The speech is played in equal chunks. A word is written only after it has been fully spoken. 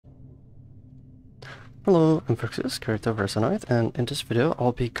Hello, I'm Verxis, creator of Resonite, and in this video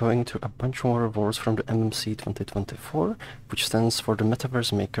I'll be going through a bunch more awards from the MMC 2024, which stands for the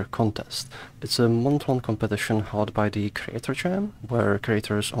Metaverse Maker Contest. It's a month-long competition held by the Creator Jam, where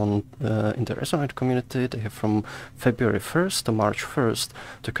creators in the Resonite community, they have from February 1st to March 1st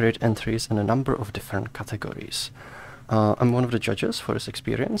to create entries in a number of different categories. I'm one of the judges for this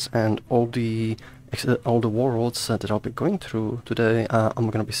experience, and all the worlds that I'll be going through today, I'm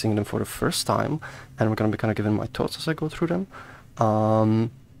going to be seeing them for the first time, and I'm going to be kind of giving my thoughts as I go through them.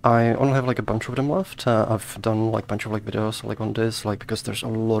 I only have like a bunch of them left. I've done like a bunch of like videos like on this, like because there's a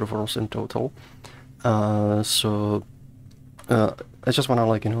lot of worlds in total. I just want to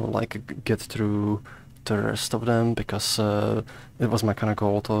like get through the rest of them, because it was my kind of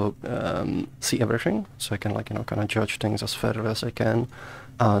goal to see everything, so I can like kind of judge things as fairly as I can,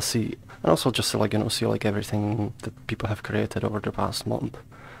 see, and also just to like see like everything that people have created over the past month,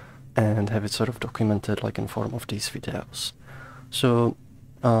 and have it sort of documented like in form of these videos. So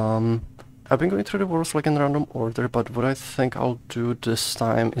I've been going through the worlds like in random order, but what I think I'll do this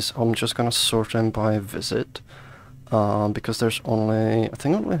time is I'm just gonna sort them by visit. Because there's I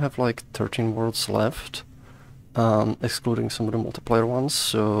think I only have like 13 worlds left, excluding some of the multiplayer ones,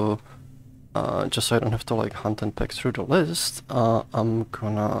 so just so I don't have to like hunt and peck through the list, I'm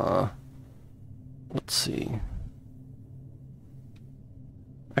gonna... let's see.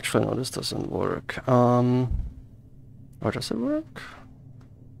 Actually, no, this doesn't work. Or does it work?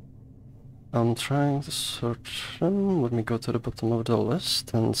 I'm trying to search them. Let me go to the bottom of the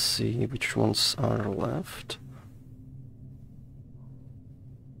list and see which ones are left.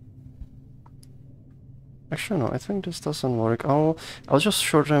 Actually, no, I think this doesn't work. I'll just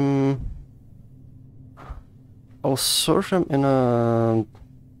sort them... I'll sort them in a...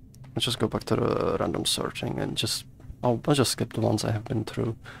 Let's just go back to the random sorting and just... I'll just skip the ones I have been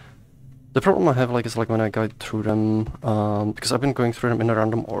through. The problem I have like is like when I guide through them, because I've been going through them in a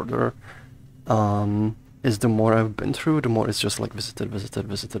random order, is the more I've been through, the more it's just like visited,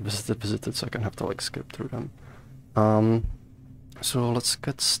 so I can have to like skip through them. So let's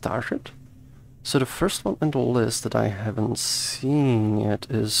get started. So the first one on the list that I haven't seen yet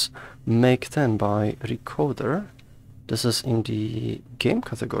is Make 10 by Recoder. This is in the game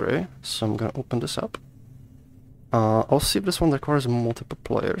category, so I'm gonna open this up. I'll see if this one requires multiple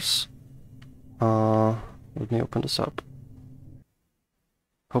players. Let me open this up.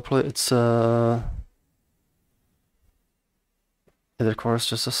 Hopefully it's it requires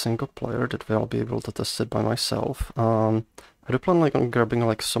just a single player, that way I'll be able to test it by myself. I do plan like on grabbing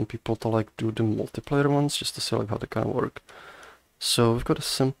like some people to like do the multiplayer ones, just to see like how they kind of work. So we've got a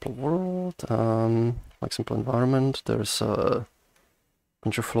simple world, like simple environment. There's a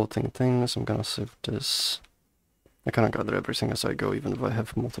bunch of floating things. I'm gonna save this. I kind of gather everything as I go, even if I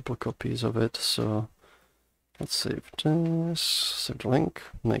have multiple copies of it. So let's save this, save the link,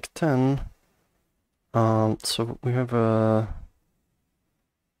 make 10. So we have a...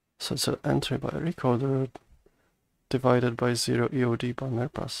 So it's an entry by a recorder, divided by 0 EOD by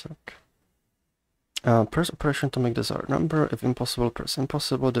Merpasek. Press operation to make desired number. If impossible, press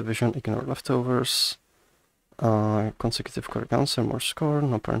impossible. Division, ignore leftovers. Consecutive correct answer, more score.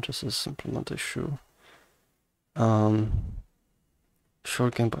 No parentheses, implement issue.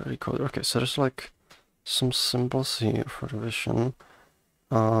 Short game by recorder. Okay, so there's like some symbols here for division.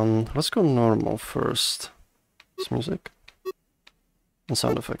 Let's go normal first. It's music. And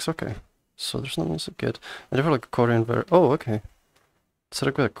sound effects, okay. So there's no music yet. And they have like a Korean version. Oh, okay. So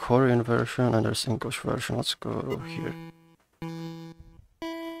I've got a Korean version and there's English version. Let's go here.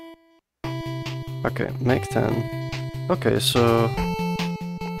 Okay, make 10. Okay, so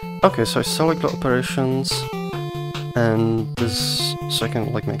I select the operations and this, so I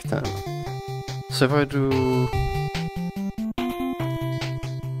can like make 10. So if I do...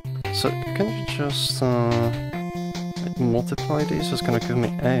 So can you just multiply these? It's gonna give me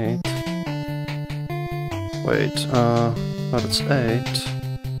 8. Wait, no, that's 8.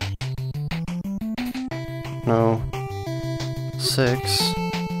 No. 6.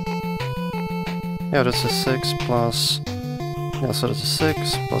 Yeah, that's a 6 plus... Yeah, so that's a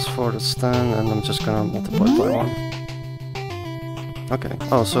 6 plus 4, that's 10, and I'm just gonna multiply by 1. Okay.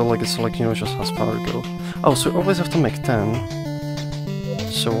 Oh, so like it's like, just has power go. Oh, so we always have to make 10.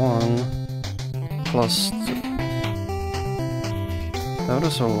 So 1 plus 2. How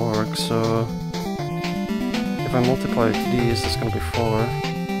does it work? So... if I multiply these, it's gonna be 4.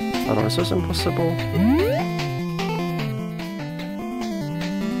 I don't know, is this impossible?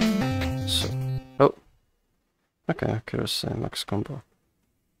 So, oh. Okay, accuracy, max combo.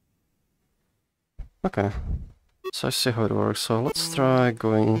 Okay. So I see how it works, so let's try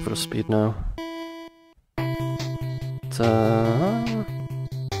going for the speed now. So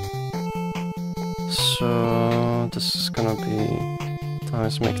this is gonna be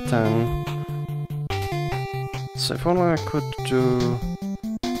times make 10. So if only I could do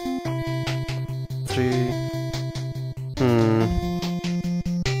 3.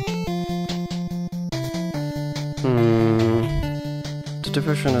 The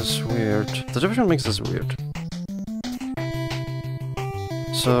division is weird. The division makes this weird.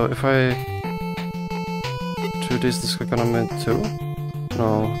 So if I do this is gonna make 2?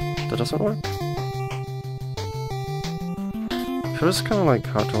 No, that doesn't work. Sure, it's kinda like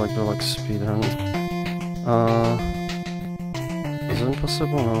hard to like do like speedrun. Is it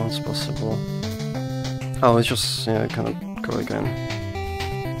impossible? No, it's possible. Oh, it's just, yeah, I cannot go again.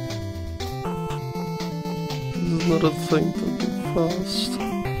 This is not a thing to do fast.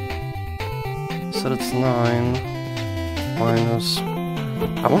 So it's 9 minus.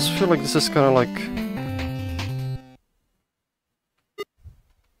 I almost feel like this is kinda like.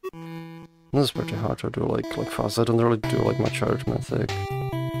 This is pretty hard to do like fast. I don't really do like much arithmetic.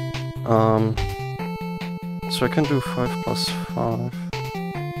 So I can do 5 plus 5.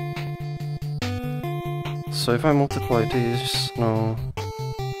 So if I multiply these, no.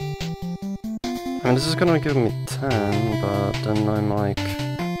 I mean, this is gonna give me 10, but then I'm like.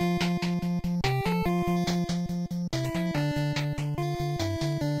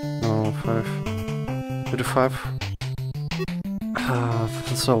 No, 5. We do 5.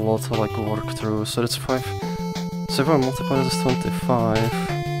 That's a lot to like work through. So it's 5. So if I multiply this 25,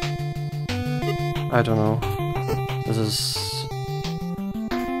 I don't know. This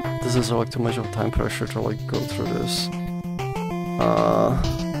is like too much of time pressure to like go through this.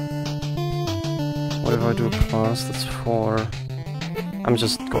 What if I do plus? That's 4. I'm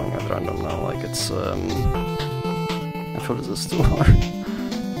just going at random now. Like it's I feel this is too hard.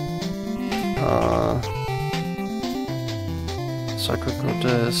 So I could go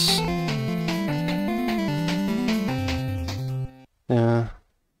this. Yeah.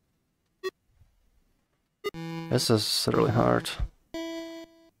 This is really hard.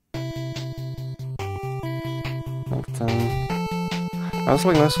 Like 10. I was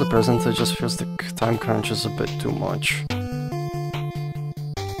like nicely present, it just feels the time crunch is a bit too much.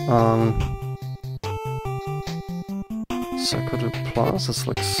 So I could do plus, it's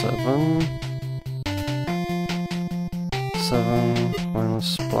like 7. 7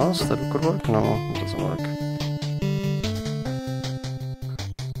 minus plus, that could work? No, it doesn't work.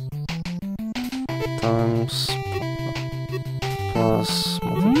 Times plus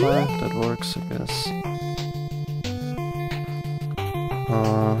multiply, that works, I guess.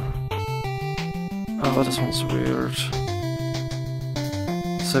 Oh, this one's weird.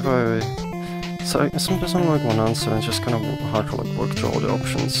 So if sometimes I'm like one answer and it's just kind of hard to like work through all the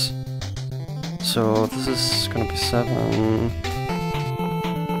options. So this is gonna be 7.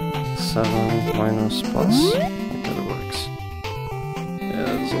 7 minus plus. Okay, that works. Yeah,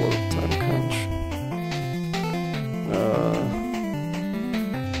 there's a lot of time crunch.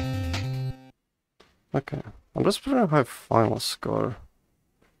 Okay, I'm just pretty high final score.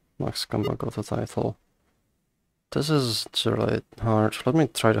 Max Combo got the title. This is really hard. Let me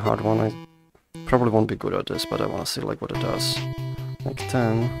try the hard one. I probably won't be good at this, but I want to see like what it does. Like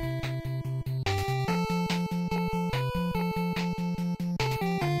 10.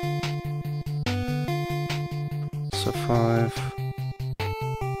 So 5.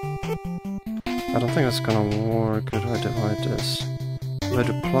 I don't think it's gonna work if I divide this. If I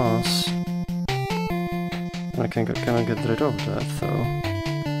do plus, I can I get rid of that though.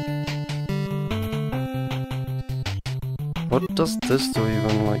 What does this do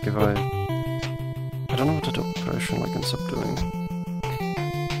even, like if I don't know what the operation like ends up doing.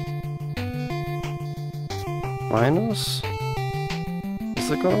 Minus? Is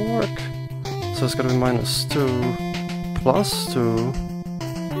it gonna work? So it's gonna be minus 2 plus 2.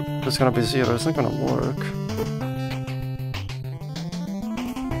 It's gonna be 0, it's not gonna work.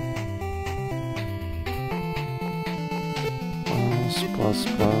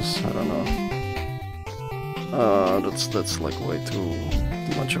 Plus, I don't know. That's like way too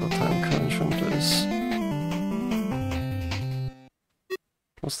much of a time crunch on this.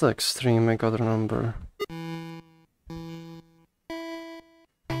 What's the extreme make other number?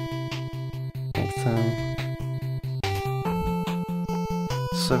 Like 10.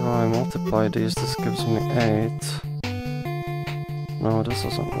 So if I multiply these, this gives me 8. No, this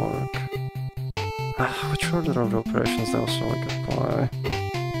doesn't work. Which order of the operations they also like apply?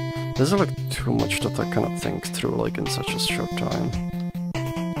 This is like too much that I cannot think through like in such a short time.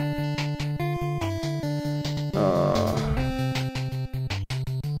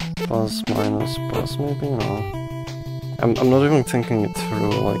 Plus, minus, plus maybe? No. I'm not even thinking it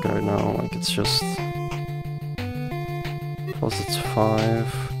through, like, right now, like, it's just... Plus it's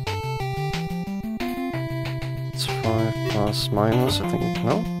 5... It's 5 plus minus, I think,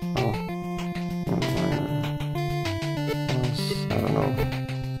 no? Oh. Minus, I don't know.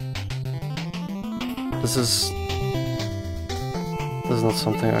 This is not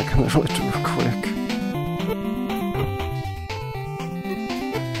something I can really do quick.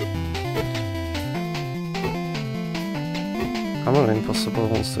 How many impossible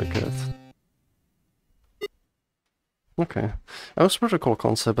ones do I get? Okay. That was a pretty cool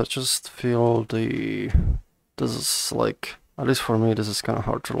concept, I just feel this is like, at least for me, this is kind of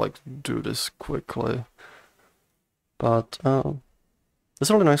hard to like do this quickly. But it's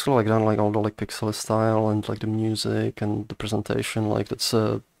really nicely like done, like all the like pixel style and like the music and the presentation, like that's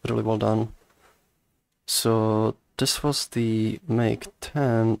really well done. So this was the Make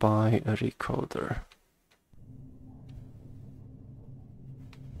 10 by a Recoder.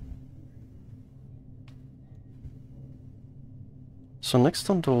 So next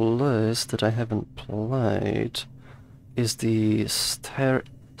on the list that I haven't played is the Starry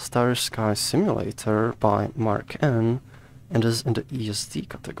Sky Simulator by MarkN, and is in the ESD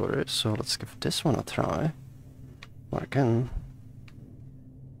category, so let's give this one a try. MarkN.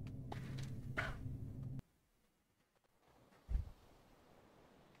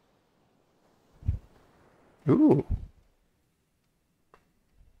 Ooh!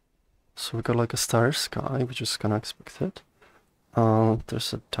 So we got like a starry sky, which is kinda expected.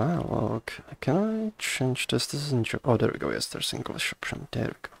 There's a dialogue. Can I change this? This is in oh, there we go. Yes, there's English option. There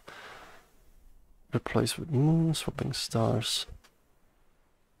we go. Replace with moon, swapping stars.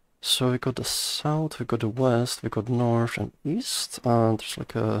 So we got the south, we got the west, we got north and east. There's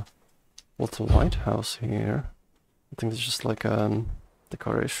like a little lighthouse here. I think it's just like a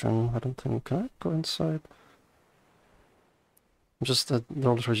decoration. I don't think. Can I go inside? I'm just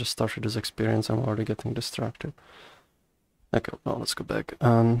literally just started this experience. I'm already getting distracted. Okay, now let's go back.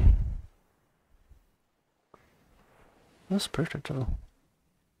 That's pretty though.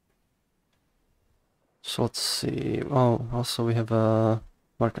 So let's see. Oh, also we have a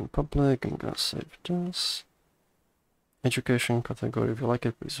MarkN Public. I'm gonna save this. Education category. If you like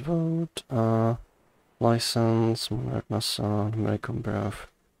it, please vote. License, NASA, American Breath.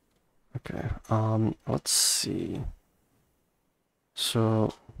 Okay. Let's see.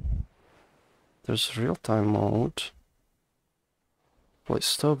 So there's real-time mode. Play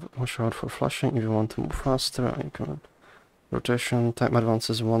stop. Watch out for flashing. If you want to move faster, I can. Rotation time advance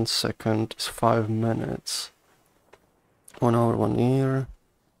is 1 second, is 5 minutes. 1 hour, 1 year.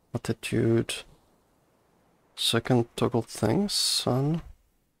 Attitude. Second toggle things, sun.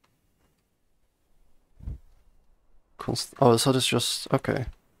 Oh, so this just okay.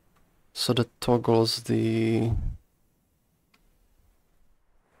 So that toggles the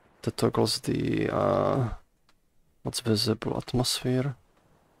what's visible atmosphere.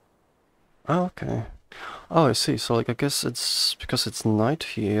 Oh, okay. Oh, I see. So, like, I guess it's because it's night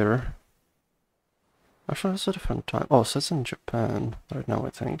here. Actually, it's a different time. Oh, so it's in Japan right now, I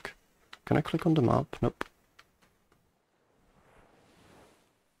think. Can I click on the map? Nope.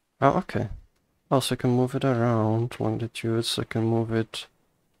 Oh, okay. Oh, so I can move it around longitude, so I can move it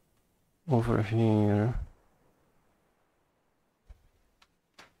over here.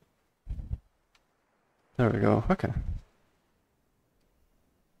 There we go. Okay.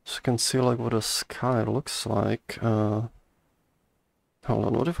 So you can see like what the sky looks like. Hold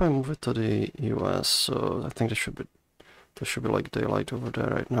on, what if I move it to the US? So I think there should be like daylight over there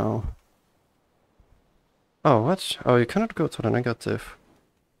right now. Oh, what? Oh, you cannot go to the negative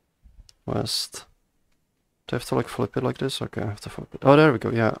west. Do I have to like flip it like this? Okay, I have to flip it. Oh, there we go.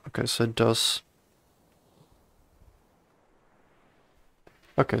 Yeah. Okay, so it does.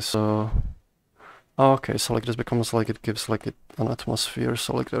 Okay, so. Oh, okay, so like this becomes like it gives like an atmosphere,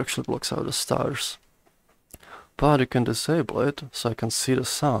 so like it actually blocks out the stars. But you can disable it, so I can see the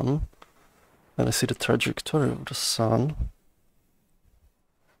sun, and I see the trajectory of the sun.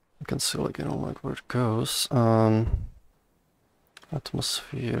 You can see like, you know, like where it goes.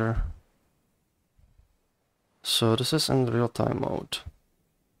 Atmosphere. So this is in real-time mode.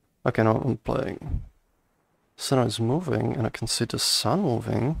 Okay, now I'm playing. So now it's moving, and I can see the sun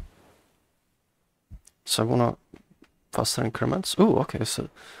moving. So I wanna faster increments. Ooh, okay, so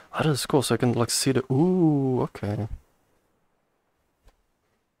that is cool. So I can like see the ooh, okay. You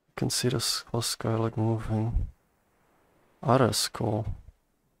can see the whole sky like moving. Oh, that is cool.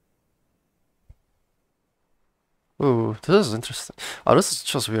 Ooh, this is interesting. Oh, this is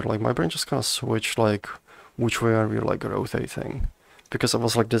just weird. Like my brain just kind of switched like which way are we like rotating? because I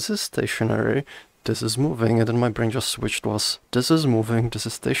was like, this is stationary, this is moving, and then my brain just switched was, this is moving, this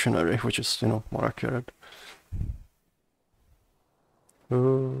is stationary, which is, you know, more accurate.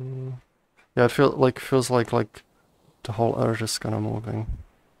 Yeah, it feels like the whole Earth is kind of moving.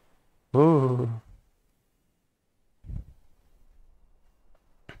 Ooh.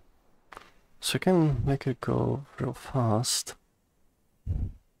 So you can make it go real fast.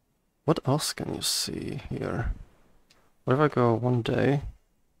 What else can you see here? What if I go 1 day?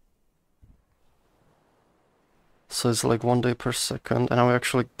 So it's like 1 day per second, and I'm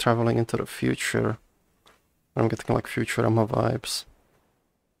actually traveling into the future. I'm getting like Futurama vibes.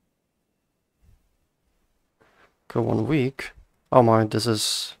 Go 1 week. Oh my, this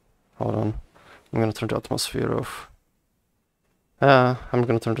is... Hold on. I'm gonna turn the atmosphere off. Yeah, I'm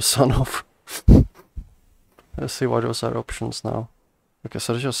gonna turn the sun off. Let's see why those are options now. Okay,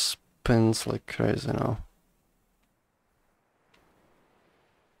 so it just spins like crazy now.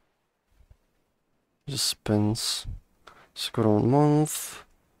 It just spins. So go to 1 month.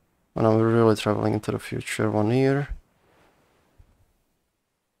 And I'm really traveling into the future, 1 year.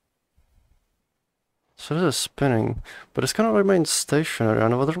 So this is spinning, but it's kind of remains stationary. I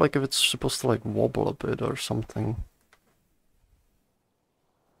wonder like if it's supposed to like wobble a bit or something.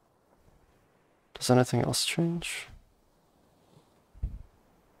 Does anything else change?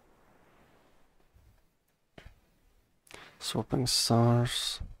 Swapping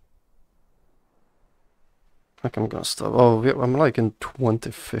stars. I think I'm gonna stop. Oh, I'm like in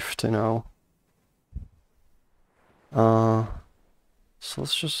 2050 now. So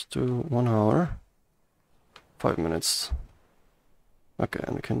let's just do 1 hour. 5 minutes. Okay,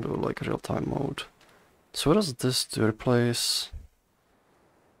 and we can do like real-time mode. So what does this do? Replace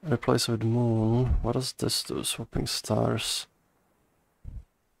with moon. What does this do? Swapping stars.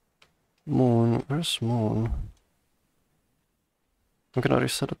 Moon. Where's moon? I'm gonna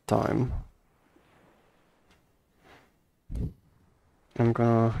reset the time. I'm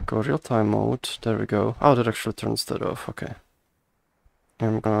gonna go real-time mode. There we go. Oh, that actually turns that off. Okay.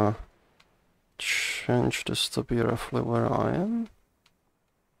 I'm gonna change this to be roughly where I am.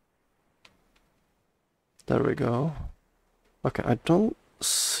 There we go. Okay, I don't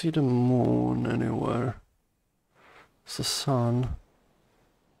see the moon anywhere. It's the sun.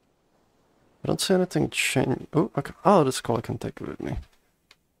 I don't see anything change. Oh, okay. Oh, this call I can take with me.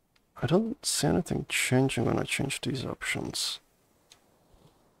 I don't see anything changing when I change these options.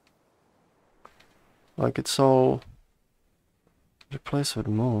 Like it's all replaced with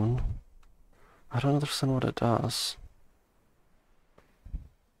moon. I don't understand what it does.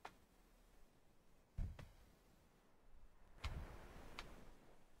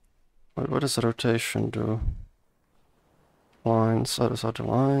 Wait, what does rotation do? Lines, those are the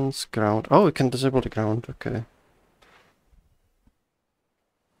lines, ground. Oh, we can disable the ground, okay.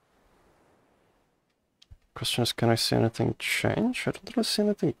 Question is, can I see anything change? I don't really see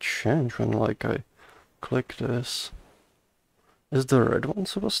anything change when like I click this. Is the red one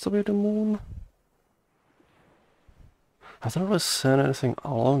supposed to be the moon? I don't really see anything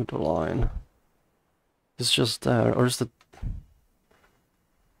along the line. It's just there, or is the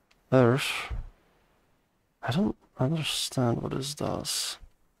Earth? I don't understand what this does.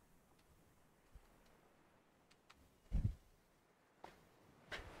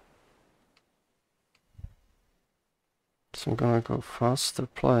 So I'm gonna go faster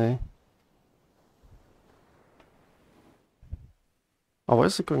play. Oh, why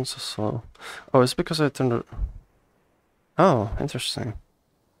is it going so slow? Oh, it's because I turned it... Oh, interesting.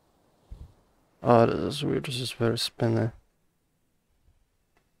 Oh, this is weird, this is very spinny.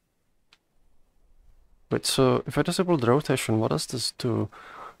 Wait, so if I disable the rotation, what does this do?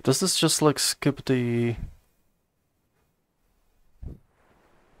 Does this just like skip the...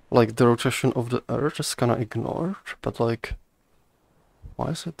 Like the rotation of the Earth is kinda ignored, but like... Why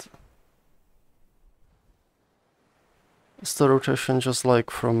is it... Is the rotation just like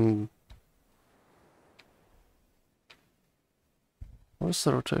from... Where's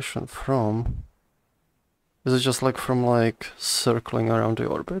the rotation from? Is it just like from like circling around the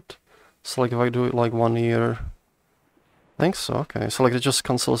orbit? So like if I do it like 1 year... I think so, okay. So like it just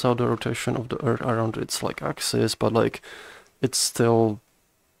cancels out the rotation of the Earth around its like axis, but like it's still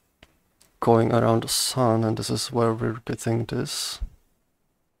going around the sun, and this is where we're getting this.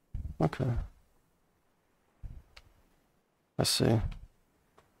 Okay. I see.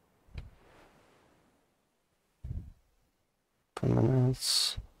 10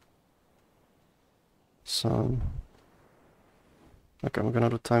 minutes. Sun. Okay, I'm gonna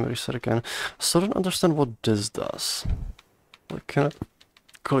do time reset again. I still don't understand what this does. Like, can I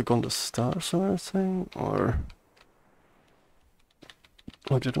click on the stars or anything? Or...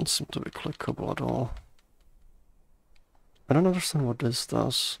 Oh, it didn't seem to be clickable at all. I don't understand what this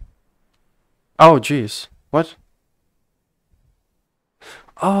does. Oh, jeez. What?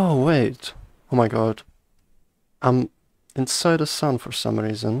 Oh, wait. Oh my god. I'm inside the sun for some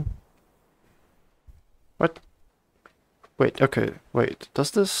reason. What? Wait, okay, wait.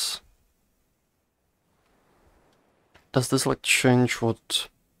 Does this like change what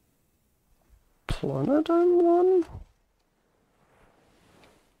planet I'm on?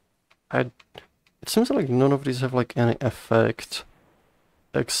 It seems like none of these have like any effect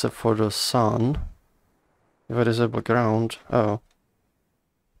except for the sun. If I disable ground, oh.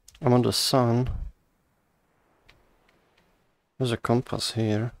 I'm on the sun. There's a compass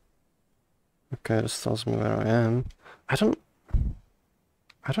here. Okay, this tells me where I am. I don't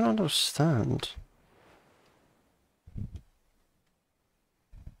understand.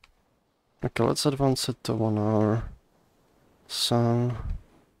 Okay, let's advance it to 1 hour. Sun.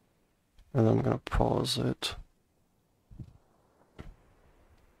 And I'm gonna pause it.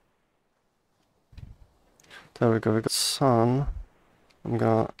 There we go, we got sun. I'm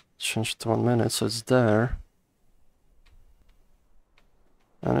gonna change it to 1 minute so it's there.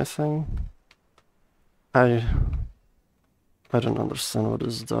 Anything? I don't understand what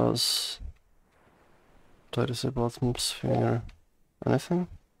this does. Do I disable atmosphere? Anything?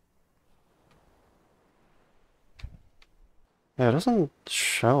 Yeah, it doesn't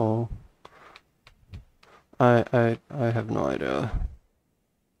show. I have no idea.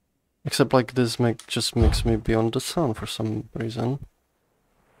 Except like this just makes me be on the sun for some reason.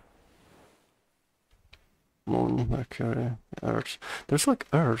 Moon, Mercury, Earth. There's like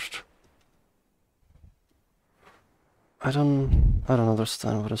Earth. I don't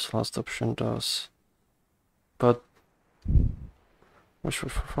understand what this last option does. But wish for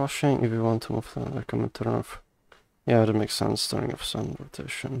flushing if you want to move, then recommend turn off. Yeah, that makes sense, turning off sun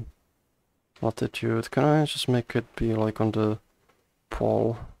rotation. Latitude. Can I just make it be like on the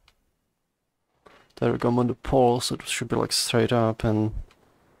pole? There we go, I'm on the pole, so it should be like straight up and...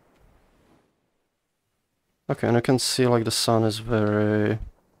 Okay, and I can see like the sun is very...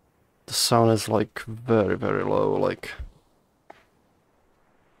 The sun is like very, very low, like...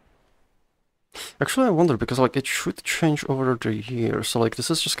 Actually, I wonder, because like it should change over the year, so like this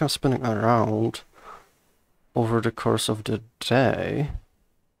is just kind of spinning around over the course of the day.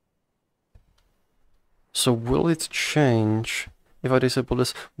 So will it change if I disable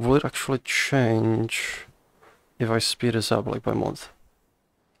this? Will it actually change if I speed this up like by month?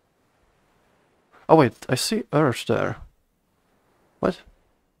 Oh wait, I see Earth there. What?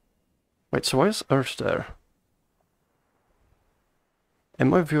 Wait, so why is Earth there?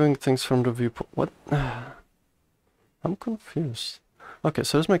 Am I viewing things from the viewpoint? What? I'm confused. Okay,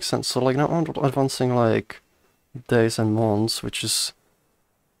 so this makes sense. So like now I'm advancing like days and months, which is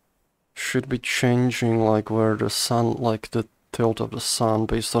should be changing like where the sun, like the tilt of the sun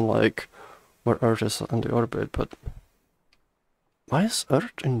based on like where Earth is in the orbit, but why is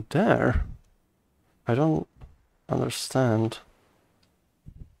Earth in there? I don't understand.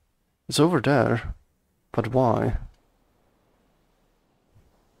 It's over there, but why?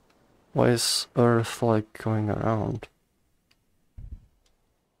 Why is Earth like going around?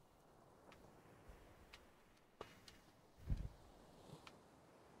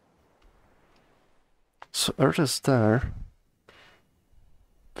 So Earth is there.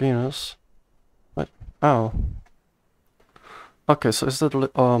 Venus. What? Oh. Okay, so is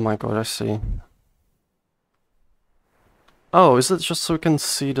that... Oh my god, I see. Oh, is it just so we can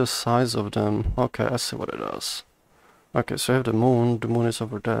see the size of them? Okay, I see what it does. Okay, so I have the moon is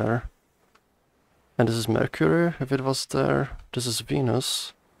over there. And this is Mercury, if it was there. This is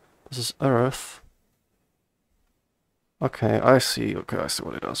Venus. This is Earth. Okay, I see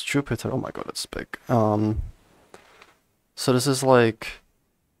what it does. Jupiter, oh my god, it's big. So this is like...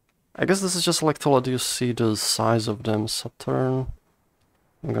 I guess this is just like to let you see the size of them. Saturn.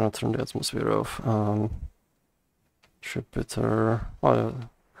 I'm gonna turn the atmosphere off. Jupiter. Oh,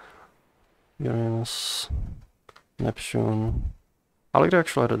 Uranus. Neptune. I like the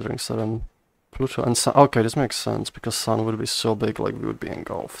actual added rings that I'm... Pluto and Sun. Okay, this makes sense because Sun would be so big, like we would be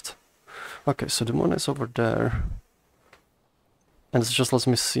engulfed. Okay, so the moon is over there. And it just lets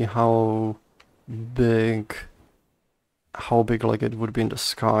me see how big like it would be in the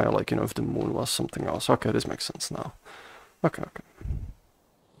sky, like, you know, if the moon was something else. Okay, this makes sense now. Okay.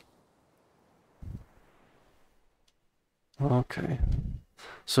 Okay.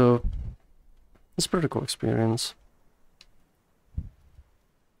 So, it's a pretty cool experience.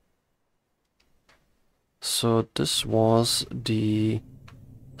 So this was the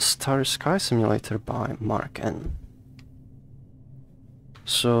Starry Sky Simulator by MarkN.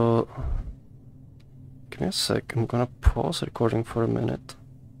 So, give me a sec, I'm gonna pause recording for a minute.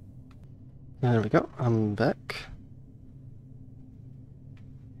 There we go, I'm back.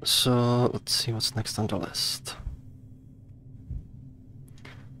 So, let's see what's next on the list.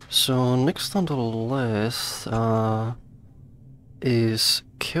 So, next on the list is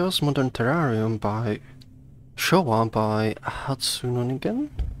Chaos Modern Terrarium by Showa by hutsunoningen.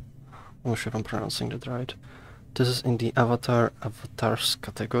 I'm not sure if I'm pronouncing that right. This is in the avatars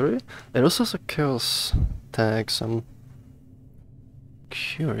category. It also has a Chaos tag, so I'm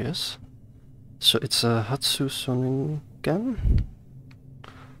curious. So it's a hutsunoningen.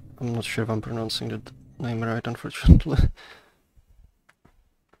 I'm not sure if I'm pronouncing the name right, unfortunately.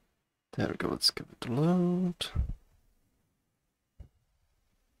 There we go, let's give it a load.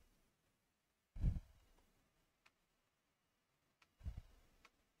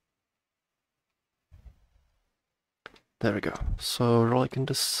 There we go. So, like in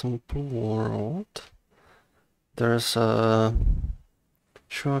this simple world, there's a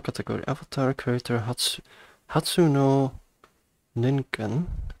Showa category avatar creator Hatsunoningen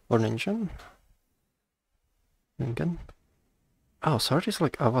or Ningen. Oh, so are these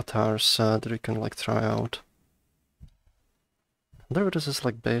like avatars that we can like try out? There this is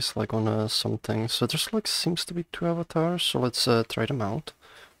like based like on something. So there's like seems to be 2 avatars. So let's try them out.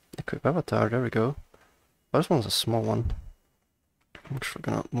 Equip avatar. There we go. Oh, this one's a small one. I'm actually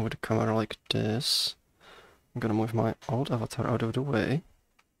gonna move the camera like this. I'm gonna move my old avatar out of the way.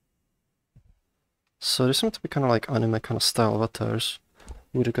 So they seem to be kind of like anime kind of style avatars.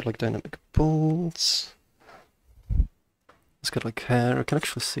 We've got like dynamic bones. It's got like hair. I can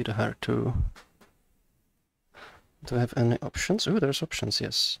actually see the hair too. Do I have any options? Ooh, there's options,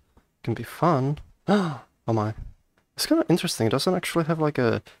 yes. Can be fun. Oh my. It's kind of interesting. It doesn't actually have like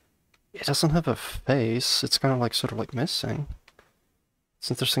a... It doesn't have a face. It's kind of like sort of like missing. It's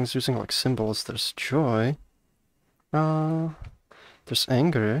interesting it's using like symbols. There's joy. There's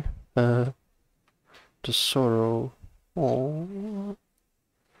anger. There's sorrow. Oh.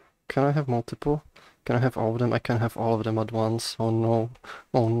 Can I have multiple? Can I have all of them? I can have all of them at once. Oh no.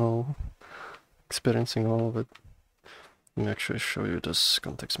 Oh no. Experiencing all of it. Let me actually show you this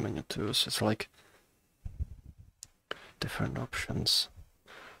context menu too. So it's like different options.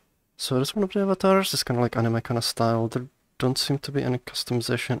 So this one of the avatars is kind of like anime kind of style. There don't seem to be any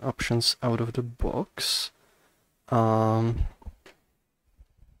customization options out of the box. But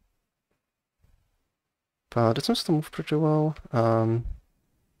it seems to move pretty well. The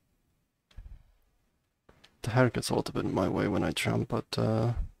hair gets a little bit in my way when I jump, but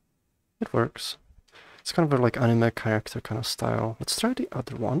it works. It's kind of a like anime character kind of style. Let's try the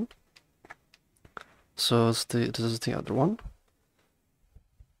other one. So this is the other one.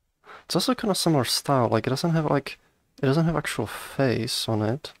 It's also kind of similar style. Like it doesn't have actual face on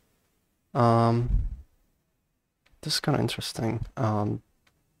it. This is kind of interesting.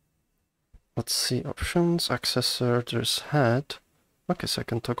 Let's see options, accessor. There's head. Okay, so I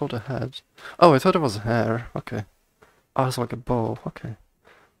can toggle the head. Oh, I thought it was hair. Okay. Oh, it's like a bow. Okay.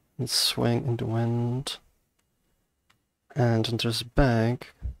 It's swaying in the wind. And then there's a bag.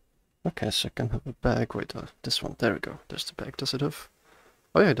 Okay, so I can have a bag. Wait, this one. There we go. There's the bag. Does it have...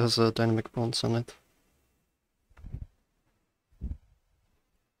 Oh yeah, it has dynamic bones on it.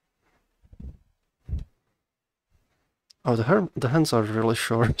 Oh, the hands are really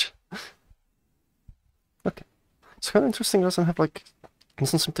short. Okay. It's kind of interesting. It doesn't have like... It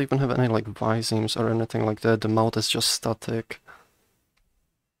doesn't seem to even have any like visemes or anything like that. The mouth is just static.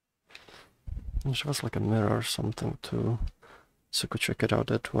 And she has like a mirror or something too. So you could check it out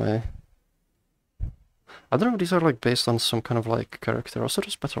that way. I don't know if these are like based on some kind of like character. Also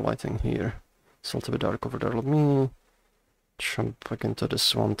there's better lighting here. It's a little bit dark over there. Let me jump back into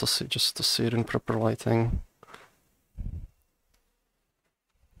this one to see it in proper lighting.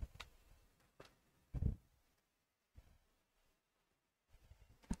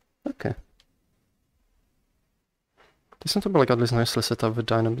 Okay. They seem to be like at least nicely set up with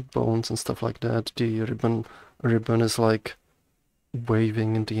dynamic bones and stuff like that. The ribbon is like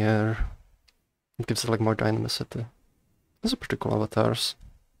waving in the air. It gives it like more dynamicity. These are pretty cool avatars.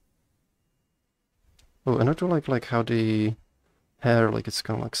 Oh, and I do like how the hair, like it's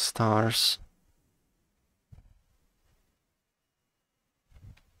kind of like stars.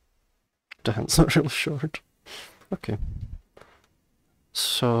 The hands are real short. Okay.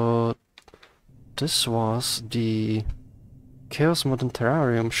 So this was the Chaos Modern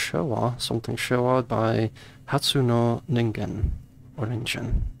Terrarium Showa, something Showa by hutsunoningen or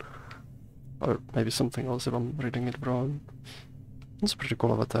Ningen. Or maybe something else if I'm reading it wrong. It's pretty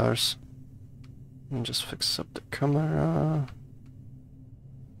cool avatars. And just fix up the camera.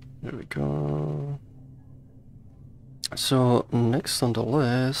 There we go. So next on the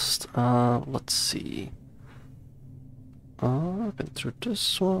list, let's see. I've been through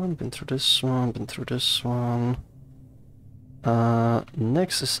this one, been through this one, been through this one.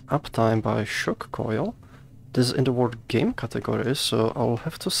 Next is Uptime by ShockCoil. This is in the word game category, so I'll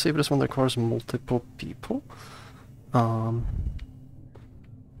have to see if this one requires multiple people. I'll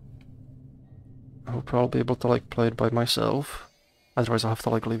probably be able to like play it by myself. Otherwise I'll have to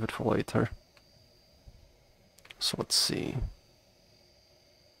like leave it for later. So let's see.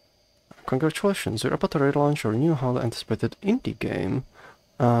 Congratulations, you're about to relaunch your new highly anticipated indie game.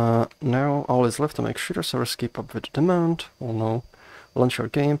 Now all is left to make sure your servers keep up with the demand. Well, no. Launch your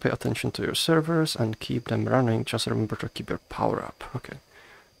game, pay attention to your servers, and keep them running. Just remember to keep your power up. Okay.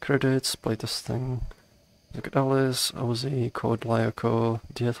 Credits, playtesting. Look at Alice, Ozzy, Code Lyoko,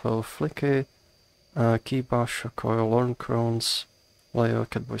 Dietho, Flicky, Kiba, ShockCoil, Lorne Crones, Leo,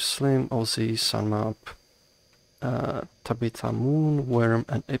 Catboy Slim, Ozzy, Sunmap, Tabitha Moon, Worm,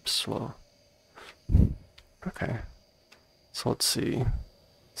 and Ipslo. Okay. So let's see.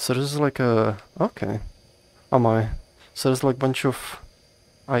 So this is like a... okay. Oh my. So there's like a bunch of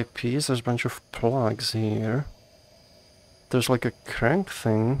IPs, there's a bunch of plugs here. There's like a crank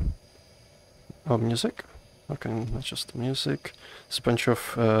thing. Oh, music? Okay, that's just music. There's a bunch of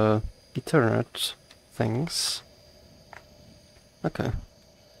Ethernet things. Okay.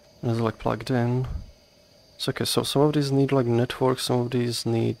 There's like plugged in. So okay, so some of these need like network, some of these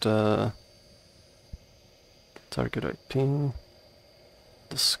need target IP.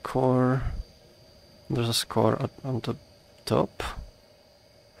 The score. There's a score on the top.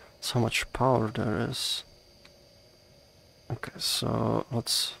 That's how much power there is. Okay, so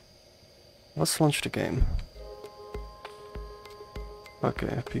let's launch the game.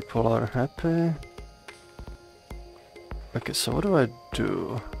 Okay, people are happy. Okay, so what do I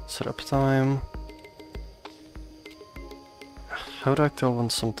do? Setup time. How do I tell when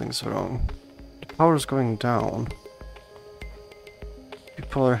something's wrong? The power is going down.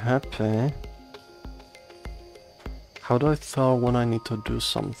 People are happy. How do I tell when I need to do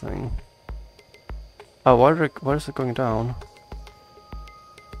something? Oh, why is it going down?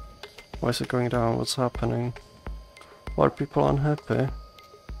 Why is it going down? What's happening? Why are people unhappy?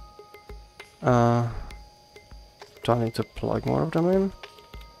 Do I need to plug more of them in?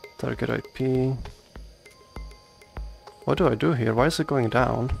 Target IP. What do I do here? Why is it going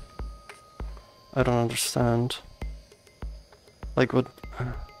down? I don't understand. Like what?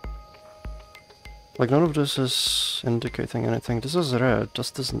 Like none of this is indicating anything. This is red.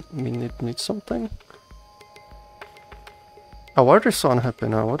 Does this mean it needs something? Oh, why are they so unhappy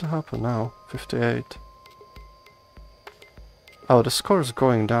now? What happened now? 58. Oh, the score is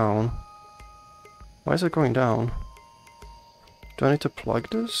going down. Why is it going down? Do I need to plug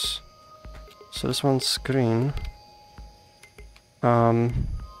this? So this one's green.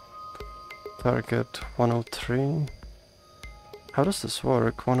 Target 103. How does this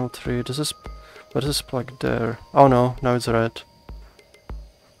work? 103. This is... what is plugged there? Oh no, now it's red.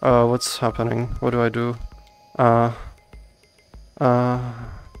 What's happening? What do I do?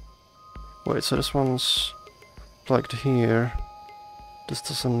 Wait, so this one's plugged here. This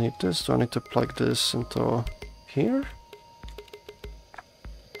doesn't need this. Do I need to plug this into here?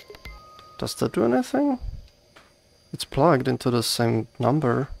 Does that do anything? It's plugged into the same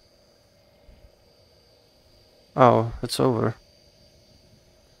number. Oh, it's over.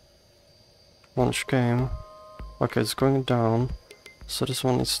 Launch game. Okay, it's going down. So this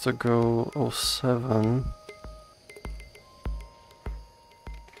one needs to go 07.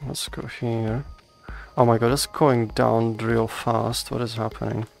 Let's go here. Oh my god, it's going down real fast. What is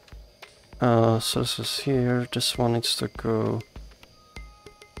happening? So this is here. This one needs to go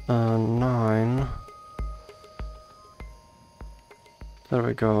 9. There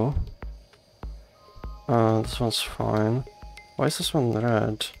we go. This one's fine. Why is this one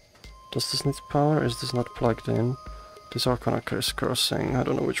red? Does this need power? Is this not plugged in? These are kind of crisscrossing. I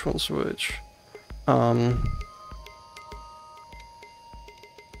don't know which one's which.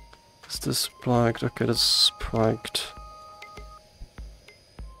 Is this plugged? Okay, this is plugged.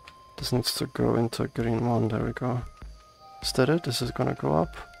 This needs to go into green one. There we go. Is that it? This is gonna go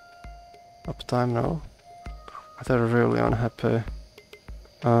up? Uptime now. They're really unhappy.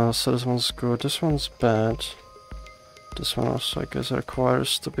 So this one's good. This one's bad. This one also, I guess,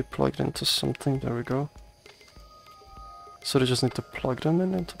 requires to be plugged into something. There we go. So they just need to plug them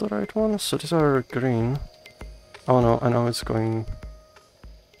in into the right one. So these are green. Oh no, I know it's going...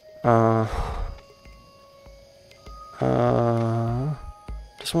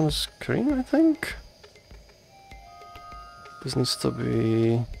 this one is green, I think? This needs to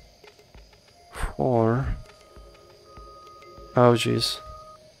be 04. Oh jeez.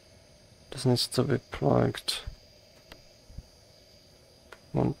 This needs to be plugged.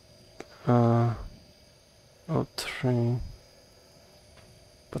 03.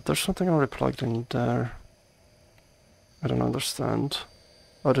 But there's something already plugged in there. I don't understand.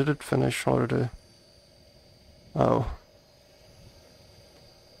 Oh, did it finish already? Oh.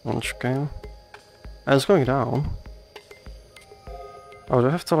 Launch game. Oh, it's going down. Oh, do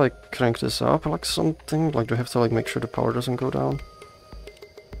I have to like crank this up like something? Like do I have to like make sure the power doesn't go down?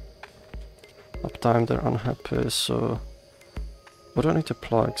 Uptime, they're unhappy, so... What do I need to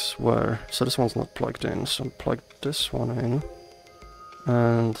plug? Where? So this one's not plugged in, so plug this one in.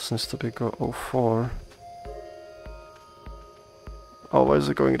 And this needs to be go 04. Oh, why is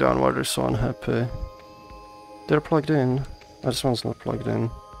it going down? Why are they so unhappy? They're plugged in. Oh, this one's not plugged in.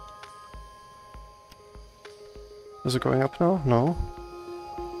 Is it going up now? No.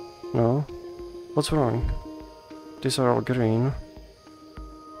 No. What's wrong? These are all green.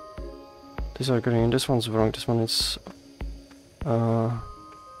 These are green. This one's wrong. This one is... oh,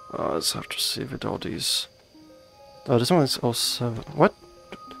 it's hard to see with all these. Oh, this one is 07. What?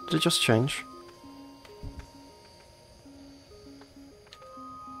 Did it just change?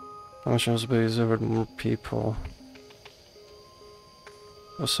 How much USB is there with more people?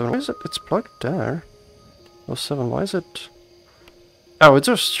 07. Why is it? It's plugged there. 07. Why is it? Oh, it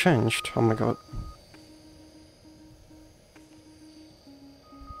just changed. Oh my god.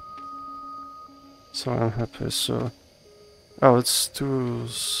 So I'm happy. So. Oh, it's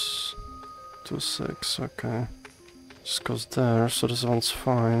 2.6, okay. Just goes there, so this one's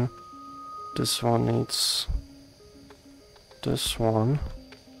fine. This one needs... this one.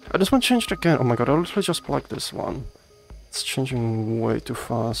 Oh, this one changed again! Oh my god, I literally just plugged this one. It's changing way too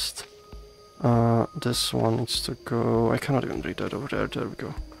fast. This one needs to go... I cannot even read that over there, there we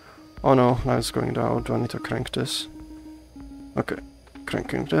go. Oh no, now it's going down. Do I need to crank this? Okay,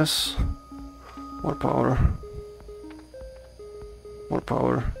 cranking this. More power. More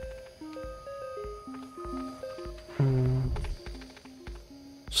power.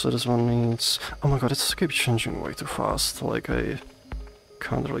 So this one needs... Oh my god, it's keeps changing way too fast. Like, I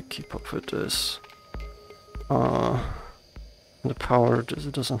can't really keep up with this. And the power, this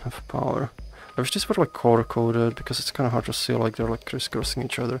doesn't have power. I wish these were like color coded, because it's kind of hard to see, like they're like crisscrossing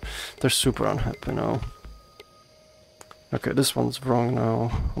each other. They're super unhappy now. Okay, this one's wrong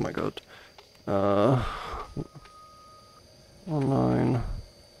now. Oh my god. 19.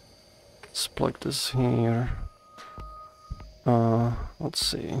 Let's plug this here. Let's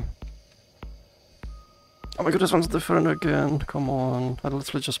see. Oh my god, this one's different again. Come on. I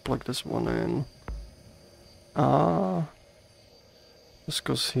literally just plug this one in. This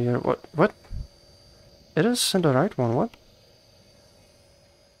goes here. What? It is in the right one. What?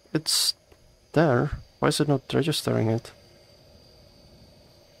 It's there. Why is it not registering it?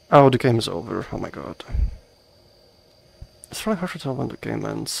 Oh, the game is over. Oh my god. It's really hard to tell when the game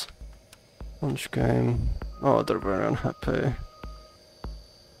ends. Launch game. Oh, they're very unhappy.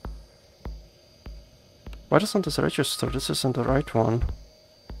 Why doesn't this register? This isn't the right one.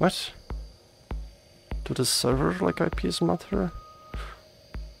 What? Do the server like IPs matter?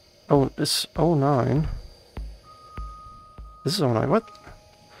 Oh, it's 09. This is 09. What?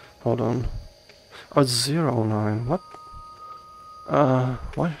 Hold on. Oh, it's 009. What?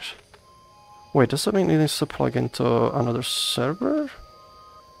 What? Wait, does that mean it needs to plug into another server?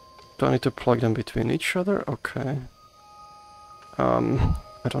 Do I need to plug them between each other? Okay.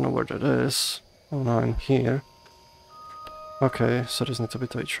 I don't know where that is. 09 here. Okay, so these need to be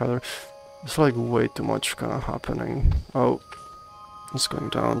to each other. It's like way too much kind of happening. Oh, it's going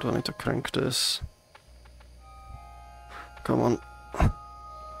down. Do I need to crank this? Come on.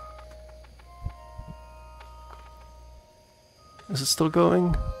 Is it still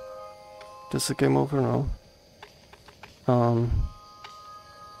going? Is the game over now?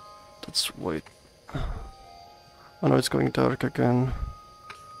 Let's wait. Oh no, it's going dark again.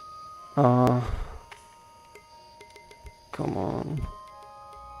 Come on.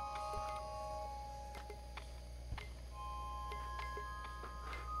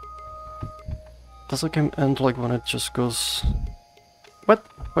 Does the game end like when it just goes... What?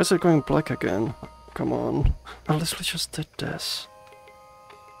 Why is it going black again? Come on. I literally just did this.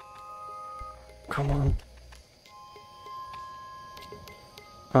 Come on.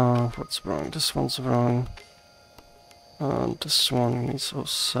 What's wrong? This one's wrong. This one needs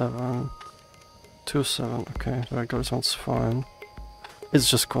 07. 27, okay, there we go, this one's fine. It's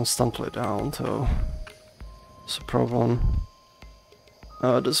just constantly down though. It's a problem.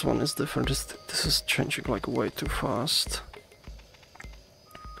 This one is different. This is changing like way too fast.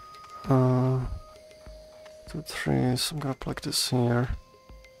 2, 3, so I'm gonna plug this here.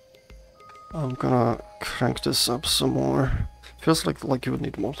 I'm gonna crank this up some more. Feels like you would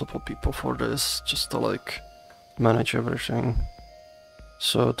need multiple people for this, just to like manage everything.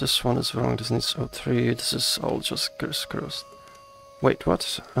 So this one is wrong, this needs 03, this is all just crisscrossed. Wait,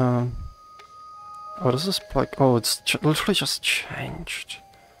 what? Oh, this is like, oh, it's literally just changed.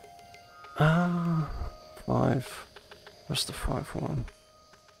 Ah, 5. Where's the 5 one?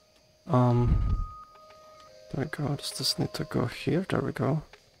 There we go. Does this need to go here? There we go.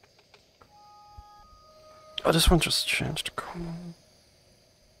 Oh, this one just changed. Come on.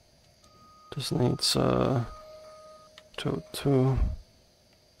 This needs 2, 2.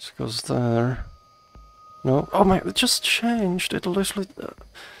 This goes there. No. Oh my! It just changed. It literally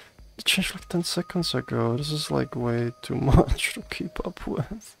it changed like 10 seconds ago. This is like way too much to keep up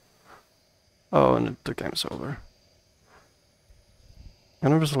with. Oh, and the game's over. I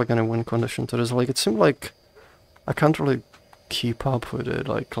know there's like any win condition to this. Like it seemed like I can't really keep up with it.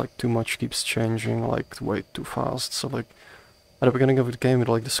 Like too much keeps changing, like way too fast. So like at the beginning of the game,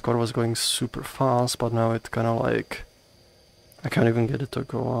 the score was going super fast, but now it kind of like I can't even get it to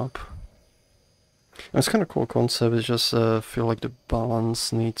go up. And it's kind of cool concept. It's just feel like the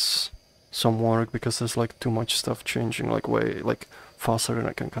balance needs some work because there's like too much stuff changing like way like faster than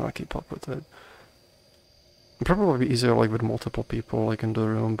I can kind of keep up with it. Probably be easier like with multiple people like in the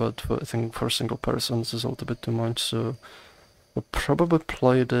room, but I think for single person this is a little bit too much, so we'll probably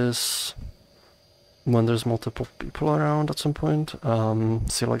play this when there's multiple people around at some point,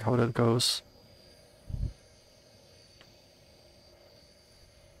 see like how that goes.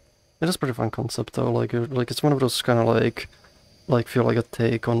 It is a pretty fun concept though, like it's one of those kind of like feel like a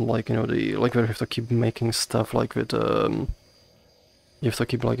take on like, you know, the like where you have to keep making stuff like with you have to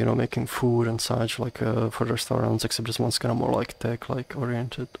keep like, you know, making food and such like for the restaurants, except this one's kind of more like tech like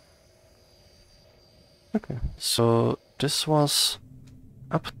oriented. Okay, so this was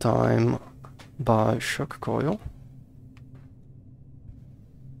Uptime by ShockCoil.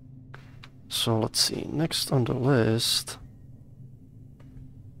 So let's see, next on the list.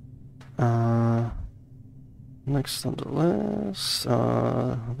 Next on the list,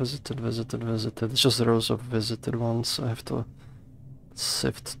 visited. It's just the rows of visited ones I have to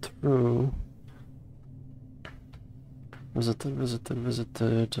sift through.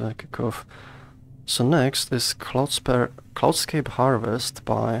 Visited, kick off. So next is Cloudscape Harvest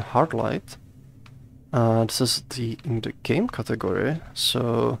by HardLight. This is in the game category,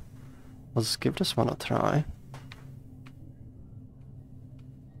 so let's give this one a try.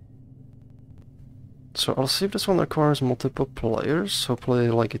 So I'll see if this one requires multiple players. Hopefully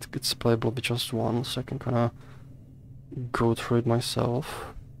like it's playable with just one, so I can kinda go through it myself.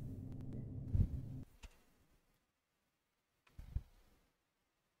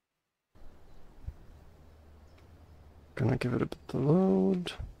 Gonna give it a bit to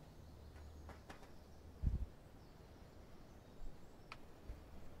load.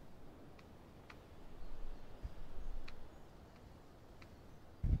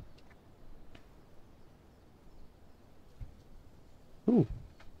 Ooh,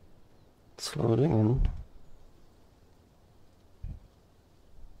 it's loading in.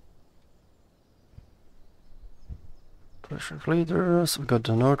 Pressure leaders, we got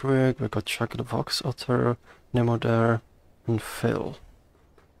the Nordwig, we got Chuck the Fox Otter, Nemo there, and Phil.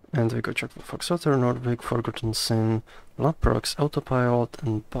 And we got Chuck the Fox Otter, Nordwig, Forgotten Sin, Laprox, Autopilot,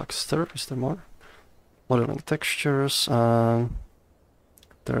 and Baxter. Is there more? Modeling textures, there's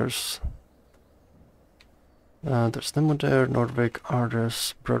Nemo there, Nordwig,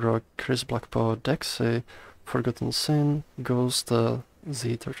 Arders, Brodrock, Chris Blackpaw, Dexy, Forgotten Sin, Ghost,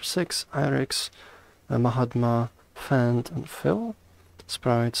 Z36, Irix, Mahatma, Fend, and Phil.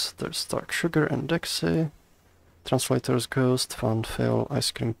 Sprites, there's Dark Sugar and Dexy. Translators, Ghost, Fun, Phil, Ice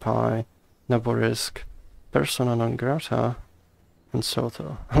Cream Pie, Neborisk, Persona Non Grata, and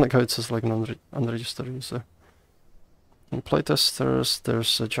Soto. I like how it says like an unregistered user. In playtesters,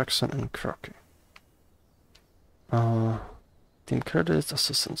 there's Jackson and Crocky. Team Cadets,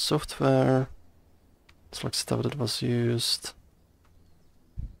 Assistant Software. It's like stuff that was used.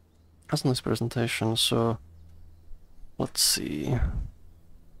 That's a nice presentation, so let's see.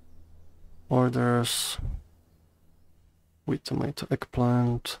 Orders. Wheat, tomato,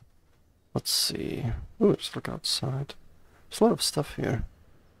 eggplant. Let's see. Ooh, let's look outside. There's a lot of stuff here.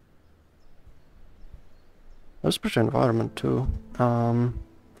 There's a pretty environment too.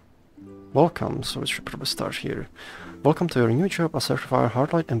 Welcome, so we should probably start here. Welcome to your new job as certified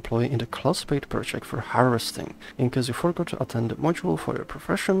HardLight employee in the Cloudscape project for harvesting. In case you forgot to attend the module for your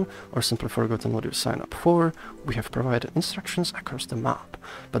profession or simply forgotten what you signed up for, we have provided instructions across the map.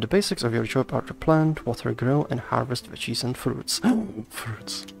 But the basics of your job are to plant, water, grow, and harvest veggies and fruits.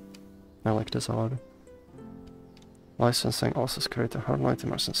 Fruits. I like this a lot. Licensing also create a HardLight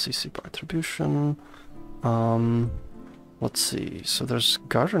MMC24 by attribution. Let's see, so there's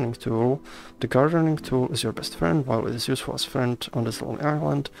gardening tool. The gardening tool is your best friend. While it is useful as a friend on this lonely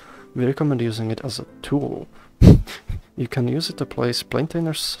island, we recommend using it as a tool. You can use it to place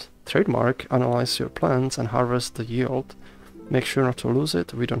Plantainer's trademark, analyze your plants, and harvest the yield. Make sure not to lose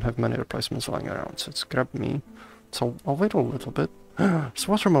it. We don't have many replacements lying around, so it's grab me. So I'll wait a little bit. It's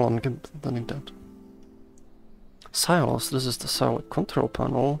watermelon, I need that. Silos, this is the silo control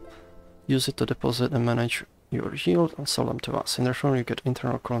panel. Use it to deposit and manage your yield and sell them to us. In return you get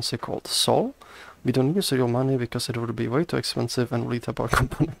internal currency called SOL. We don't use real money because it would be way too expensive and lead up our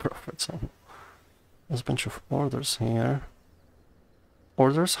company profits. So there's a bunch of orders here.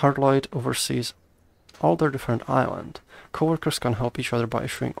 Orders, HardLight oversees all their different islands. Co-workers can help each other by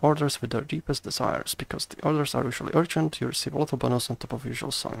issuing orders with their deepest desires. Because the orders are usually urgent, you receive a little bonus on top of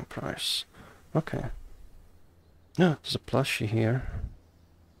usual selling price. Okay. Yeah, there's a plushie here.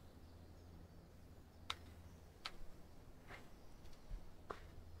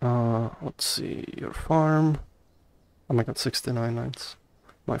 Let's see, your farm. Oh my god, 69 nights.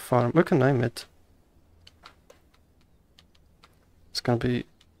 My farm, we can name it. It's gonna be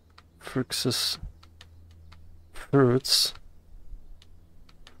Frux's Fruits.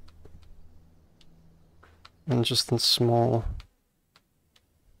 And just in small.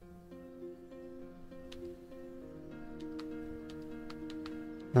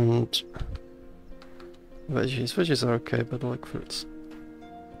 And veggies. Veggies are okay, but I like fruits.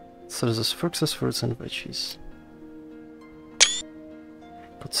 So this is Frux's Fruits and Veggies.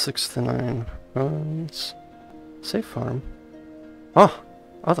 Put 69 points. Save farm. Ah!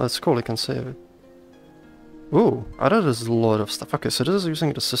 Oh, that's cool, you can save it. Ooh, I thought there's a lot of stuff. Okay, so this is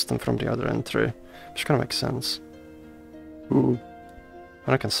using the system from the other entry, which kind of makes sense. Ooh.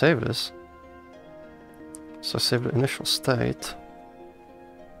 And I can save this. So I save the initial state.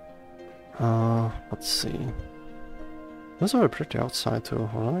 Let's see. Those are pretty outside too.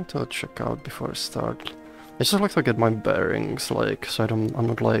 I need to check out before I start. I just like to get my bearings, like, so I'm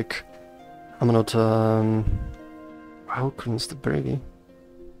not like, how couldn't the briggy?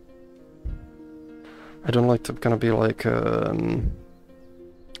 I don't like to kind of be like,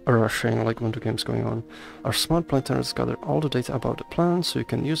 rushing, like when the game's going on. Our smart plantainers gather all the data about the plant, so you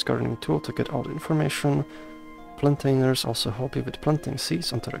can use gardening tool to get all the information. Plantainers also help you with planting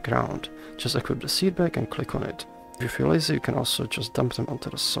seeds onto the ground. Just equip the seed bag and click on it. If you feel lazy, you can also just dump them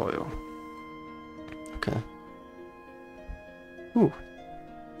onto the soil. Okay. Ooh.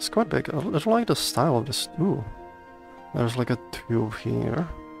 It's quite big. I like the style of this. Ooh. There's like a tube here.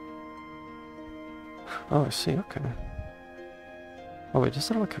 Oh, I see. Okay. Oh wait, is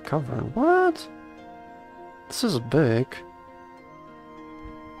there like a cavern? What? This is big.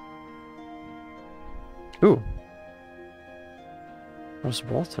 Ooh. There's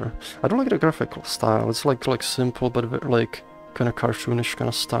water. I don't like the graphical style. It's like simple, but very, like kind of cartoonish kind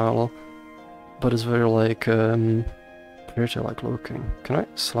of style. But it's very like pretty like looking. Can I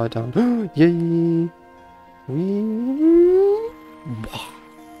slide down? Yay! Whee!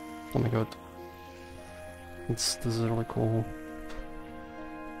 Oh my god. This is really cool.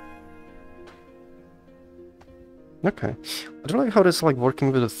 Okay. I do like how it's like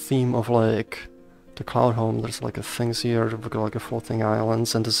working with the theme of like the cloud home. There's like a things here with like a floating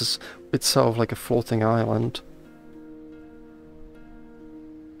islands, and this is itself like a floating island.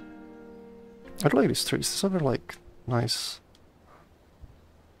 I do like these trees. These are like nice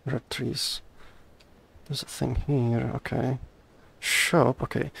red trees. There's a thing here. Okay. Shop.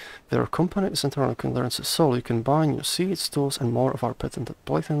 Okay. Their company is internal currency, so you can buy new seeds, tools, and more of our patented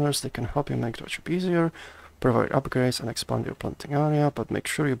plantainers. They can help you make the job easier, provide upgrades, and expand your planting area, but make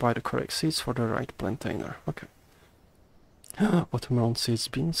sure you buy the correct seeds for the right plantainer. Okay. Watermelon seeds,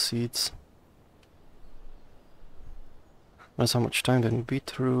 bean seeds. That's how much time they need.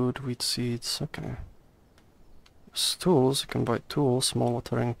 Beetroot, wheat seeds. Okay. Tools. You can buy tools, small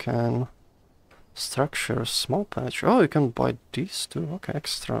watering can. Structures, small patch. Oh, you can buy these too. Okay,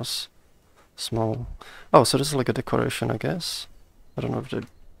 extras. Small. Oh, so this is like a decoration, I guess. I don't know if they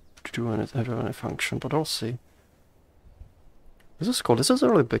do any function, but I'll see. This is cool. This is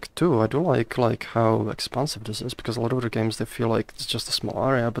really big too. I do like how expansive this is, because a lot of the games they feel like it's just a small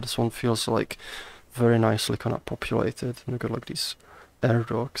area, but this one feels like very nicely kind of populated. And you got like these air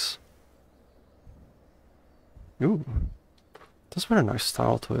dogs. Ooh. There's very nice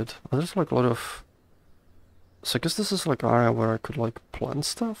style to it. There's like a lot of... So I guess this is like an area where I could like plant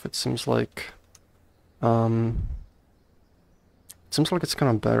stuff. It seems like... It seems like it's kind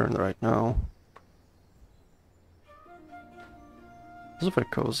of barren right now. There's a very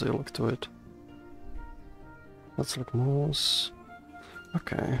cozy look to it. That's like moss.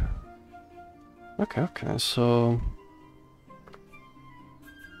 Okay. Okay, so...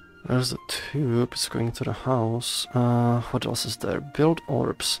 There's the tube, it's going to the house. What else is there? Build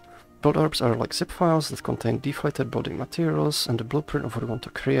orbs. Build orbs are like zip files that contain deflated building materials and the blueprint of what you want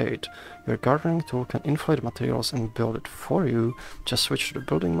to create. Your gardening tool can inflate materials and build it for you. Just switch to the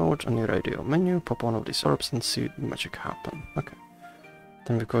building mode on your radio menu, pop one of these orbs and see the magic happen. Okay.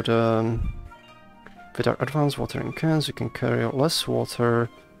 Then we got with our advanced watering cans, you can carry less water.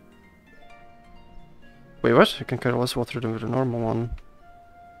 Wait, what? You can carry less water than with a normal one.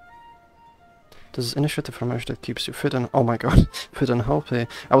 This is initiative for measure that keeps you fit and... Oh my god, fit and healthy.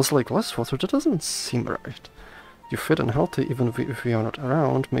 I was like, less water? That doesn't seem right. You fit and healthy even if we are not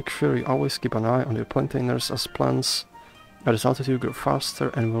around. Make sure you always keep an eye on your plantainers, as plants at this altitude grow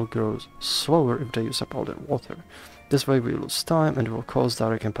faster and will grow slower if they use up all their water. This way we lose time and will cause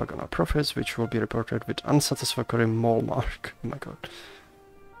direct impact on our profits, which will be reported with unsatisfactory mole mark. Oh my god.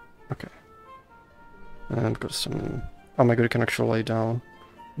 Okay. And got some... Oh my god, you can actually lay down.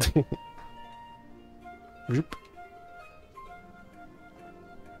 Zoop.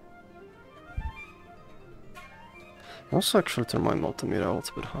 I also actually turn my multimeter a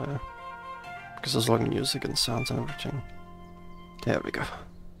little bit higher, because there's like music and sounds and everything. There we go.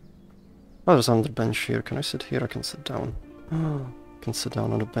 Oh, there's another bench here. Can I sit here? I can sit down. Oh, I can sit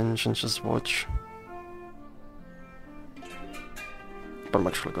down on the bench and just watch. But I'm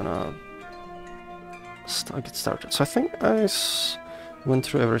actually gonna get started. So I think I went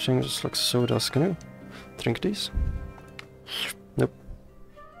through everything just like sodas. Can you drink these? Nope.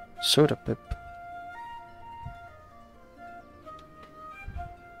 Soda pip.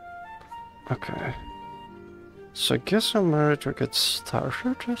 Okay. So I guess I'm ready to get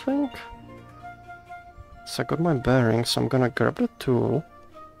started, I think. So I got my bearings, so I'm gonna grab the tool.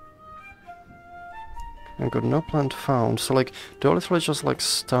 I got no plant found, so like, do I literally just like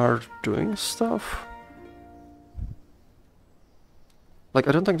start doing stuff? Like,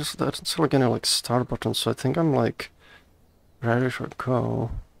 I don't think there's like any like start button, so I think I'm like ready to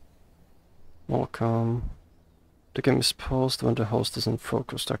go. Welcome. The game is paused when the host isn't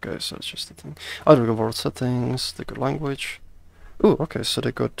focused. Okay, so it's just a thing. Oh, there we go, world settings, they got language. Ooh, okay, so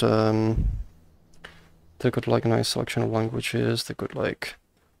they got like a nice selection of languages. They got like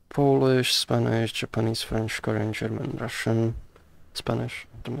Polish, Spanish, Japanese, French, Korean, German, Russian, Spanish,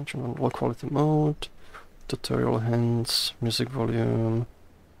 dimension low quality mode, tutorial hints, music volume,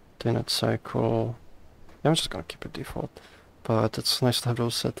 daynet cycle. Yeah, I'm just gonna keep it default, but it's nice to have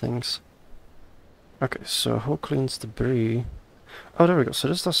those settings. Okay, so who cleans debris? Oh, there we go. So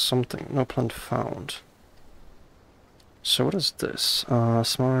this does something. No plant found. So what is this?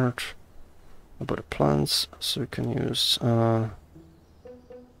 Smart about the plants. So we can use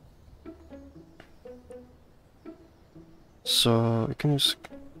so we can use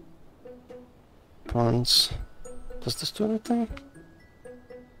plants. Does this do anything?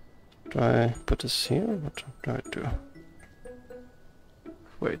 Do I put this here? What do I do?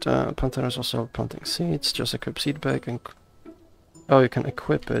 Wait, planters also have planting seeds. Just equip seed bag and... Oh, you can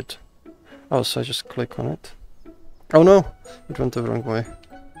equip it. Oh, so I just click on it. Oh no! It went the wrong way.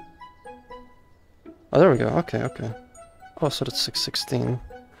 Oh, there we go. Okay, okay. Oh, so that's 616.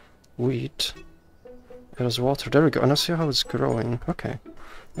 Wheat. It has water. There we go. And I see how it's growing. Okay.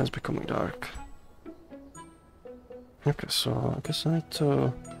 It's becoming dark. Okay, so I guess I need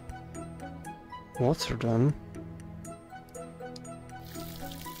to water them.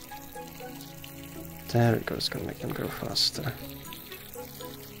 There we go, it's gonna make them grow faster.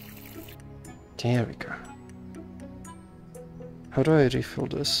 There we go. How do I refill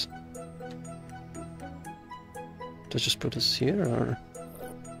this? Do I just put this here, or...?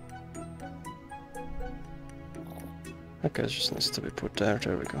 Okay, it just needs to be put there,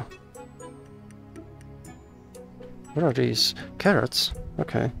 there we go. What are these? Carrots?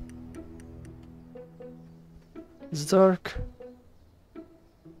 Okay. It's dark.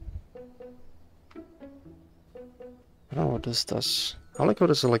 I don't know what this does. I like how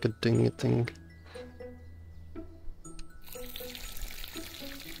this is like a dingy thing.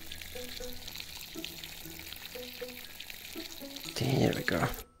 There we go.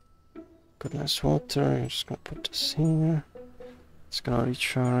 Good nice water. I'm just gonna put this here. It's gonna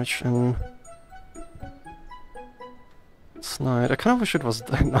recharge and... It's night. I kind of wish it was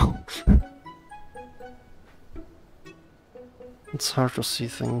there now. It's hard to see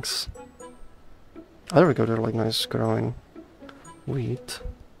things. Oh, there we go, they're like nice growing wheat.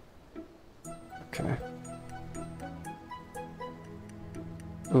 Okay.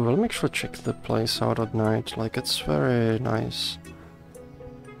 Oh, I'll make sure to check the place out at night, like it's very nice.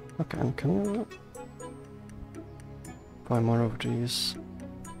 Okay, and can you buy more of these?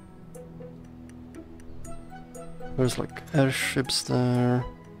 There's like airships there.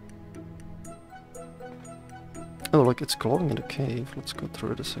 Oh, like it's glowing in the cave. Let's go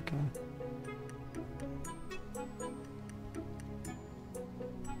through it a second.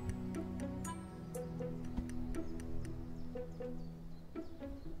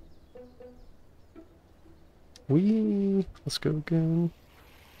 Whee! Let's go again.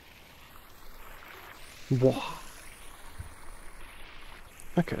 Wow.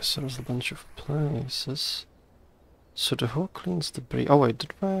 Okay, so there's a bunch of places. So the who cleans debris? Oh wait,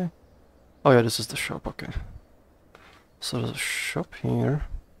 did I? Oh yeah, this is the shop, okay. So there's a shop here.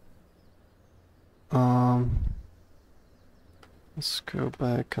 Let's go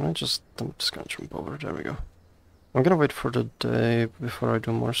back. I'm just gonna jump over, there we go. I'm gonna wait for the day before I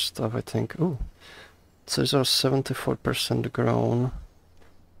do more stuff, I think. Ooh. So these are 74% grown.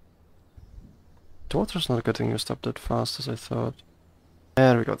 The water's not getting used up that fast as I thought.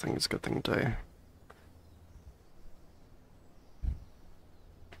 There we go, I think it's getting day.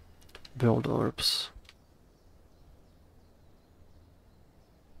 Build orbs.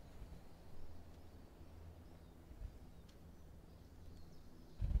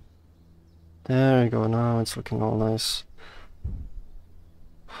 There we go, now it's looking all nice.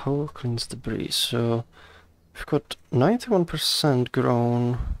 How cleans debris? So we've got 91%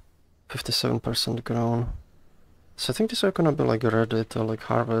 grown, 57% grown. So I think these are gonna be like ready to like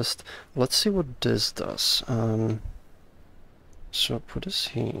harvest. Let's see what this does. So put this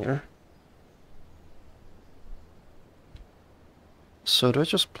here. So do I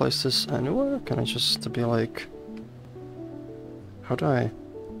just place this anywhere? Can I just be like, how do I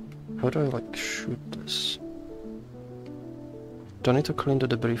like shoot this? Do I need to clean the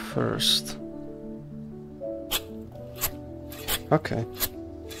debris first? Okay.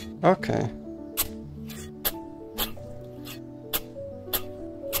 Okay.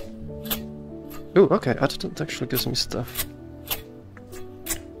 Ooh, okay, that actually gives me stuff.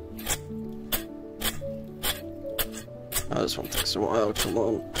 Oh, this one takes a while, come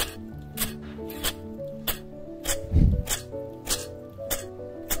on.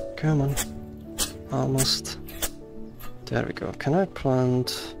 Come on. Almost. There we go. Can I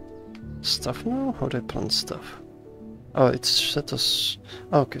plant stuff now? How do I plant stuff? Oh, it's set as...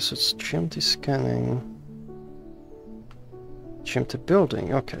 Oh, okay, so it's GMT scanning. GMT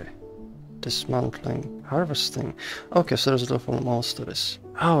building, okay. Dismantling, harvesting. Okay, so there's a little mouse to this.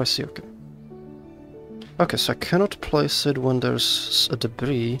 Oh, I see, okay. Okay, so I cannot place it when there's a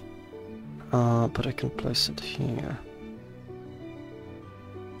debris, but I can place it here.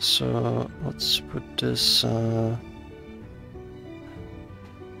 So, let's put this, oh,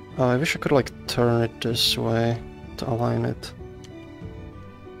 I wish I could like turn it this way to align it.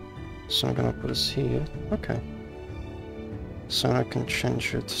 So I'm gonna put this here, okay. So I can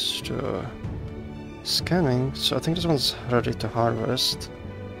change it to scanning, so I think this one's ready to harvest.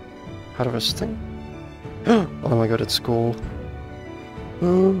 Harvesting? Oh my god, it's cool.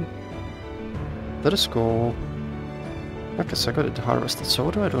 Oh, that is cool. Okay, so I got it harvested. So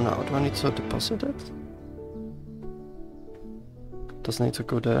what do I do now? Do I need to deposit it? Does it need to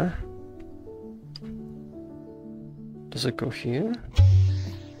go there? Does it go here?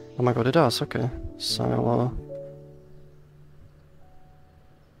 Oh my god, it does, okay. Silo.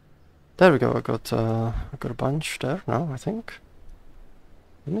 There we go, I got a bunch there now, I think.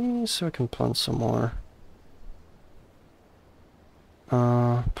 Let me see if I can plant some more.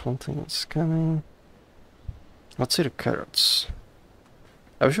 Planting and scanning. Let's see the carrots.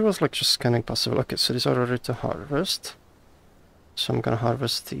 I wish it was like just scanning possible. Okay, so these are ready to harvest. So I'm gonna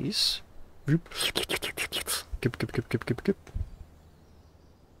harvest these. Kip.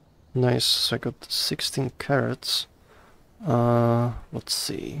 Nice, so I got 16 carrots. Let's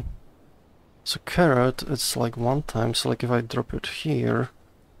see. So carrot, it's like one time, so like if I drop it here,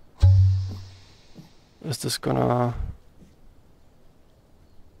 is this gonna...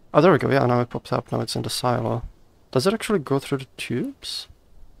 Oh, there we go, yeah, now it pops up, now it's in the silo. Does it actually go through the tubes?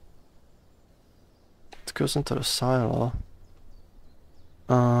 It goes into the silo.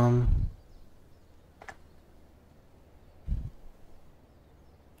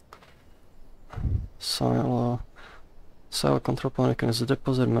 Silo. Silo control panel is a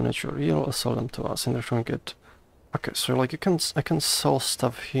deposit manager. You'll sell them to us and they're trying to get... Okay, so like I can sell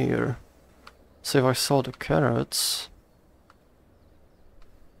stuff here. So if I sell the carrots,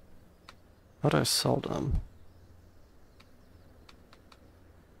 How do I sell them?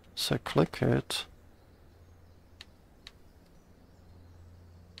 So I click it.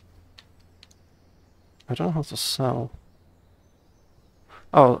 I don't know how to sell.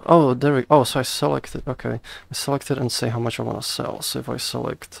 Oh, there we... Oh, so I selected... Okay. I selected and say how much I want to sell. So if I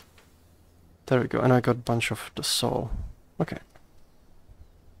select... There we go. And I got a bunch of the soul. Okay.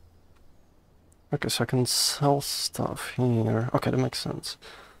 Okay, so I can sell stuff here. Okay, that makes sense.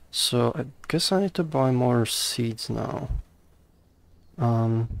 So I guess I need to buy more seeds now.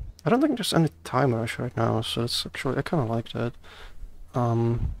 I don't think there's any time rush right now, so it's actually... I kind of like that.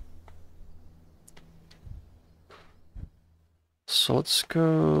 So let's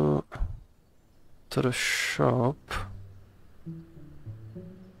go to the shop.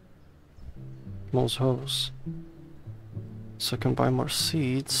 Most hoes. So I can buy more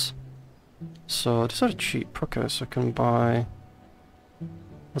seeds. So these are cheap. Okay, so I can buy...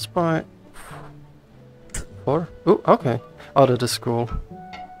 Let's buy... 4? Oh, okay. Oh, that is cool.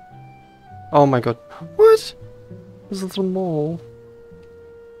 Oh my god. What? This little mole.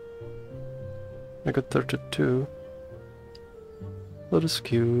 I got 32. That is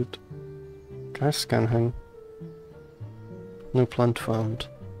cute. Can I scan him? New plant found.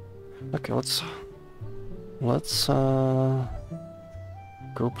 Okay, let's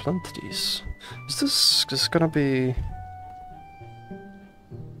go plant these. Is this gonna be...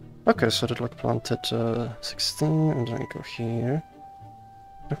 Okay, so that like planted 16 and then I go here.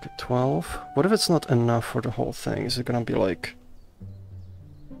 Okay, 12. What if it's not enough for the whole thing? Is it gonna be like...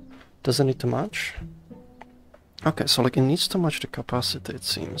 Does it need to match? Okay, so like it needs to match the capacity, it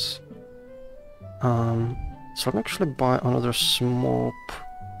seems. So I'm actually buy another small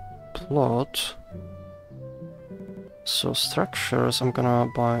plot. So structures, I'm gonna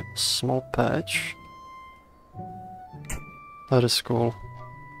buy small patch. That is cool.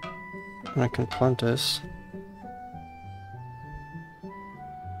 And I can plant this.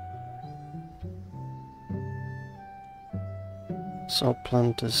 So I'll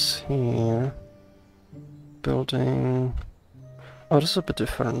plant this here. Building... Oh, this is a bit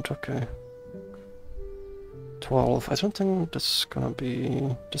different, okay. 12. I don't think this is gonna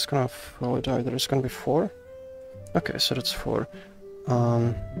be... This is gonna fill it either. It's gonna be 4? Okay, so that's 4.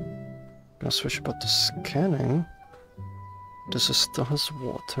 Gonna switch back to scanning. This is still has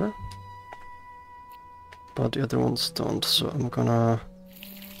water. But the other ones don't, so I'm gonna...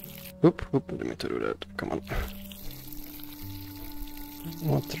 Oop, didn't mean to do that. Come on.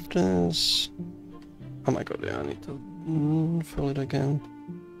 Water this... Oh my god, yeah, I need to fill it again.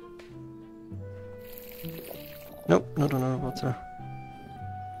 Nope, not another water.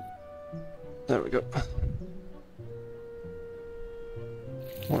 There we go.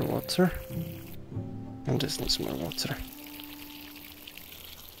 More water. And this needs more water.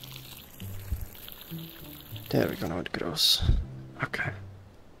 There we go, now it grows. Okay.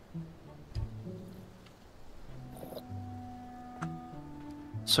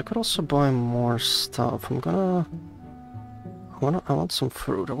 So I could also buy more stuff. I want some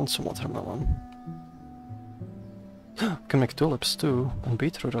fruit. I want some watermelon. I can make tulips too. And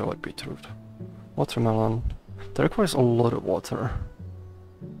beetroot. I like beetroot. Watermelon. That requires a lot of water.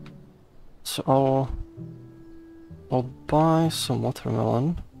 So I'll buy some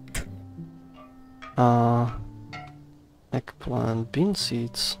watermelon. Eggplant, bean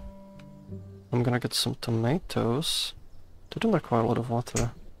seeds. I'm gonna get some tomatoes. They don't require a lot of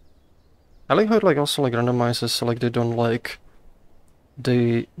water. I like how it like also like randomizes, so like they don't like...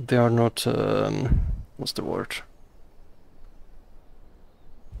 They are not... what's the word?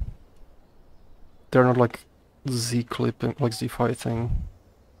 They're not like Z-clipping, like Z-fighting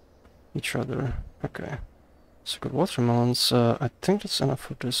each other. Okay. So good watermelons. I think that's enough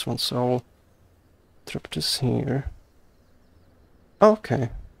for this one, so I'll drop this here. Oh, okay.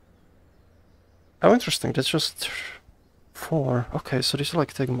 Oh, interesting. That's just 4. Okay, so these are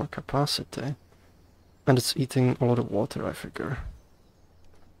like taking more capacity. And it's eating a lot of water, I figure.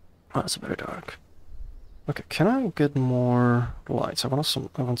 Oh, it's very dark. Okay, can I get more lights? I want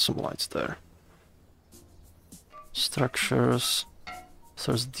some lights there. Structures.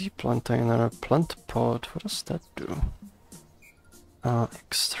 So there's deep plantainer, plant pot. What does that do?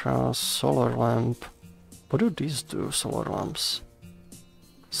 Extra solar lamp. What do these do, solar lamps?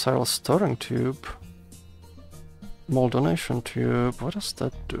 Silo storing tube. Mold donation tube. What does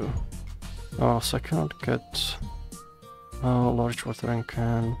that do? Oh, so I cannot get a large watering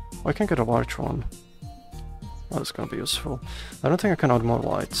can. Oh, I can get a large one. Oh, that's gonna be useful. I don't think I can add more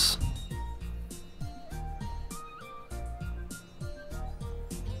lights.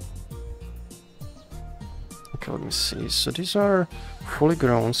 Okay, let me see. So these are fully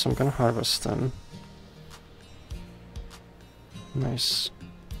grown, so I'm gonna harvest them. Nice.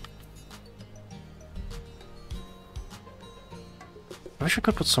 I wish I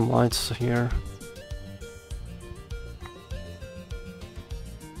could put some lights here.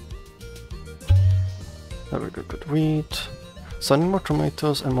 There we go, good wheat. So I need more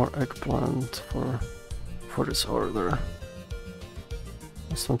tomatoes and more eggplant for this order.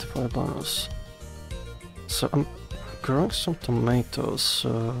 That's 25 bonus. So I'm growing some tomatoes.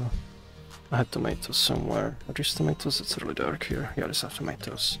 I had tomatoes somewhere. Are these tomatoes? It's really dark here. Yeah, these are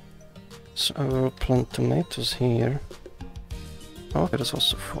tomatoes. So I will plant tomatoes here. Oh, okay, that's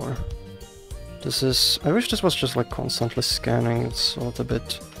also 4. This is... I wish this was just like constantly scanning. It's a little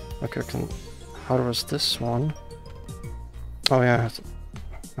bit... Okay, I can harvest this one. Oh yeah,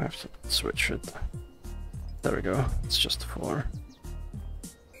 I have to switch it. There we go. It's just 4.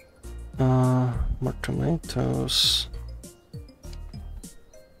 More tomatoes.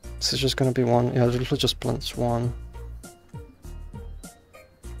 This is just gonna be 1. Yeah, it literally just plants 1.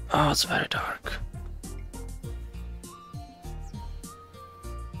 Oh, it's very dark.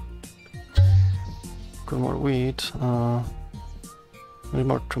 Got more wheat. Need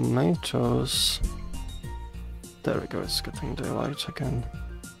more tomatoes. There we go, it's getting daylight again.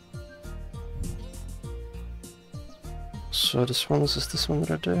 So is this one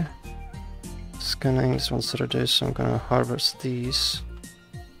ready? Scanning, this one's ready, so I'm gonna harvest these.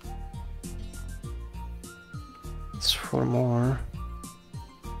 It's 4 more.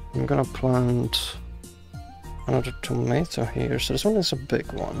 I'm gonna plant another tomato here, so this one is a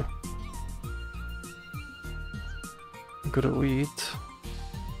big one. Got a wheat.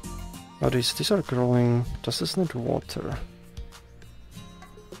 Oh, these are growing. Does this need water?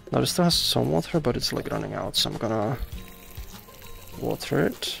 No, this still has some water, but it's like running out, so I'm gonna water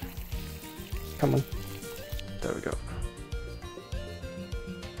it. Come on. There we go.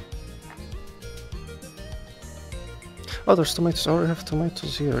 Oh, there's tomatoes. I already have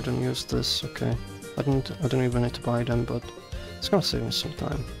tomatoes here. I didn't use this. Okay. I didn't even need to buy them, but it's gonna save me some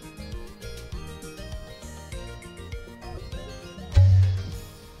time.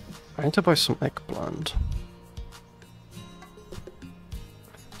 I need to buy some eggplant.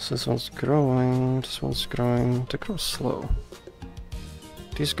 So this one's growing, this one's growing. They grow slow.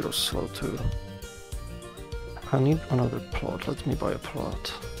 These grow slow too. I need another plot. Let me buy a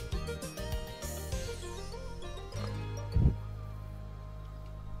plot.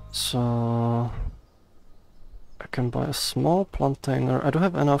 So I can buy a small plantainer. I don't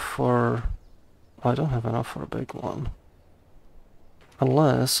have enough for a big one.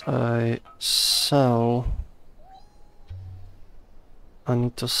 Unless I sell... I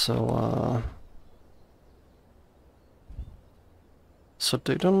need to sell... So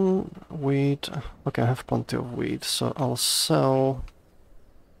they don't wheat... Okay, I have plenty of wheat, so I'll sell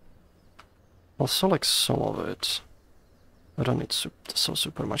like some of it. I don't need to sell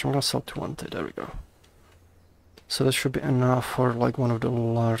super much. I'm gonna sell 20, there we go. So that should be enough for like one of the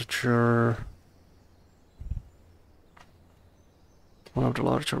larger...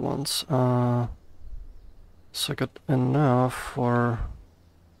 ones. So I got enough for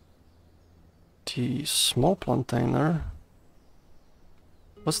the small plantainer.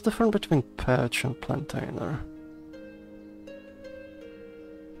 What's the difference between patch and plantainer?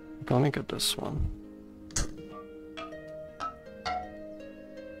 Okay, let me get this one.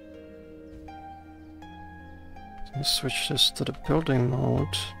 Let me switch this to the building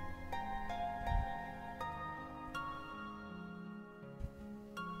mode.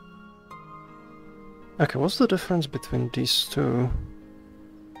 Okay, what's the difference between these two?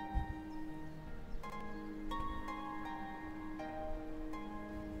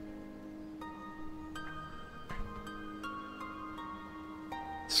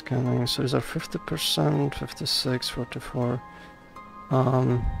 Scanning, so these are 50%, 56, 44.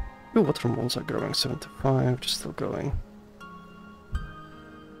 Ooh, water ones are growing, 75, just still going.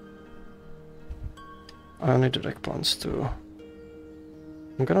 I need the eggplants too.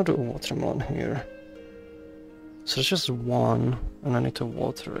 I'm gonna do a watermelon here. So it's just 1, and I need to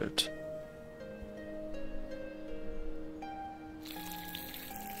water it.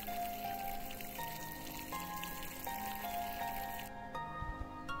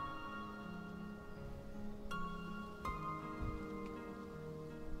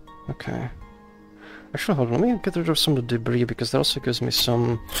 Okay. Actually, hold on, let me get rid of some of the debris, because that also gives me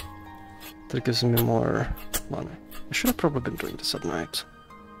some... That gives me more money. I should have probably been doing this at night.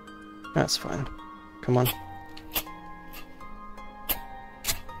 That's fine. Come on.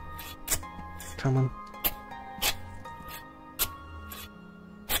 Come on.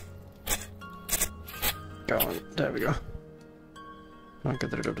 going. There we go. I'll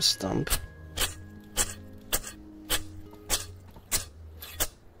get rid of the stump.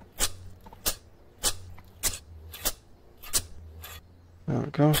 There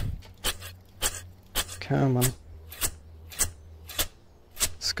we go. Come on.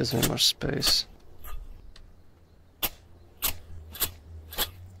 This gives me more space.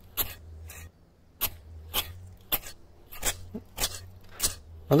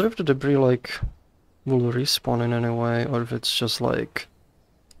 I wonder if the debris, like, will respawn in any way, or if it's just like...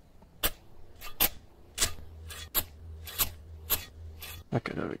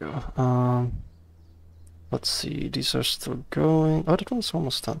 Okay, there we go. Let's see, these are still going. Oh, that one's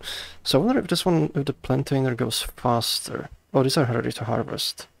almost done. So I wonder if this one, if the plantainer goes faster. Oh, these are ready to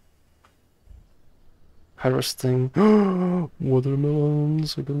harvest. Harvesting.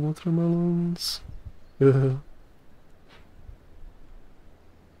 Watermelons, I got watermelons. Yeah.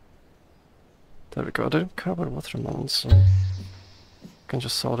 There we go, I didn't cover watermelons, so I can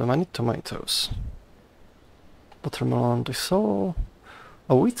just sell them. I need tomatoes. Watermelon, they sell...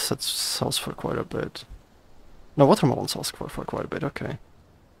 Oh, wheat sells for quite a bit. No, watermelon sells for quite a bit, okay.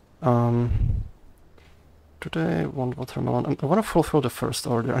 Do they want watermelon? I want to fulfill the first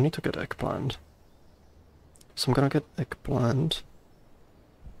order. I need to get eggplant. So I'm gonna get eggplant.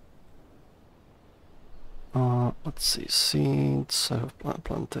 Let's see, seeds, I have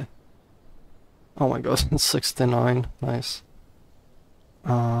plenty. Oh my god, 69, nice.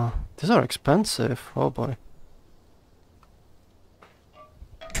 These are expensive, oh boy.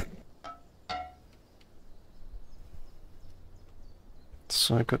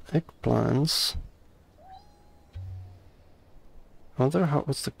 So I got eggplants. I wonder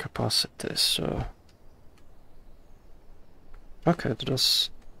what's the capacity, so... Okay, that's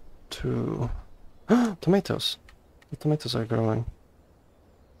 2... Tomatoes! The tomatoes are growing.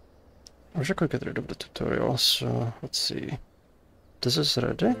 I wish I could get rid of the tutorial, so let's see. This is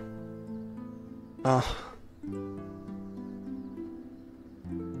ready.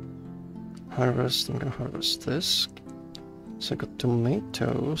 Harvest, I'm gonna harvest this. So I got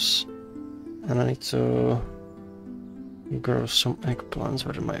tomatoes, and I need to grow some eggplants.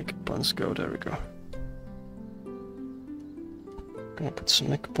 Where did my eggplants go? There we go. Gonna put some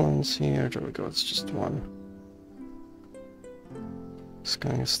eggplants here. There we go, it's just one. This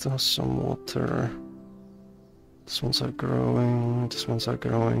guy still has some water. These ones are growing, these ones are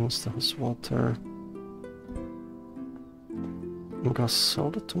growing, still has water. I'm gonna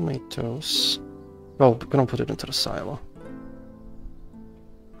sell the tomatoes. Well, we're gonna put it into the silo.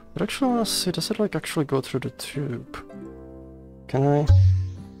 But actually I wanna see, does it like actually go through the tube? Can I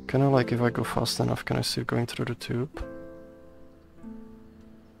like, if I go fast enough, can I see it going through the tube?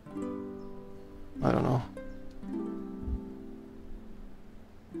 I don't know.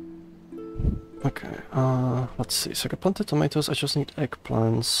 Okay, let's see, so I got plenty of tomatoes, I just need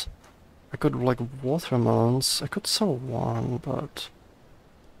eggplants. I could like watermelons, I could sell one, but...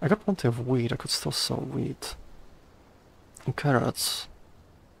 I got plenty of wheat, I could still sell wheat. And carrots.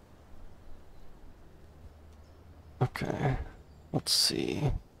 Okay, let's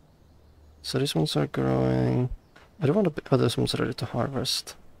see. So these ones are growing. I don't want to... Oh, this one's ready to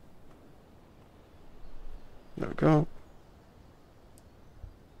harvest. There we go.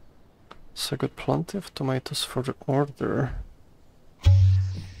 So I got plenty of tomatoes for the order.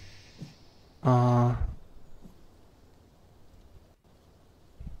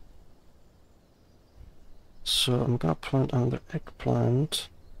 So I'm gonna plant another eggplant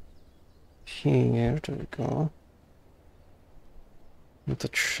here. There we go. Need to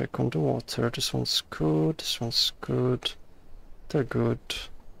check on the water. This one's good. This one's good. They're good.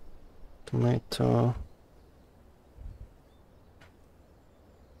 Tomato.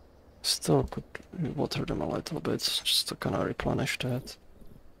 Still could water them a little bit just to kind of replenish that.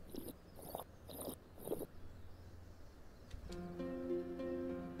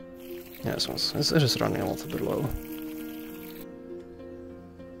 Yeah, it is running a little bit low.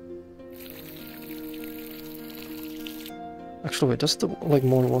 Actually, wait, does the like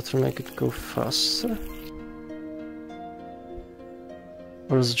more water make it go faster?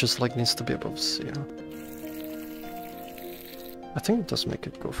 Or is it just like needs to be above zero? I think it does make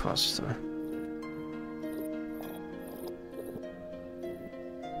it go faster.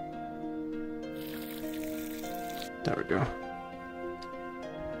 There we go.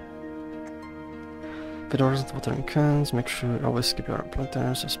 With horizontal watering cans, make sure you always keep your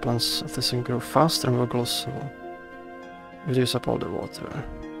planters as plants of this can grow faster and will also reduce up all the water.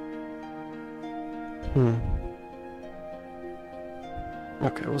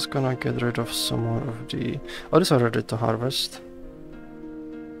 Okay, I was gonna get rid of some more of the... Oh, these are ready to harvest.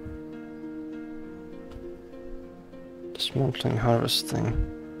 Dismantling, harvesting.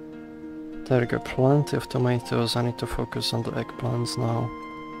 There we go, plenty of tomatoes. I need to focus on the eggplants now.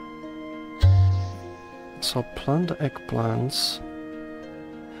 So I'll plant the eggplants.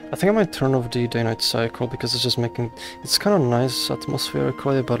 I think I might turn off the day-night cycle because it's just making... It's kind of nice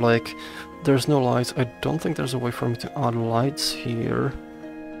atmospherically, but like, there's no lights. I don't think there's a way for me to add lights here.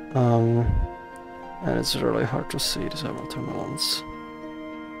 And it's really hard to see these watermelons.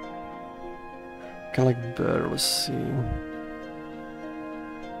 I can like barely see.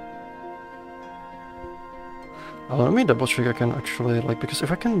 Let me double check I can actually like, because if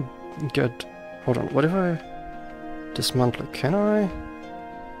I can get... Hold on, what if I dismantle it? Can I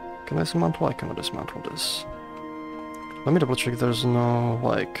dismantle? I cannot dismantle this. Let me double check there's no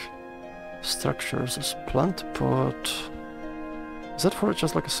like structures. There's plant pot. Is that for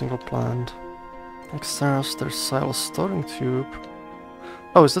just like a single plant? Extras, there's silo storing tube.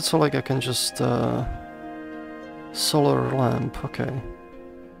 Oh, is that so like I can just solar lamp, okay.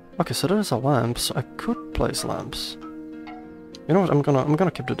 Okay, so there's a lamp, so I could place lamps. You know what, I'm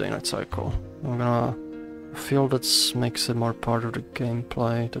gonna keep the day-night cycle. I'm gonna feel that makes it more part of the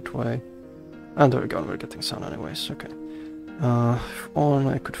gameplay that way. And there we go, we're getting sun anyways, okay. If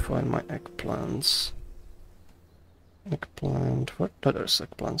only I could find my eggplants. Eggplant, what? Oh, there's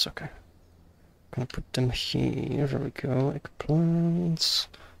eggplants, okay. Gonna put them here, there we go, eggplants.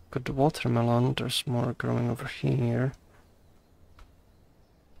 Got the watermelon, there's more growing over here.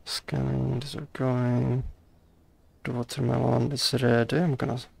 Scanning, these are going. The watermelon is ready, I'm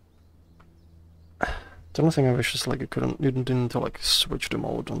gonna... The only thing I wish is like you didn't like switch the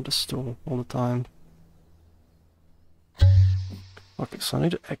mode on this tool all the time. Okay, so I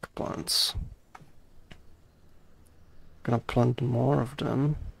need eggplants. Gonna plant more of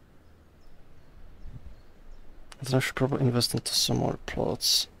them. And then I should probably invest into some more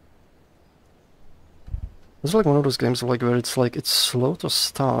plots. It's like one of those games like where it's like it's slow to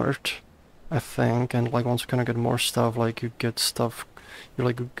start, I think, and like once you kind of get more stuff, like you get stuff,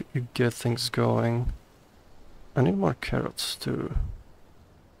 you get things going. I need more carrots too.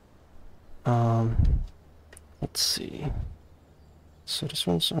 Let's see. So these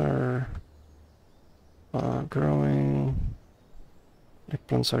ones are growing.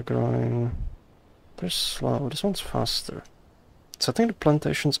 Eggplants are growing. They're slow. This one's faster. So I think the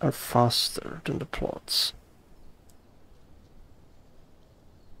plantations are faster than the plots.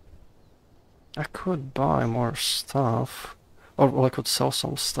 I could buy more stuff, or well, I could sell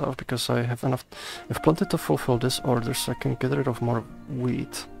some stuff because I have enough. I've planted to fulfill this order, so I can get rid of more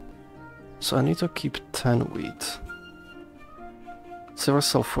wheat. So I need to keep 10 wheat. So if I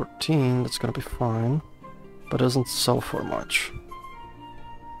sell 14, that's gonna be fine, but it doesn't sell for much.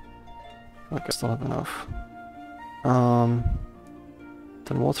 Okay, I still have enough.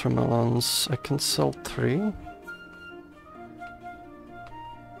 Then watermelons, I can sell 3.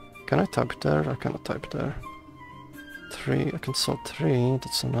 Can I type there? I cannot type there. 3, I can sell 3,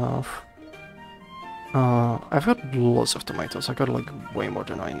 that's enough. I've got lots of tomatoes, I got like way more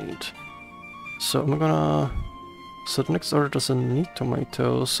than I need. So I'm gonna... So the next order doesn't need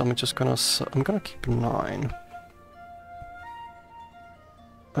tomatoes, I'm just gonna... I'm gonna keep 9.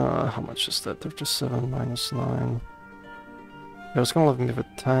 How much is that? 37 minus 9. Yeah, it's gonna leave me with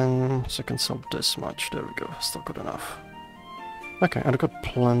 10, so I can sell this much. There we go, still good enough. Okay, and I got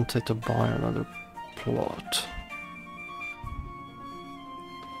plenty to buy another plot.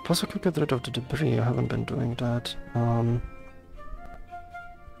 Plus I could get rid of the debris, I haven't been doing that. Oh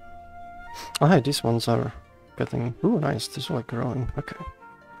hey, these ones are getting... Ooh, nice, these are like growing, okay.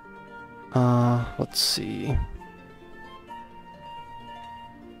 Let's see...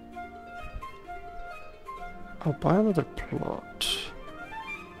 I'll buy another plot.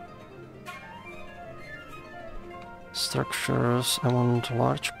 Structures, I want a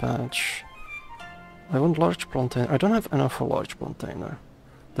large patch. I want large plantain. I don't have enough for large plantainer.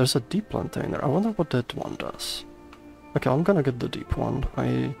 There's a deep plantainer. I wonder what that one does. Okay, I'm gonna get the deep one.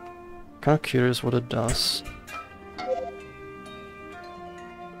 I'm kinda curious what it does.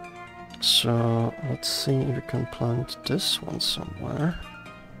 So, let's see if we can plant this one somewhere.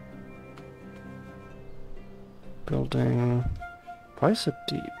 Building... Why is it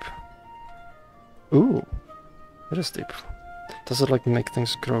deep? Ooh! It is deep. Does it like make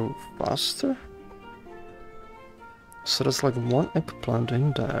things grow faster? So there's like one eggplant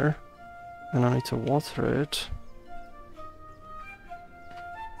in there, and I need to water it.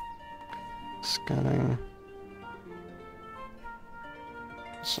 Scanning.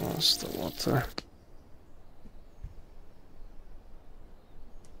 So that's the water.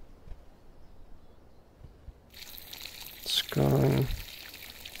 It's going.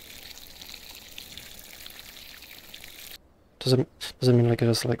 Does it mean like it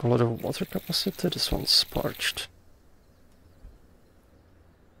has like a lot of water capacity? This one's parched.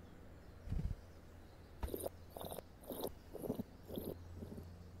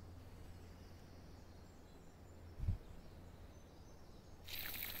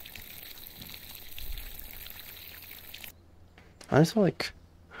 I need to like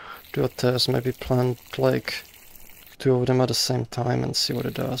do a test, maybe plant like 2 of them at the same time and see what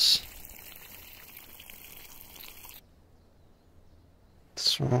it does.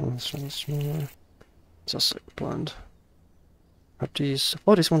 This one smaller. Just like plant. Are these?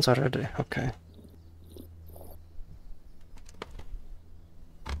 Oh, these ones are ready. Okay.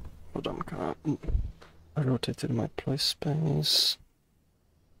 Hold on, I rotated my play space.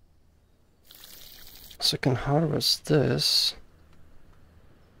 So I can harvest this.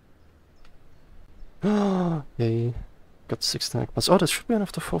 Yay. Got 16 egg plants. Oh, that should be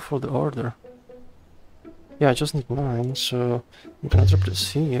enough to fulfill the order. Yeah, I just need 9, so I'm gonna drop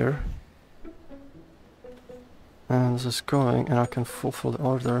this here. And this is going, and I can fulfill the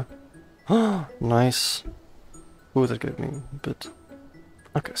order. Nice. Ooh, that gave me a bit.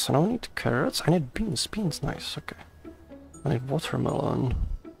 Okay, so now I need carrots. I need beans. Beans, nice, okay. I need watermelon.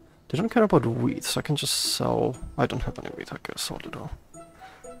 They don't care about wheat, so I can just sell. I don't have any wheat, I can sell it all.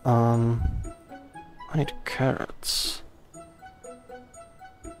 I need carrots.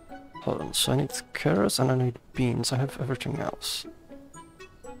 Hold on, so I need carrots and I need beans. I have everything else.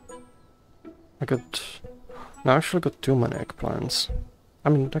 No, I actually got too many eggplants. I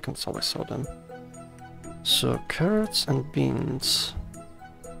mean, I can always sell them. So, carrots and beans.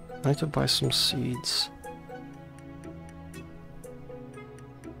 I need to buy some seeds.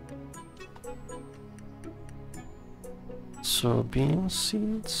 So, bean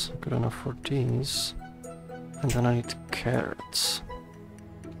seeds, good enough for these. And then I need carrots.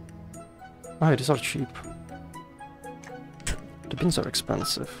 Oh, hey, these are cheap. The beans are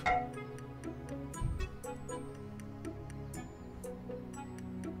expensive.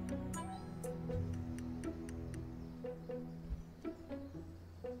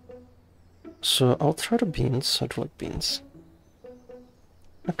 So I'll try the beans. I do like beans.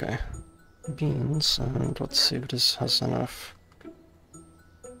 Okay. Beans, and let's see if this has enough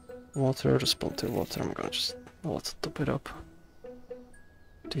water. There's plenty of water. I'm gonna just let's top it up.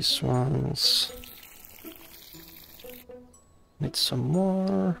 These ones need some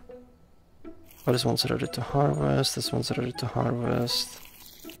more. Oh, this one's ready to harvest. This one's ready to harvest.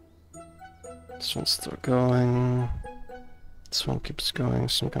 This one's still going. This one keeps going,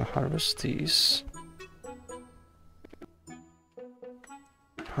 so I'm gonna harvest these.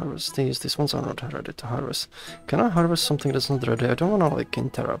 Harvest these. These ones are not ready to harvest. Can I harvest something that's not ready? I don't wanna like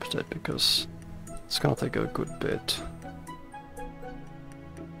interrupt it because it's gonna take a good bit.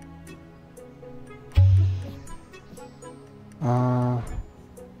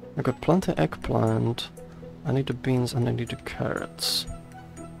 I got plenty eggplant. I need the beans and I need the carrots.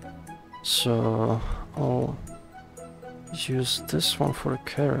 So I'll use this one for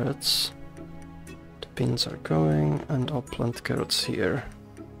carrots. The beans are going, and I'll plant carrots here.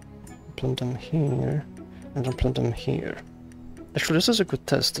 Plant them here, and then plant them here. Actually, this is a good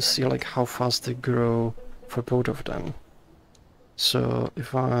test to see like how fast they grow for both of them. So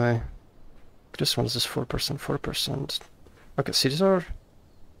if I... This one is 4%, 4%. Okay, see, these are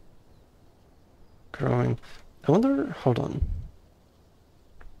growing. I wonder... Hold on.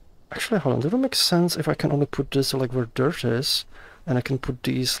 Actually, hold on. Does it make sense if I can only put this like where dirt is, and I can put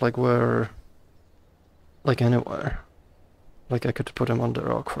these like where... like anywhere? Like I could put them on the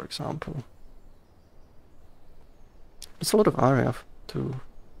rock, for example. It's a lot of area too.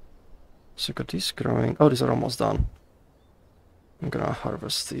 So got these growing. Oh, these are almost done. I'm gonna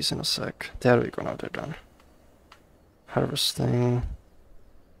harvest these in a sec. There we go, now they're done. Harvesting.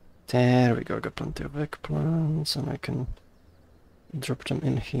 There we go, got plenty of eggplants, and I can drop them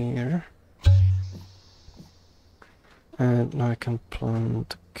in here. And now I can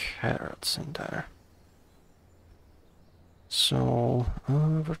plant carrots in there. So,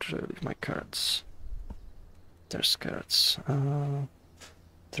 where did I leave my carrots? There's carrots.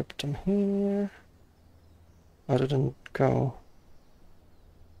 Drop them here. I didn't go.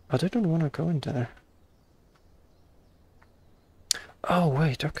 I didn't want to go in there. Oh,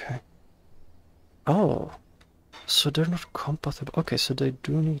 wait, okay. Oh, so they're not compatible. Okay, so they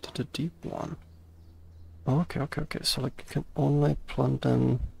do need the deep one. Okay, okay, okay. So, like, you can only plant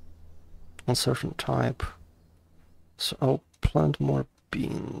them on certain type. So I'll plant more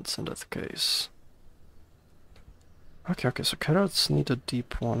beans in that case. Okay, okay, so carrots need a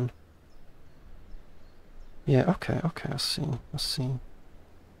deep one. Yeah, okay, okay, I see, I see.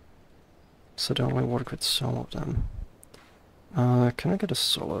 So they only work with some of them. Can I get a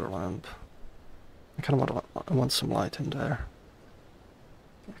solar lamp? I kind of want some light in there.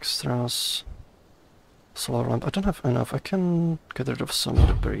 Extras. Solar lamp. I don't have enough. I can get rid of some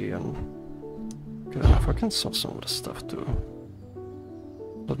debris and get enough. I can sell some of the stuff too.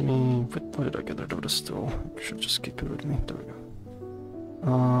 Let me... Why did I get rid of the stool? I should just keep it with me. There we go.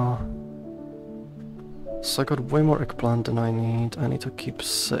 So I got way more eggplant than I need. I need to keep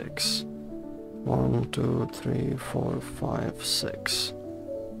 6. 1, 2, 3, 4, 5, 6.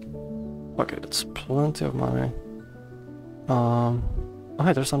 Okay, that's plenty of money. Oh,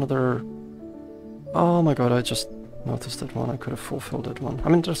 hey, there's another... Oh my god, I just noticed that one. I could have fulfilled that one. I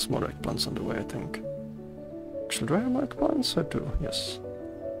mean, there's more eggplants on the way, I think. Actually, do I have more eggplants? I do, yes.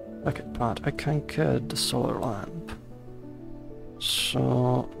 Okay, but I can get the solar lamp.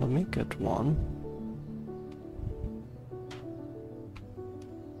 So, let me get one.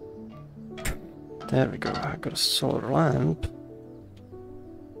 There we go, I got a solar lamp.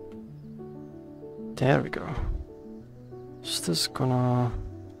 There we go. Is this gonna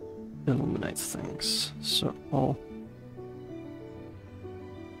illuminate things? So, oh,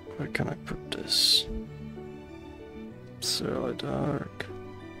 where can I put this? It's really dark.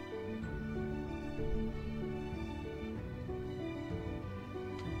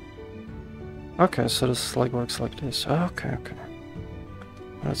 Okay, so this like works like this. Okay, okay.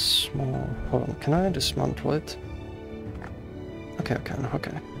 That's small. Hold on, can I dismantle it? Okay, I can,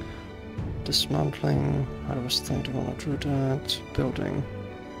 okay. Dismantling, harvesting, do you want to do that? Building.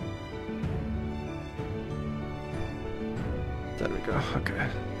 There we go, okay.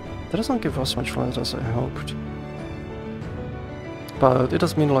 That doesn't give us much light as I hoped. But it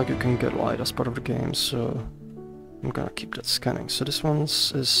does mean like you can get light as part of the game, so I'm gonna keep that scanning. So this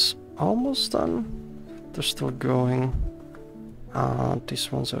one's is almost done. They're still going.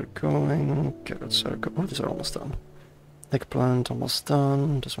 These ones are going. Carrots are going. Oh, these are almost done. Eggplant almost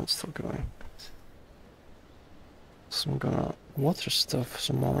done. This one's still going. So I'm gonna water stuff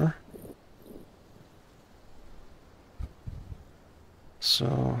some more. So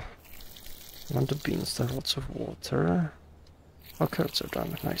I want the beans to have lots of water. Oh, carrots are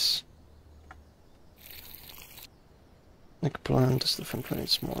done. Nice. Eggplant, this definitely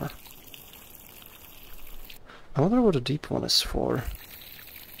needs more. I wonder what the deep one is for.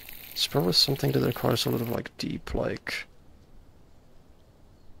 It's probably something that requires a lot of like deep, like...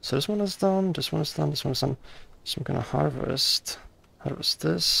 So this one is done, this one is done, this one is done. So I'm gonna harvest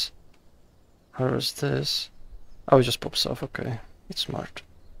this, harvest this. Oh, it just pops off, okay. It's smart.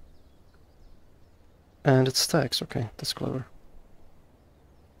 And it stacks, okay, that's clever.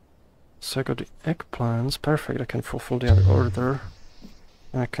 So I got the eggplants, perfect, I can fulfill the other order.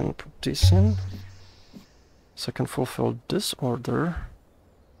 And I can put these in. So I can fulfill this order.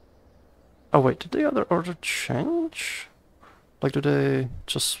 Oh wait, did the other order change? Like, do they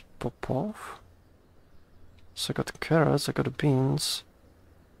just pop off? So I got the carrots, I got the beans.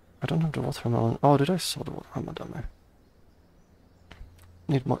 I don't have the watermelon. Oh, did I sell the watermelon?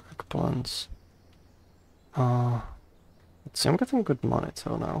 Need more eggplants. Let's see, I'm getting good money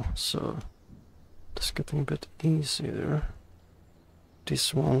though now, so it's getting a bit easier.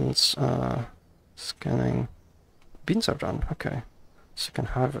 These ones, scanning. Beans are done, okay. So I can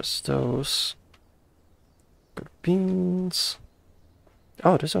harvest those. Good beans.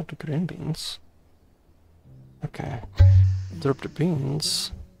 Oh, these are the green beans. Okay. Drop the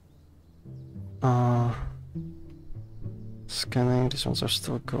beans. Scanning, these ones are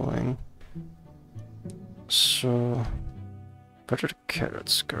still going. So, where did the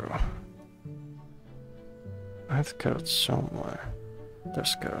carrots go? I have carrots somewhere.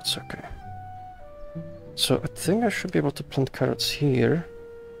 There's carrots, okay. So I think I should be able to plant carrots here,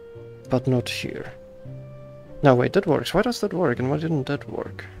 but not here. No, wait, that works. Why does that work and why didn't that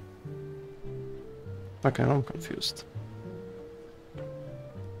work? Okay, I'm confused.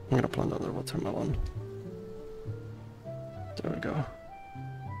 I'm gonna plant another watermelon. There we go.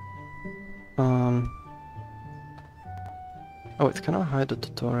 Oh wait, can I hide the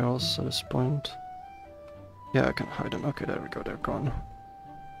tutorials at this point? Yeah, I can hide them. Okay, there we go, they're gone.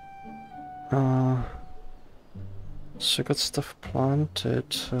 So I got stuff planted.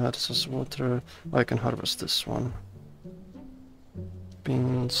 This is water. Oh, I can harvest this one.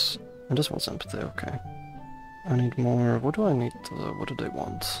 Beans. And this one's empty, okay. I need more. What do I need? What do they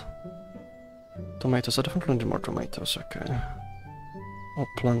want? Tomatoes. I definitely need more tomatoes, okay. I'll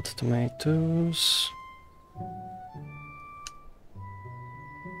plant tomatoes.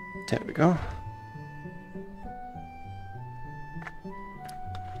 There we go.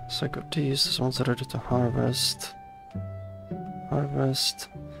 So I got these ones are ready to harvest. Harvest.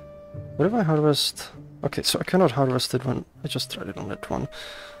 What if I harvest Okay, so I cannot harvest it when I just tried it on that one.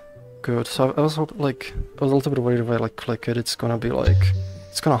 Good. So I was hoping, like, I was a little bit worried if I like click it, it's gonna be like,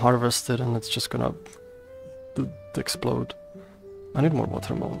 it's gonna harvest it and it's just gonna explode. I need more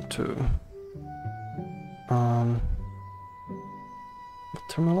watermelon too.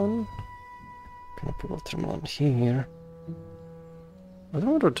 Watermelon? Can I put watermelon here? I don't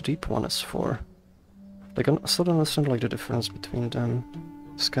know what the deep one is for. Like, I still don't understand like the difference between them.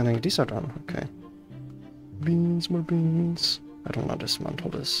 Scanning, these are done, okay. Beans, more beans. I don't know, dismantle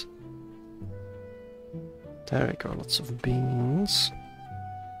this. There we go, lots of beans.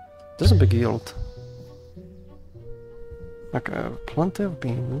 There's a big yield. Okay, plenty of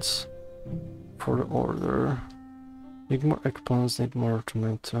beans for the order. Need more eggplants, need more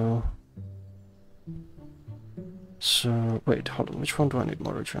tomato. So, wait, hold on, which one do I need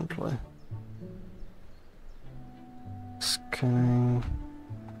more urgently? Scanning.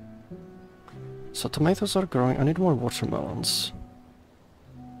 So tomatoes are growing, I need more watermelons.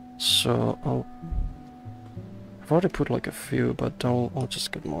 So I've already put like a few, but I'll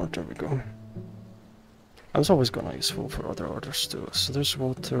just get more, there we go. I was always gonna useful for other orders too. So there's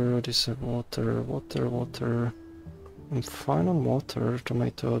water, this is water, water. I'm fine on water,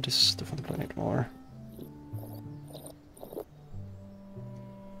 tomato, this definitely need more.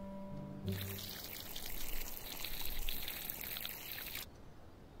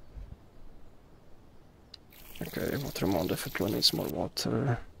 Okay, watermelon definitely needs more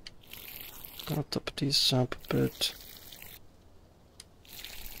water. Gonna top these up a bit.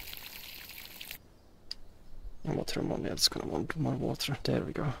 And watermelon, yeah, it's gonna want more water. There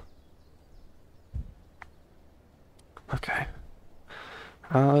we go. Okay.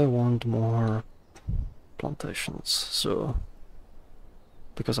 I want more plantations, so...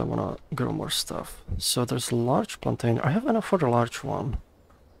 because I wanna grow more stuff. So there's a large plantain. I have enough for the large one.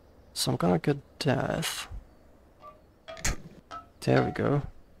 So I'm gonna get that. There we go.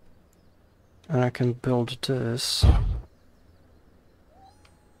 And I can build this.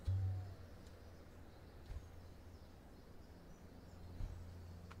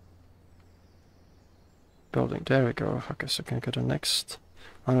 Building, there we go. Okay, so I can get the next,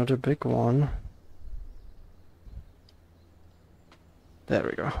 another big one. There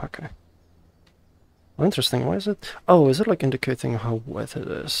we go, okay. Oh, interesting, why is it? Oh, is it like indicating how wet it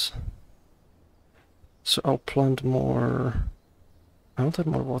is? So I'll plant more... I wanted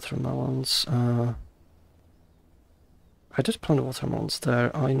more watermelons. I did plant watermelons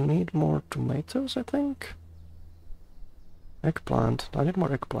there. I need more tomatoes, I think? Eggplant. I need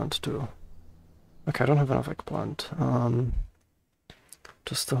more eggplant too. Okay, I don't have enough eggplant. Do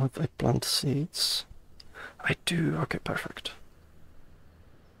still have eggplant seeds? I do. Okay, perfect.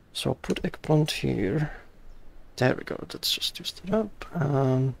 So I'll put eggplant here. There we go. Let's just use it up.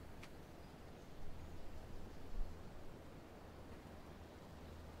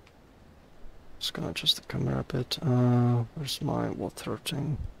 Just gonna adjust the camera a bit. Where's my water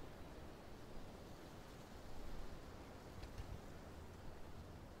thing?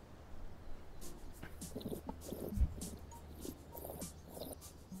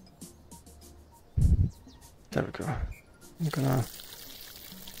 There we go. I'm gonna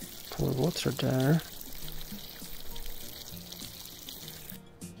pour water there.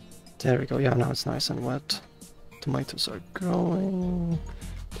 There we go. Yeah, now it's nice and wet. Tomatoes are growing.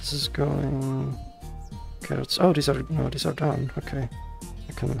 This is going. Carrots. Oh, these are no, these are done. Okay,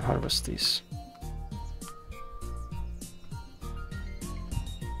 I can harvest these.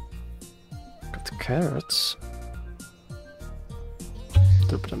 Got the carrots.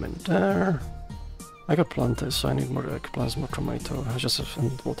 Drop them in there. I got plantains, so I need more eggplants, more tomato. I just have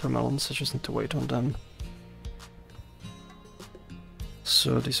and watermelons. I just need to wait on them.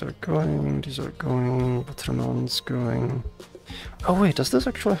 So these are going. These are going. Watermelons going. Oh wait, does this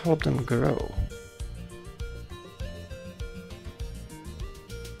actually help them grow?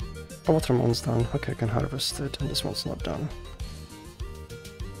 Oh, watermelon's done. Okay, I can harvest it, and this one's not done.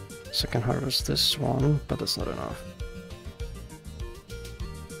 So I can harvest this one, but that's not enough.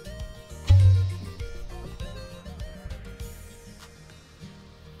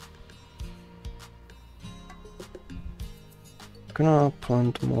 I'm gonna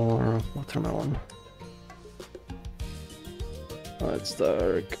plant more watermelon. Oh, it's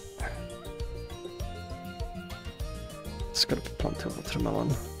dark. It's gotta be plenty of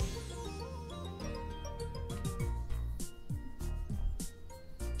watermelon.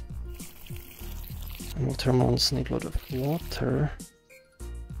 And watermelons need a lot of water.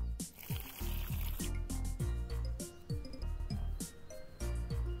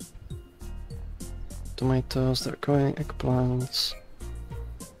 Tomatoes, they're going, eggplants.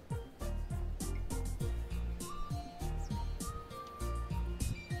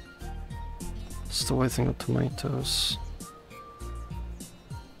 Still waiting on tomatoes.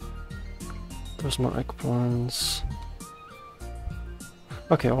 There's more eggplants.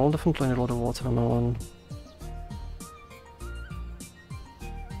 Okay, I'll definitely need a lot of watermelon.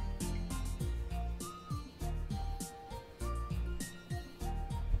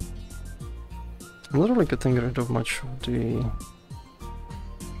 I'm not really getting rid of much of the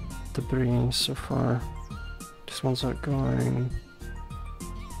debris so far. These ones are going.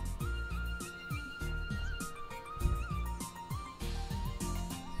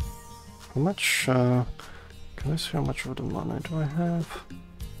 How much, can I see how much of the money do I have?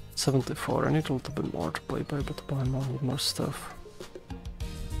 74, I need a little bit more to be able to buy more stuff.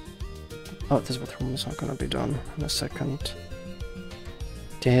 Oh, this bathroom is not gonna be done in a second.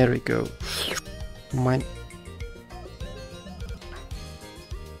 There we go. Mine.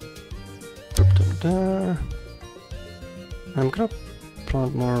 Put them there. I'm gonna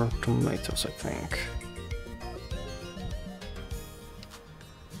plant more tomatoes, I think.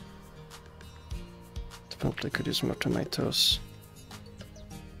 Definitely could use more tomatoes.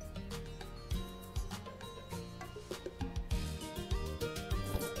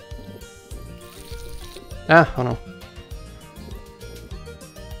 Ah, oh no.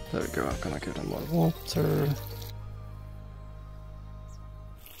 There we go, I'm gonna get more water.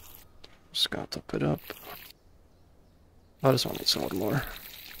 Just gonna top it up. Oh, this one needs a lot more.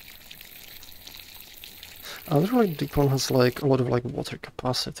 I don't really think one has like a lot of like water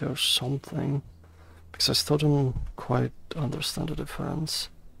capacity or something. Because I still don't quite understand the difference.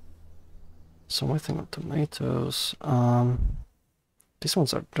 So I'm waiting on tomatoes. These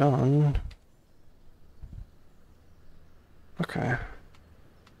ones are done. Okay.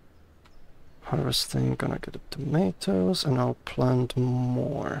 Harvesting, gonna get the tomatoes, and I'll plant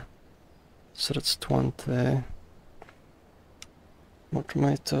more. So that's 20. More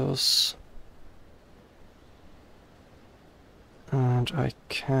tomatoes. And I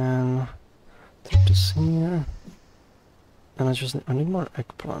can put this in here. And I need more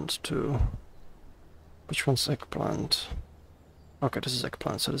eggplant too. Which one's eggplant? Okay, this is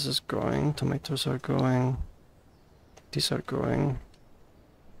eggplant, so this is growing. Tomatoes are growing. These are growing.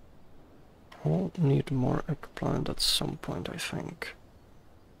 I'll need more eggplant at some point, I think.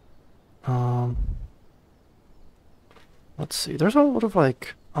 Let's see. There's a lot of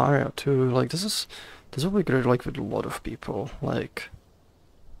like area too. Like this will be great like with a lot of people. Like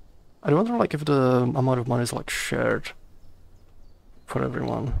I wonder like if the amount of money is like shared for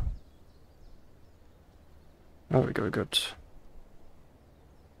everyone. There we go, good.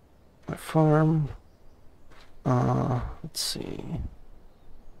 My farm. Let's see.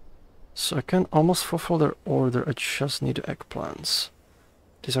 So I can almost fulfill their order, I just need eggplants.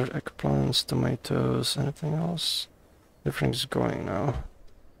 These are eggplants, tomatoes, anything else? Everything's going now.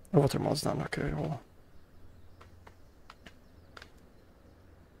 Oh, watermelon's done, okay, well.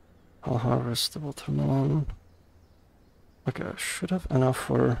 I'll harvest the watermelon. Okay, I should have enough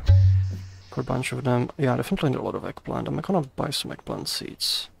for a bunch of them. Yeah, I definitely need a lot of eggplant. I'm gonna buy some eggplant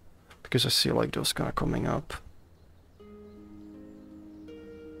seeds. Because I see like those kinda coming up.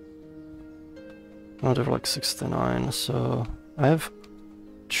 Now they're like 69, so I have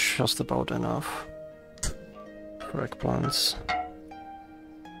just about enough for eggplants.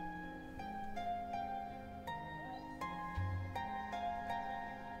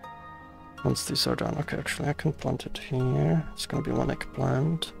 Once these are done, okay, actually I can plant it here. It's gonna be one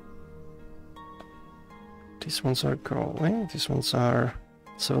eggplant. These ones are growing, these ones are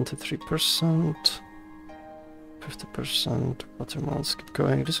 73%, 50%, watermelons keep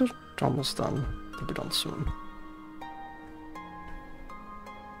going. These are almost done. They'll be done soon.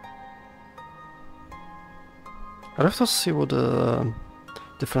 I'll have to see what the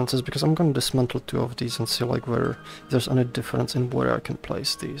difference is, because I'm gonna dismantle 2 of these and see like where if there's any difference in where I can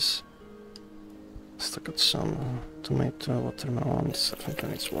place these. Let's look at some tomato, watermelon. This I think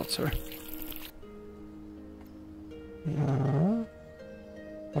needs water. I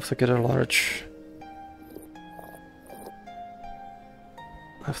have to get a large.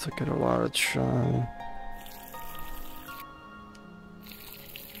 I have to get a large.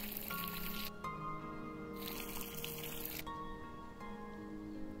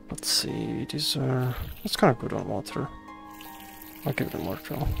 Let's see. These are. It's kind of good on water. I'll give them more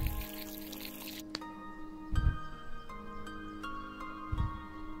fill.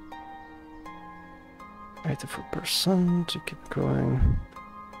 %. You keep going.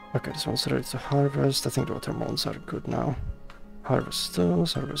 Okay, this one's ready to harvest. I think the watermelons are good now. Harvest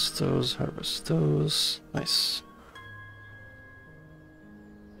those, harvest those, harvest those. Nice.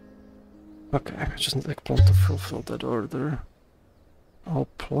 Okay, I just need eggplant to fulfill that order. I'll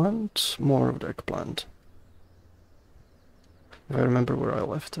plant more of the eggplant. If I remember where I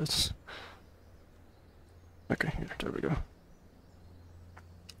left it. Okay, here, there we go.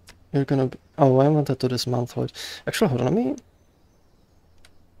 You're gonna be... Oh, I wanted to dismantle it. Actually, hold on, let me...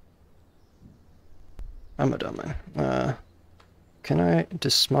 I'm a dummy. Can I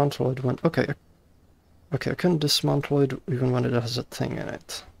dismantle it when... Okay, okay, I can dismantle it even when it has a thing in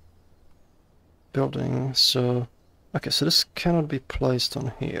it. Building, so... Okay, so this cannot be placed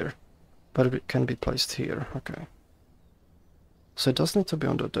on here, but it can be placed here, okay. So it does need to be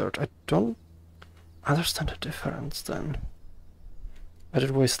on the dirt. I don't understand the difference then. I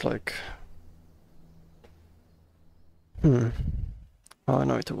did waste like... Oh, I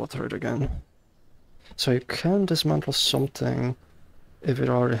know to water it again. So you can dismantle something if it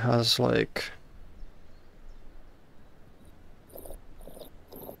already has like...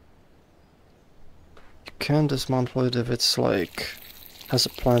 You can dismantle it if it's like... has a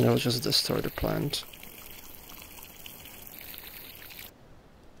plant, it'll just destroy the plant.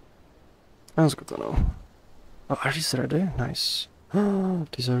 That's good to know. Oh, are these ready? Nice.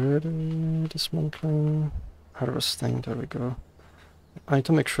 These are ready. Dismantling. Harvesting, there we go. I need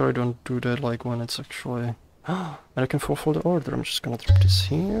to make sure I don't do that like when it's actually... And I can fulfill the order. I'm just gonna drop this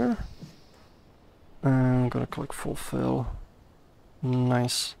here. And I'm gonna click fulfill.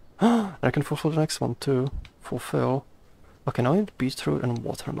 Nice. And I can fulfill the next one too. Fulfill. Okay, now I need beetroot and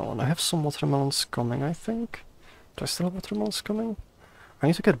watermelon. I have some watermelons coming, I think. Do I still have watermelons coming? I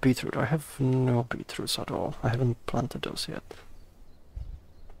need to get beetroot. I have no beetroots at all. I haven't planted those yet.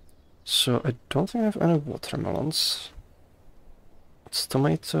 So I don't think I have any watermelons. It's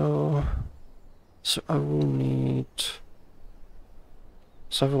tomato. So I will need...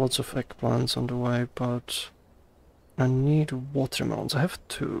 So I have lots of eggplants on the way, but I need watermelons. I have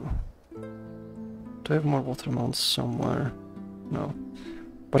 2. Do I have more watermelons somewhere? No.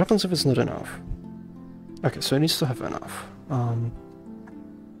 What happens if it's not enough? Okay, so it needs to have enough.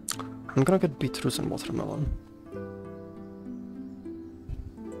 I'm gonna get beetroots and watermelon.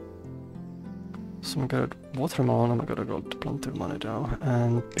 So I'm gonna get watermelon, I'm gonna go to plenty of money now.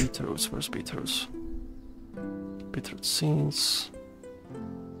 And beetroots, where's beetroots? Beetroot seeds.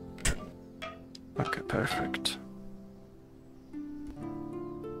 Okay, perfect.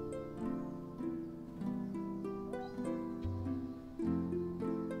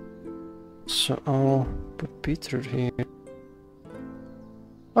 So I'll put beetroot here.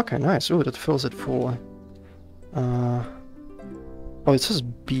 Okay, nice. Ooh, that fills it fully. Oh, it says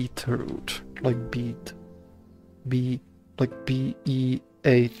beetroot. Like beet. Like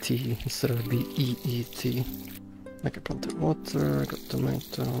B-E-A-T instead of B-E-E-T. I can plant the water, got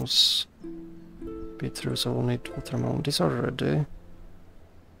tomatoes. Beetroots, I will need watermelon. These are ready.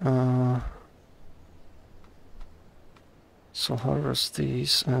 So harvest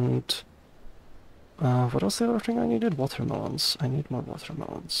these and... what was the other thing I needed? Watermelons. I need more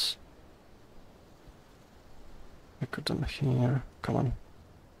watermelons. I put them here. Come on.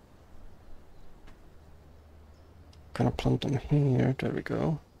 Gonna plant them here. There we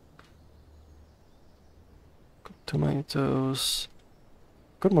go. Got tomatoes.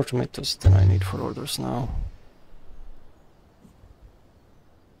 Got more tomatoes than I need for orders now.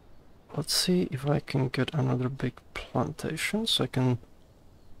 Let's see if I can get another big plantation so I can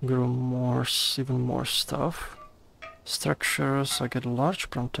grow more, even more stuff. Structures, I get a large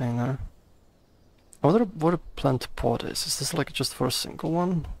container. I wonder what a plant pot is. Is this like just for a single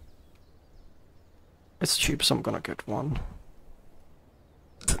one? It's cheap, so I'm gonna get one.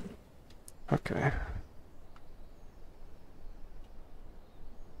 Okay.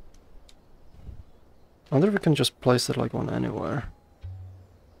 I wonder if we can just place it like one anywhere.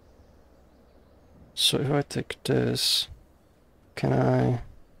 So if I take this, can I...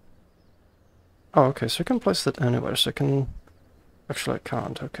 Oh, okay, so I can place it anywhere, so I can... Actually, I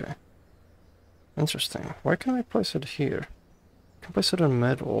can't, okay. Interesting. Why can't I place it here? I can place it in the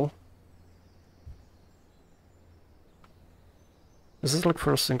middle. Is this like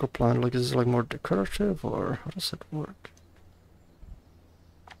for a single plant? Like, is it like more decorative, or how does it work?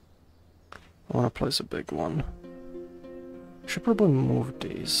 I want to place a big one. Should probably move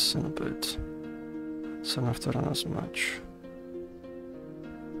these in a bit, so I don't have to run as much.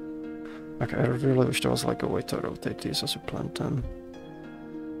 Okay, I really wish there was like a way to rotate these as you plant them.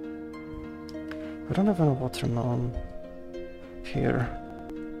 I don't have any watermelon here.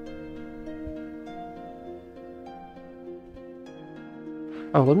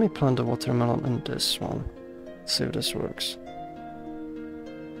 Oh, let me plant the watermelon in this one. See if this works.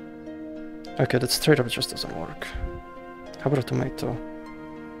 Okay, that straight up just doesn't work. How about a tomato?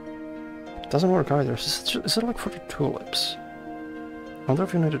 Doesn't work either. Is it like for the tulips? I wonder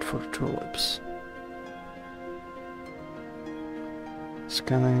if you need it for tulips.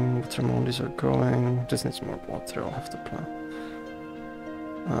 Scanning, watermelon, these are going. This needs more water, I'll have to plant.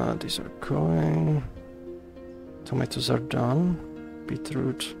 These are going. Tomatoes are done.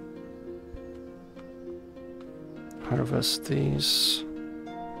 Beetroot. Harvest these.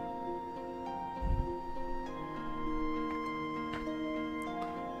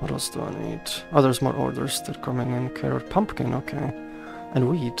 What else do I need? Oh, there's more orders that are coming in. Carrot, pumpkin, okay. And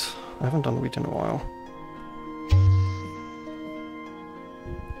wheat. I haven't done wheat in a while.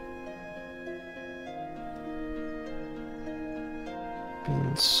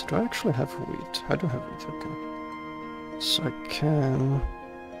 Beans. Do I actually have wheat? I do have wheat, okay. So I can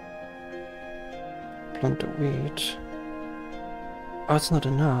plant the wheat. Oh, it's not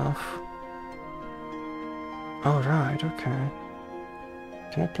enough. Oh, right, okay.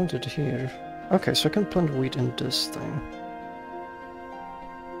 Can I plant it here? Okay, so I can plant wheat in this thing.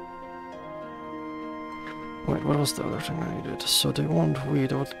 Wait, what was the other thing I needed? So they want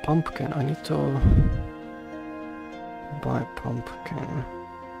wheat or pumpkin. I need to buy pumpkin.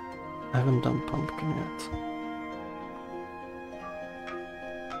 I haven't done pumpkin yet.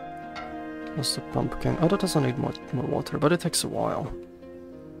 What's the pumpkin? Oh, that doesn't need more water, but it takes a while.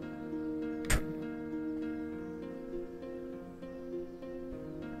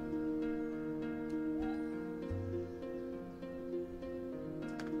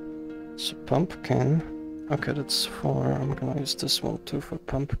 So pumpkin. Okay, that's 4. I'm gonna use this one too for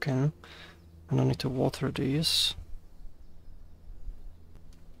pumpkin. And I need to water these.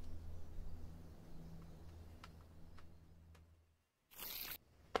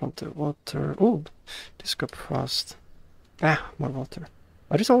 Plenty of water. Oh, these go fast. Ah, more water.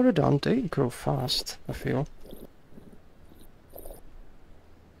 Are these already done? They grow fast, I feel.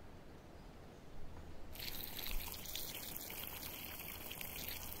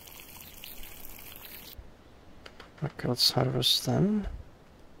 Okay, let's harvest them.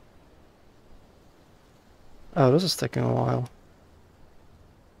 Oh, this is taking a while.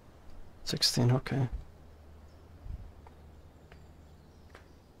 16, okay.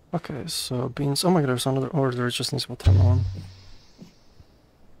 Okay, so beans. Oh my god, there's another order, it just needs watermelon.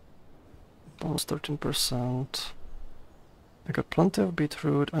 Bonus 13%. I got plenty of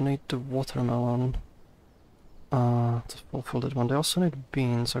beetroot, I need the watermelon. To fulfill that one. They also need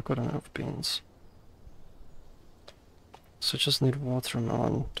beans, I got enough beans. So just need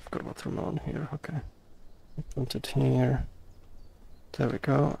watermelon. I've got watermelon here, okay. Plant it here. There we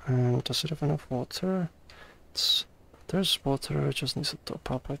go. And does it have enough water? There's water, it just needs to top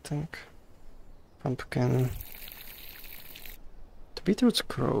up, I think. Pumpkin. The beetroots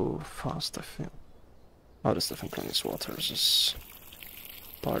grow fast, I feel. Oh, this definitely needs water, this is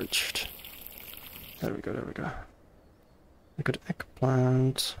parched. There we go, there we go. I got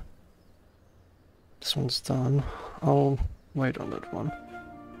eggplant. This one's done. I'll wait on that one.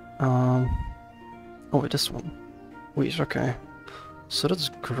 Oh wait, this one. Wheat, okay. So that's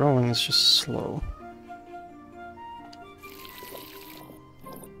growing, it's just slow.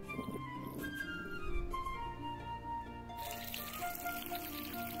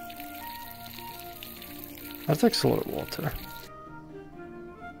 That takes a lot of water.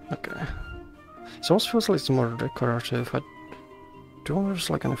 Okay. So it also feels like it's more decorative. I don't wonder if there's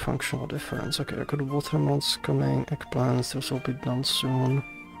like any functional difference. Okay, I got watermelons coming, eggplants, those will be done soon.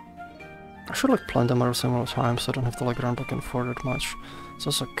 I should like plant them at a similar time so I don't have to like run back and forth that much. It's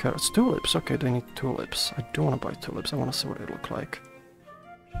also carrots. Tulips, okay, they need tulips. I do want to buy tulips, I want to see what they look like.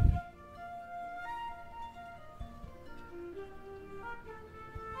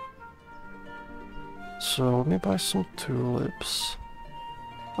 So let me buy some tulips.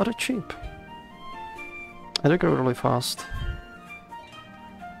 Oh, they're cheap. And they grow really fast.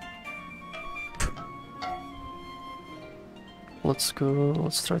 Let's go,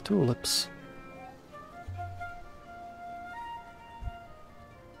 let's try tulips.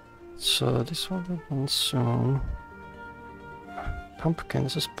 So this will be done soon. Pumpkin,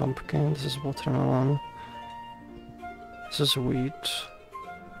 this is watermelon. This is wheat.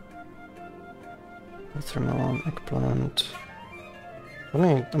 Watermelon, eggplant. I'm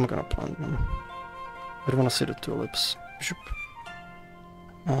gonna plant them. I don't wanna see the tulips.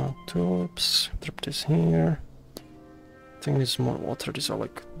 Tulips, drop this here. I think it needs more water, these are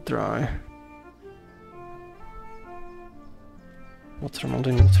like dry. Watermelon,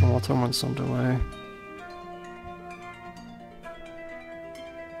 they need watermelon's on the way.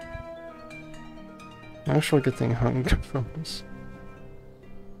 I'm actually getting hungry from this.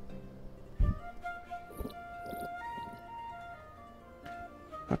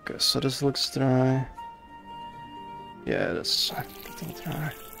 Okay, so this looks dry. Yeah, that's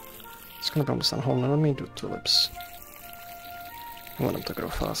there. It's gonna be almost on hold. Now let me do tulips. I want them to grow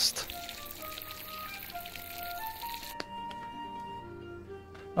fast.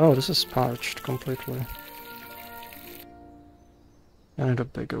 Oh, this is parched completely. I need a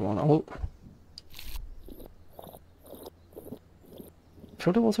bigger one. Oh.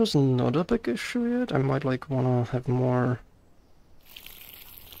 Filter water's not a big issue yet. I might like wanna have more.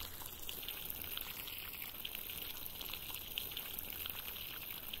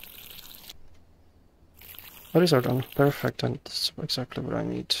 Oh, these are done. Perfect, and that's exactly what I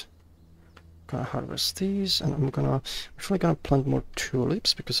need. Gonna harvest these, and I'm actually gonna plant more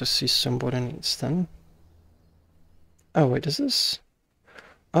tulips because I see somebody needs them. Oh wait, is this?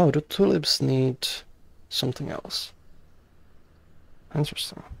 Oh, the tulips need something else.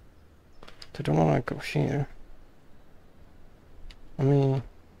 Interesting. They don't want to go here. I mean...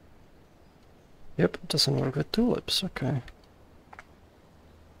 Yep, it doesn't work with tulips, okay.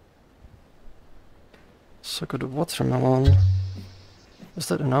 So go to watermelon. Is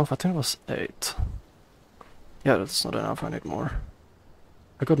that enough? I think it was 8. Yeah, that's not enough, I need more.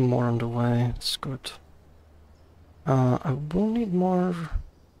 I got more on the way, it's good. I will need more...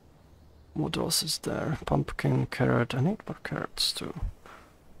 What else is there? Pumpkin, carrot. I need more carrots too.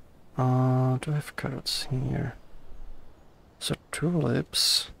 Do I have carrots here? So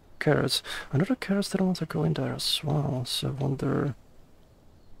tulips, carrots. I know the carrots didn't want to go in there as well, so I wonder...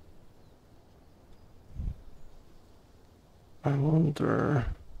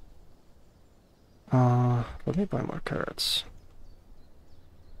 Let me buy more carrots.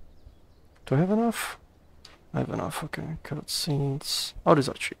 Do I have enough? I have enough, okay. Carrot seeds. Oh, these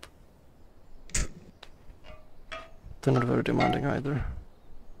are cheap. They're not very demanding either.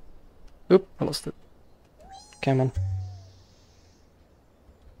 Oop, I lost it. Come on.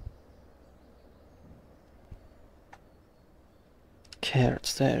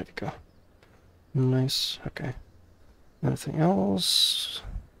 Carrots, there we go. Nice, okay. Anything else?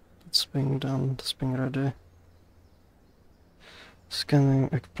 That's being done, that's being ready. Scanning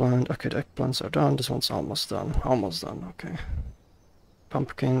eggplant. Okay, the eggplants are done. This one's almost done. Almost done, okay.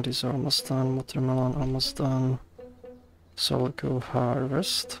 Pumpkin, these are almost done. Watermelon, almost done. So we'll go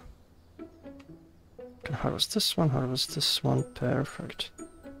harvest. Can harvest this one, perfect.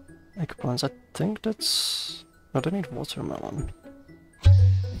 Eggplants, I think that's... No, they need watermelon.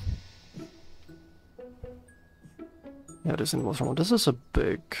 Yeah, this is watermelon. This is a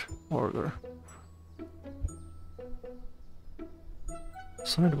big order.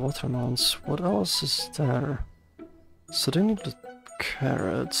 So I need watermelons. What else is there? So they need the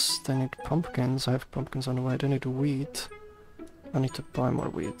carrots, they need pumpkins. I have pumpkins on the way. They need wheat. I need to buy more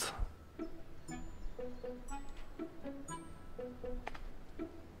wheat.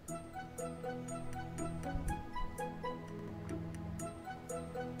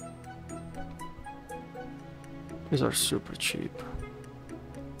 These are super cheap.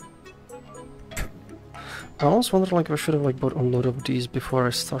 I almost wonder like if I should have like bought a lot of these before I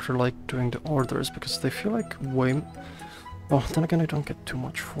started like doing the orders, because they feel like way... Well, then again I don't get too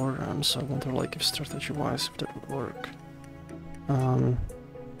much for them, so I wonder like if strategy wise if that would work. Oh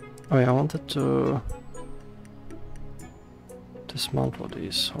yeah, I wanted to dismantle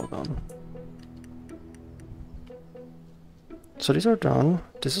these, hold on. So these are done,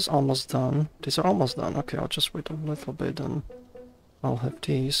 this is almost done, these are almost done. Okay, I'll just wait a little bit and I'll have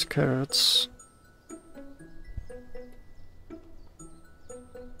these carrots.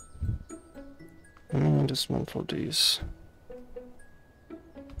 Dismantle these.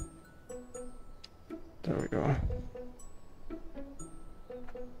 There we go.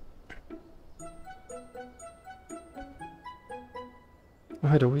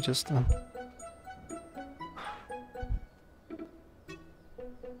 Why do we just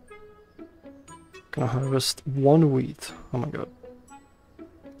Gonna harvest 1 wheat. Oh my god.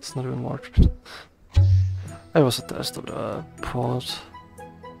 It's not even worth it. That was a test of the pot.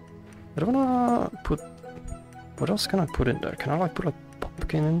 I don't wanna put... What else can I put in there? Can I like put a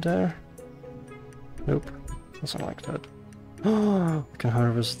pumpkin in there? Nope. Doesn't like that. I can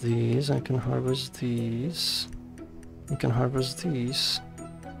harvest these, I can harvest these. I can harvest these.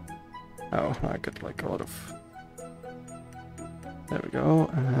 Oh, I got like a lot of... There we go,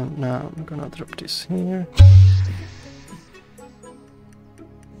 and now I'm gonna drop this here.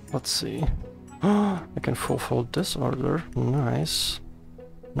 Let's see. I can fulfill this order, nice.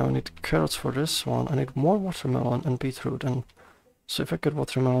 Now I need carrots for this one. I need more watermelon and beetroot, and so if I get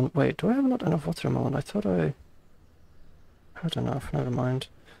watermelon... Wait, do I have not enough watermelon? I thought I had enough, never mind.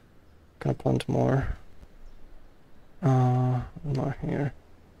 Gonna plant more. More here.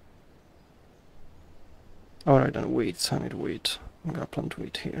 Alright then, wheat. I need wheat. I'm gonna plant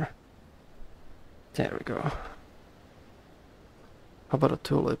wheat here. There we go. How about the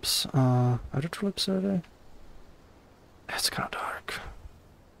tulips? Are the tulips ready? It's kinda dark.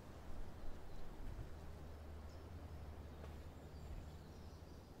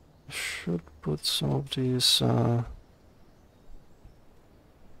 Should put some of these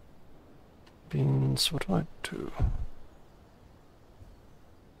beans. What do I do?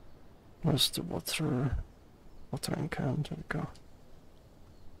 Where's the watering can? There we go.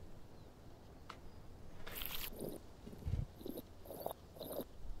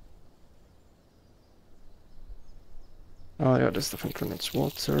 Oh yeah, this definitely needs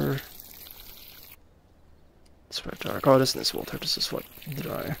water. It's very dark. Oh, this needs water. This is what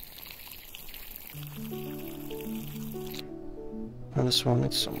dry. And this one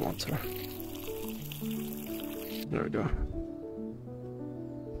needs some water. There we go.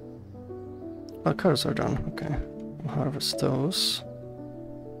 Oh, carrots are done. Okay, I'll harvest those.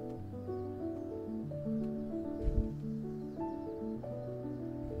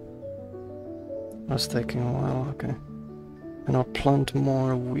 That's taking a while. Okay. And I'll plant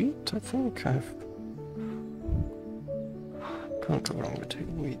more wheat, I think. Can't go wrong with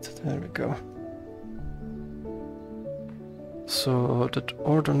wheat. There we go. So that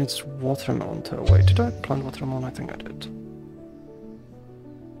order needs watermelon to wait. Did I plant watermelon? I think I did.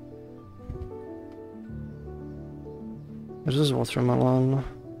 This is watermelon.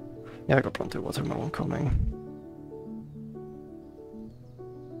 Yeah, I got plenty of watermelon coming.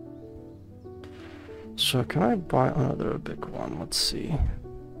 So can I buy another big one? Let's see.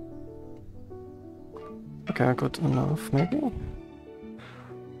 Okay, I got enough, maybe?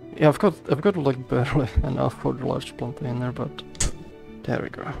 Yeah, I've got like barely enough for the large planting in there, but there we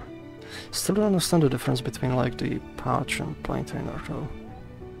go. Still don't understand the difference between like the patch and plantainer though.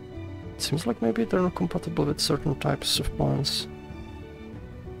 It seems like maybe they're not compatible with certain types of plants.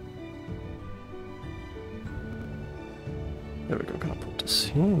 There we go, gonna put this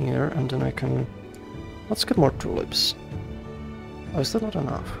here and then I can... Let's get more tulips. Oh, is that not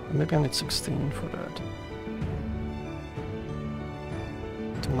enough? Maybe I need 16 for that.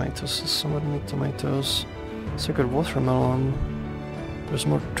 Tomatoes, somebody need tomatoes. So I got watermelon. There's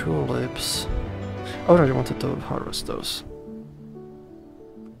more tulips. Oh, I already wanted to harvest those.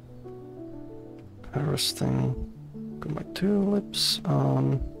 Harvesting. Got my tulips.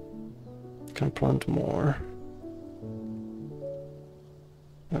 Can plant more.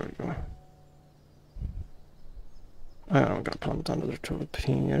 There we go. I'm gonna plant another tulip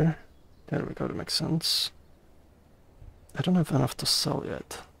here. There we go, that makes sense. I don't have enough to sell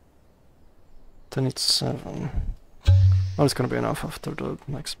yet. Then it's 7. Well, it's gonna be enough after the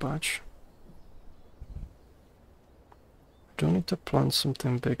next batch. I do need to plant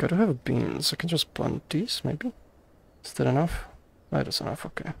something big. I don't have beans. I can just plant these, maybe? Is that enough? That is enough,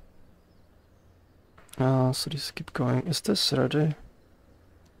 okay. So these keep going. Is this ready? I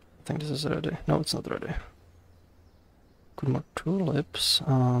think this is ready. No, it's not ready. Good, more tulips,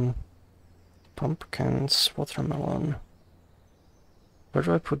 pumpkins, watermelon. Where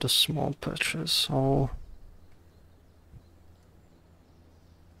do I put the small patches? I'll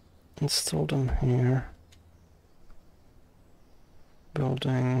install them here.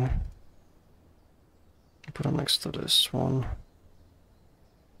 Building. Put them next to this one.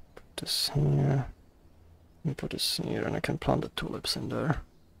 Put this here. And put this here, and I can plant the tulips in there.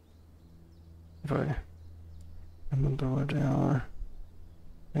 If I remember where they are.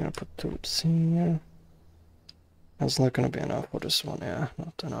 I'm gonna put tulips here. That's not gonna be enough for this one, yeah,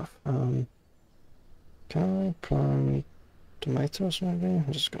 not enough. Can I plant tomatoes maybe?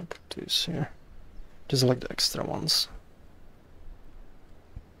 I'm just gonna put these here. These are like the extra ones.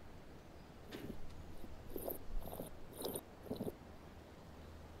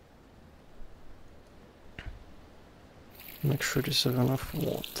 Make sure these have enough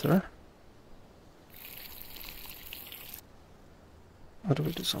water. How do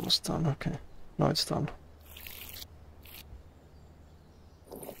we do? It's almost done, okay. No, it's done.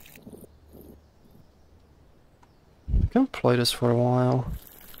 I can play this for a while.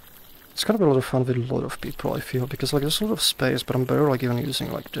 It's gonna be a lot of fun with a lot of people, I feel, because like there's a lot of space, but I'm barely like even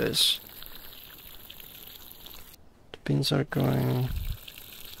using like this. The beans are going.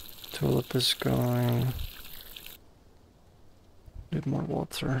 Tulip is going. Need more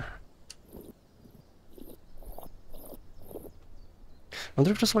water. I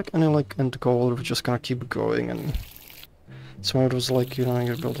wonder if there's like any like end goal, or we're just gonna keep going and somewhere it was like, you know,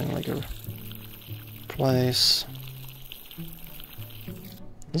 you're building like your place.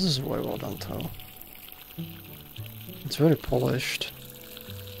 This is way well done though. It's very polished.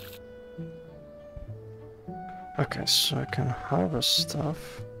 Okay, so I can harvest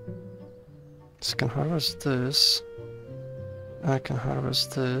stuff. So I can harvest this. I can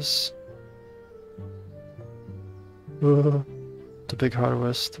harvest this. The big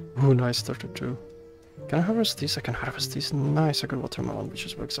harvest. Ooh, nice 32. Can I harvest these? I can harvest these. Nice, I got watermelon, which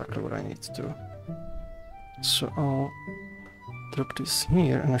is exactly what I need to do. So I'll drop this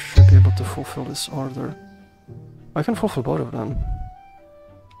here and I should be able to fulfill this order. I can fulfill both of them.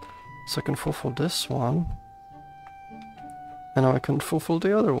 So I can fulfill this one. And now I can fulfill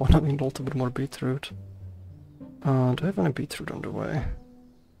the other one. I need a little bit more beetroot. Do I have any beetroot on the way?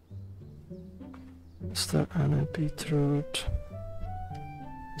 Is there any beetroot?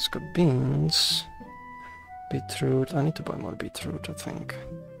 It's got beans. Beetroot. I need to buy more beetroot, I think.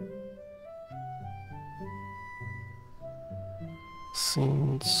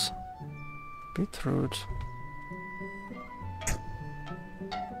 Seeds. Beetroot.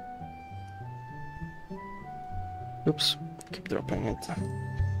 Oops. Keep dropping it.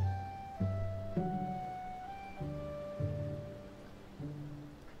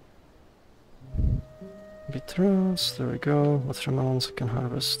 Beetroots, there we go. Watermelons, I can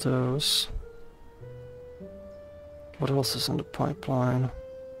harvest those. What else is in the pipeline?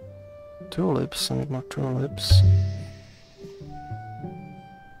 Tulips, I need more tulips.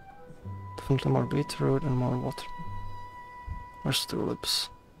 Definitely more beetroot and more water. Where's tulips?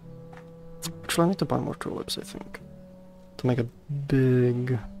 Actually, I need to buy more tulips, I think. To make it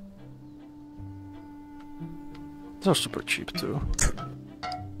big. They're super cheap too.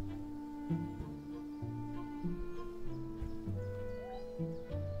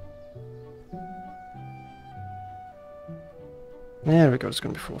 There we go, it's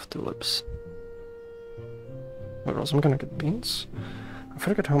gonna be full of tulips. What else? I'm gonna get beans. I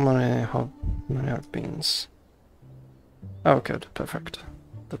forget how many are beans. Oh, okay, perfect.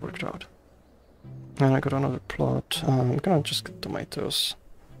 That worked out. And I got another plot. I'm gonna just get tomatoes.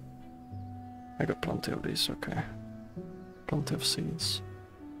 I got plenty of these, okay. Plenty of seeds.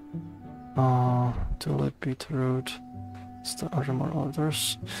 Tulip, beetroot. Are there more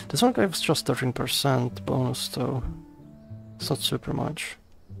orders? This one gives just 13% bonus though. It's not super much.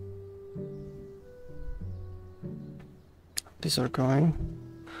 These are going.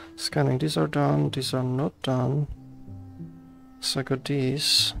 Scanning, these are done, these are not done. So I got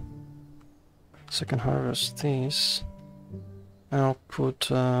these. So I can harvest these. And I'll put,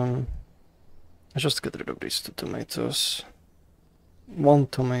 I just get rid of these 2 tomatoes. 1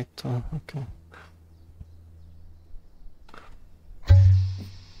 tomato, okay.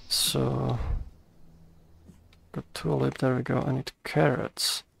 So, got tulip, there we go. I need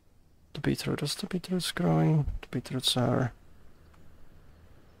carrots. The beetroot, is the beetroot's growing? The beetroots are...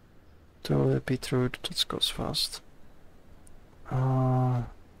 Tulip, beetroot, that goes fast.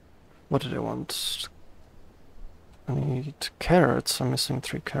 What did I want? I need carrots. I'm missing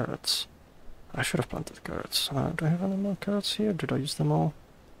 3 carrots. I should have planted carrots. Do I have any more carrots here? Did I use them all?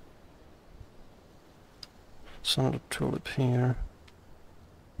 So another tulip here.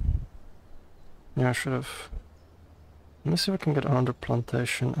 Yeah, I should have. Let me see if I can get another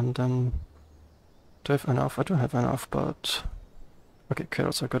plantation and then... Do I have enough? I don't have enough, but... Okay,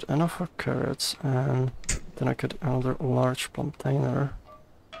 carrots. I got enough for carrots, and then I get another large plantainer.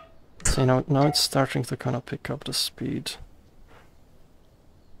 So now it's starting to kind of pick up the speed.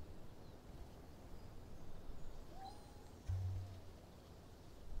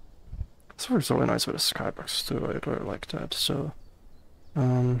 This works really nice with the skybox too. I really like that. So,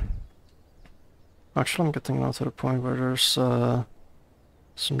 actually, I'm getting now to the point where there's some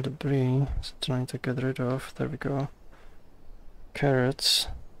debris trying to get rid of. There we go. Carrots.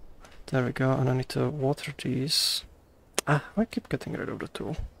 There we go. And I need to water these. I keep getting rid of the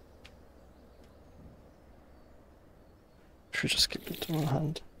tool. Should just keep it in my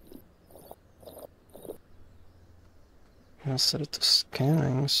hand. I'll set it to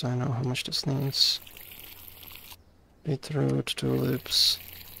scanning so I know how much this needs. Beetroot, tulips.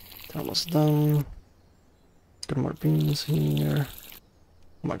 They're almost done. Got more beans here.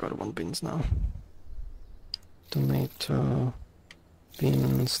 Oh my god, I want beans now. Tomato.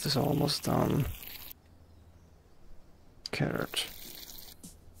 Beans, this is almost done. Carrot.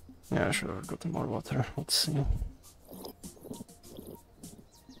 Yeah, I should have gotten more water. Let's see.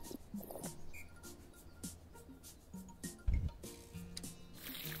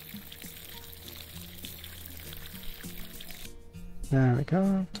 There we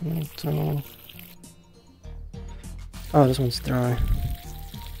go, tomato. Oh, this one's dry.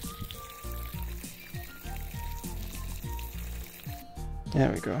 There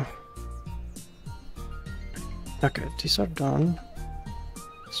we go. Okay, these are done.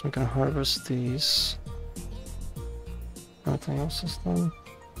 So I'm gonna harvest these. Everything else is done.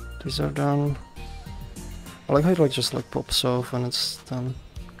 These are done. I like how it like just like pops off when it's done.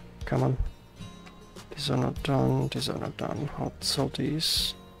 Come on. These are not done. These are not done. I'll sell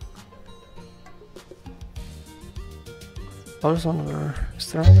these. Oh, there's another.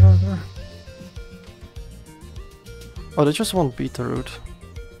 Is there another over there? Oh, they just want beetroot.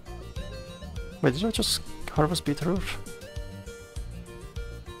 Wait, did I just harvest beetroot?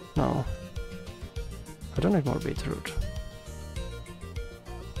 No. I don't need more beetroot.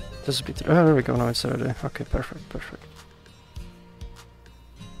 This is beetroot. Oh, there we go. Now it's ready. Okay, perfect, perfect.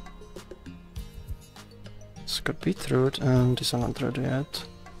 It's got beetroot and these are not ready yet.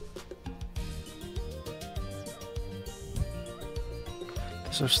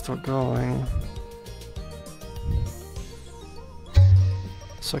 These are still going.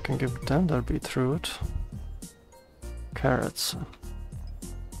 So I can give them their beetroot. Carrots.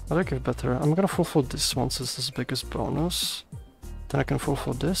 I'll give better. I'm gonna fulfill this one since this is the biggest bonus. Then I can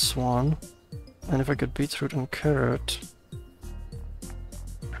fulfill this one. And if I get beetroot and carrot...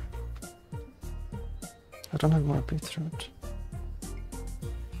 I don't have more beetroot.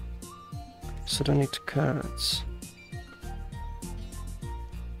 So I need carrots.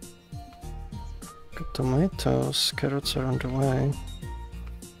 Got tomatoes, carrots are on the way.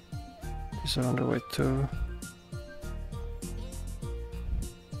 These are on the way too.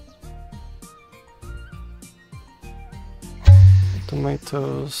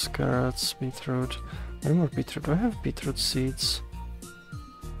 Tomatoes, carrots, beetroot. Where more beetroot? Do I have beetroot seeds?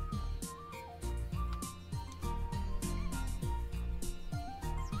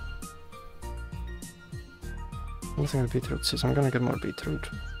 Nothing with beetroot seeds. I'm gonna get more beetroot.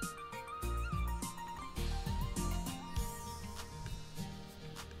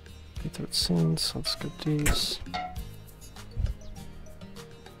 Beetroot seeds. Let's get these.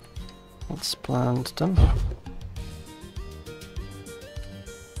 Let's plant them.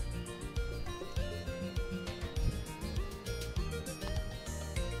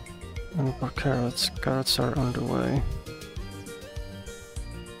 And more carrots. Carrots are on the way.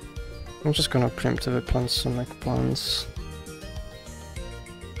 I'm just gonna preemptively plant some eggplants.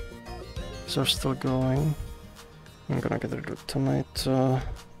 These are still going. I'm gonna get rid of tomato.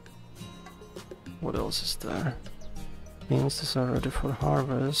 What else is there? Beans, these are ready for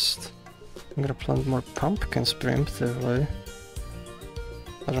harvest. I'm gonna plant more pumpkins preemptively.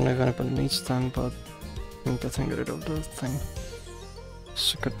 I don't know if anybody needs them, but I'm getting rid of that thing.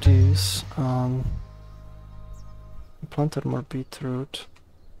 So got these. I planted more beetroot.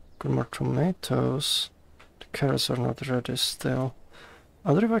 Got more tomatoes. The carrots are not ready still.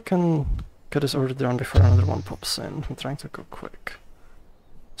 I wonder if I can get this already done before another one pops in. I'm trying to go quick.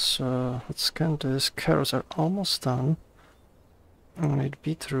 So let's scan this. Carrots are almost done. I need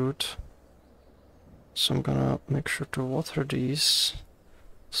beetroot. So I'm gonna make sure to water these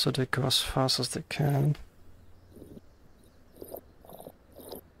so they go as fast as they can.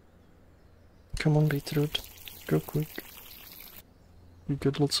 Come on, beetroot. Go quick. You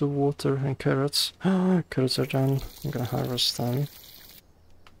get lots of water and carrots. Carrots are done. I'm gonna harvest them.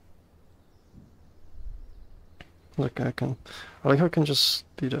 Look, I like how I can just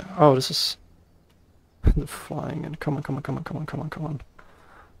be the... Oh, this is... the flying and come on, come on, come on, come on, come on, come on.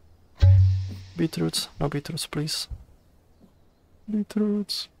 Beetroots. No beetroots, please.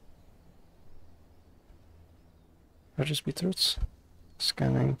 Beetroots. Are these beetroots?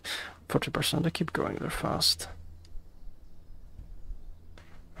 Scanning. 40%. They keep going, they're fast.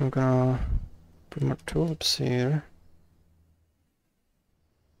 I'm gonna put more tulips here.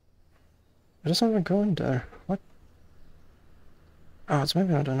 It doesn't even go in there. What? Oh, it's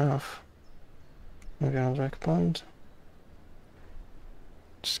maybe not enough. Maybe another eggplant.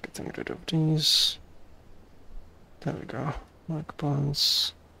 Just getting rid of these. There we go. More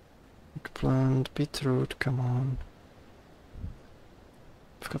eggplants. Eggplant, beetroot, come on.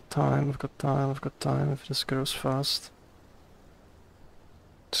 I've got time, I've got time, I've got time if this grows fast.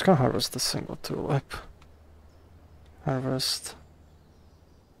 Just gonna harvest the single tulip. Harvest.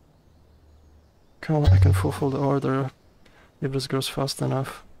 Come on, I can fulfill the order if this grows fast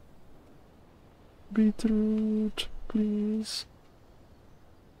enough. Beetroot, please.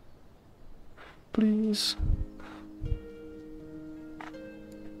 Please.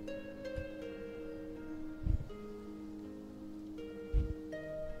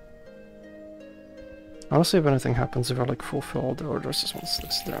 I'll see if anything happens if I like fulfill all the orders. This one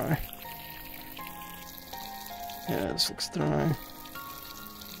looks dry. Yeah, this looks dry.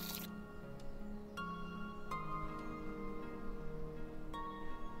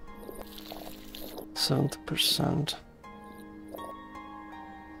 %.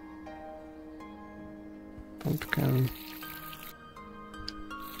 Pumpkin.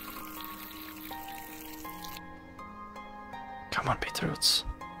 carrots.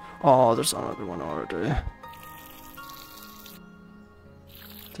 Oh, there's another one already.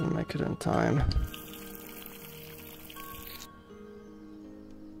 Didn't make it in time.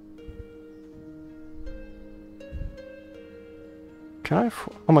 Can I?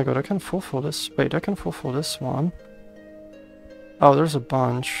 Oh my god, I can fulfill this. Wait, I can fulfill this one. Oh, there's a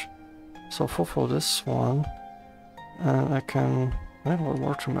bunch. So I'll fulfill this one. And I can... I need a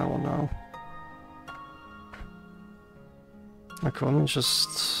watermelon now. Okay, let me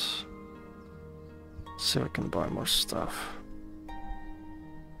just... see if I can buy more stuff.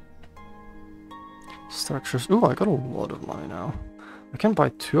 Structures. Ooh, I got a lot of money now. I can buy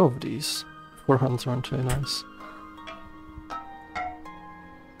 2 of these. 420, nice.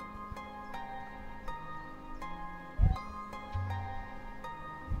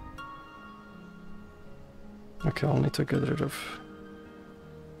 Okay, I'll need to get rid of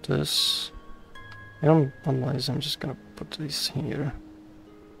this. I'm lazy, I'm just gonna put these here.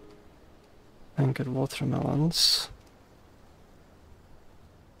 And get watermelons.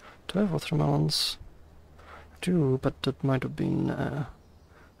 Do I have watermelons? I do, but that might have been... I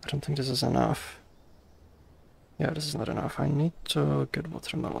don't think this is enough. Yeah, this is not enough. I need to get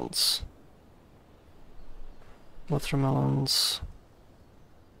watermelons. Watermelons...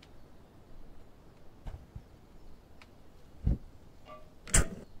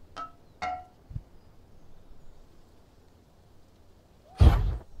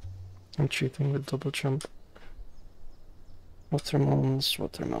 I'm cheating with double jump. Watermelons,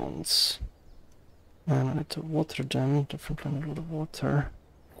 watermelons. And I need to water them, definitely need a lot of water.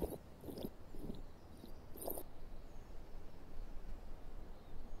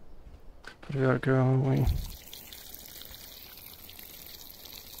 But we are growing.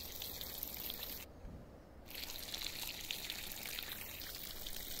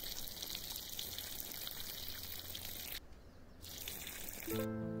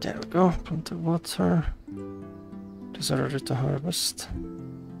 There we go, plenty of water. These are ready to harvest.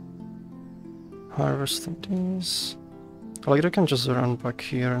 Harvesting these. Like, I can just run back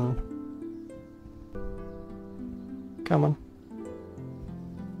here and... Come on.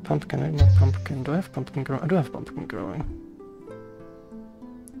 Pumpkin, I need more pumpkin. Do I have pumpkin growing? I do have pumpkin growing.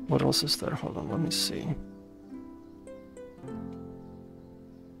 What else is there? Hold on, let me see.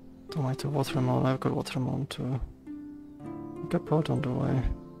 Tomato, watermelon. I've got watermelon too. Get pot on the way.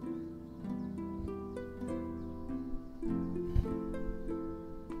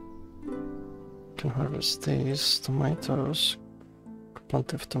 Can harvest these tomatoes.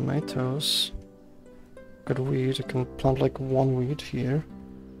 Plenty of tomatoes. Got weed. I can plant like 1 weed here.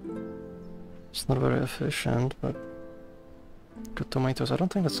 It's not very efficient, but good tomatoes. I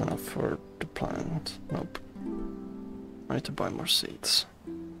don't think that's enough for the plant. Nope. I need to buy more seeds.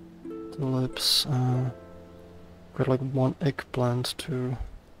 Tulips. Got like 1 eggplant too.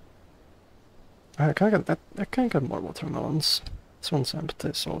 I can get more watermelons. This one's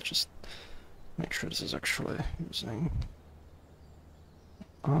empty, so I'll just make sure this is actually using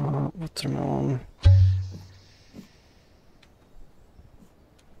watermelon.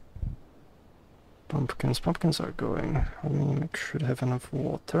 Pumpkins. Pumpkins are going. Let me make sure they have enough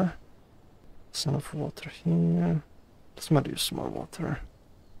water. There's enough water here. This might use more water.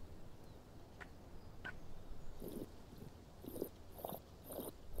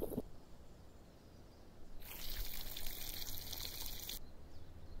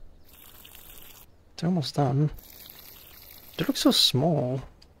 They're almost done. They look so small.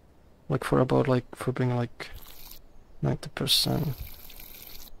 Like for being like 90%.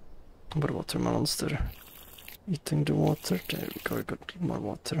 But watermelons, they're eating the water. There we go, we got more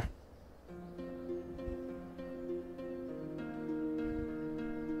water.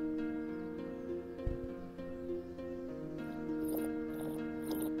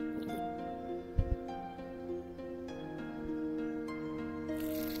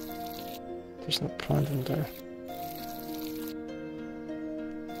 There's no plant in there.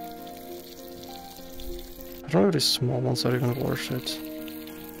 I don't know if these small ones are even worth it.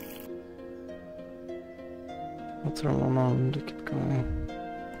 Watermelon, they keep going.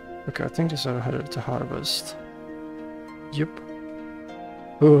 Okay, I think these are headed to harvest. Yep.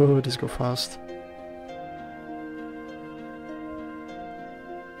 Oh, these go fast.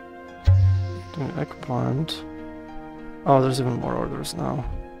 Doing eggplant. Oh, there's even more orders now.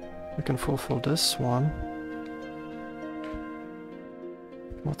 We can fulfill this one.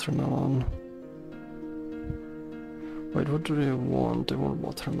 Watermelon. Wait, what do they want? They want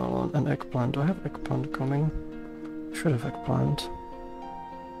watermelon and eggplant. Do I have eggplant coming? I should have eggplant.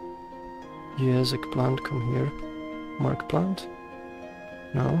 Yes, eggplant, come here. More eggplant?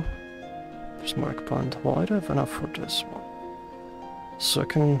 No? There's more eggplant. Well, I don't have enough for this one. So I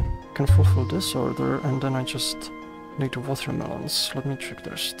can fulfill this order, and then I just need the watermelons. Let me check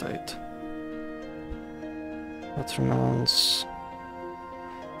their state. Watermelons...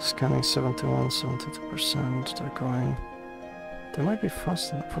 Scanning 71, 72%, they're going... They might be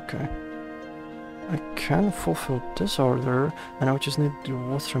fast enough, okay. I can fulfill this order, and I would just need the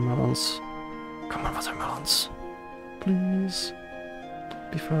watermelons. Come on, watermelons. Please.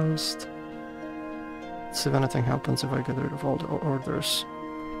 Be fast. Let's see if anything happens if I get rid of all the orders.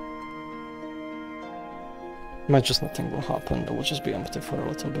 Might just nothing will happen, it will just be empty for a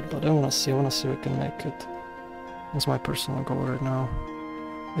little bit, but I wanna see if we can make it. That's my personal goal right now.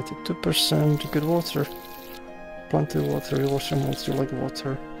 82%, good water. Plenty of water, you wash them most, you like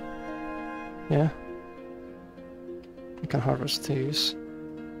water. Yeah. You can harvest these.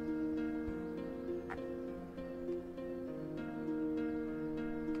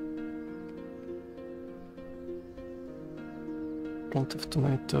 Plenty of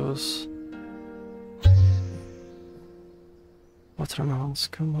tomatoes. Watermelons,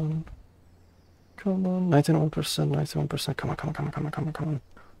 come on. Come on, 91%, 91%, come on.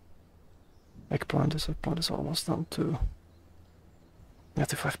 Eggplant is almost done too.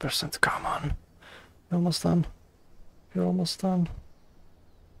 95%, come on. You're almost done. You're almost done.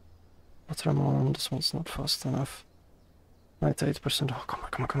 Watermelon, this one's not fast enough. 98%, oh come on,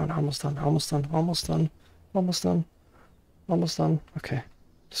 almost done. Okay,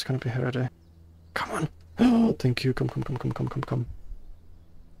 this is gonna be ready. Come on. Oh, thank you, come. Come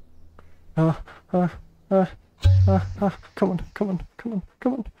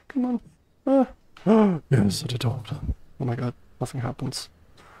on. Yes, I did all of them. Oh my god, nothing happens.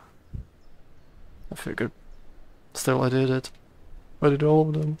 I figured. Still, I did it. I did all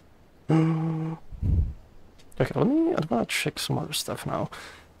of them. Okay, I'm gonna check some other stuff now.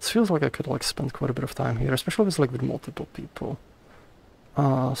 It feels like I could like spend quite a bit of time here, especially if it's like with multiple people.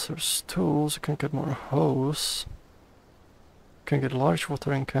 So there's tools, I can get more hose. Can get a large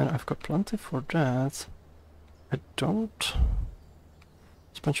watering can, I've got plenty for that. I don't...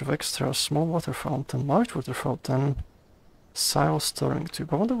 There's a bunch of extras, small water fountain, large water fountain, silo storing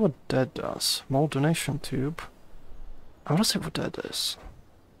tube. I wonder what that does. Small donation tube. I wanna see what that is.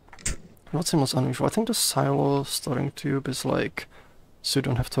 Not seems unusual. I think the silo storing tube is like, so you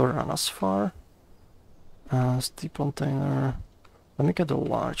don't have to run as far. Steep container. Let me get a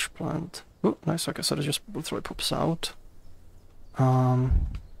large plant. Oh, nice, okay, so it just literally pops out. Are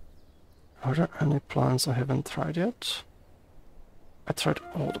there any plants I haven't tried yet? I tried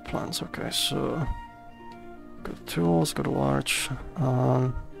all the plants, okay, so... Good tools, good large.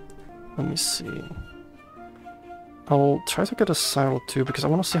 Let me see. I'll try to get a silo too, because I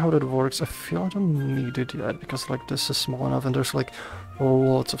want to see how that works. I feel I don't need it yet, because like this is small enough and there's like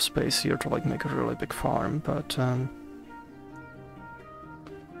lots of space here to like make a really big farm, but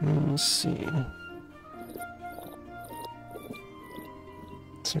let's see.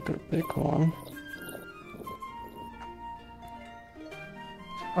 It's like a big one.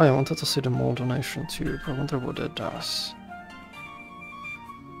 Oh, I wanted to see the mold donation tube. I wonder what that does.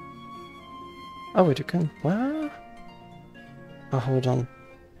 Oh wait, you can... What? Oh, hold on.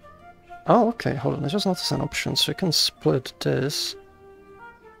 Oh, okay, hold on. I just noticed an option, so you can split this.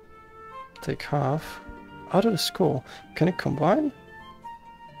 Take half. Oh, that is cool. Can it combine?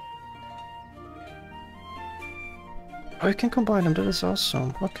 Oh, you can combine them. That is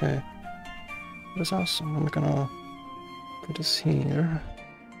awesome. Okay. That is awesome. I'm gonna put this here.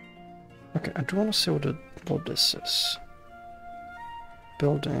 Okay, I do want to see what this is.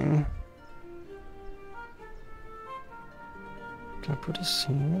 Building. Can I put this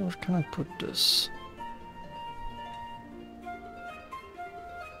here, or can I put this?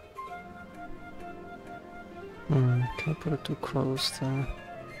 Can I put it too close there?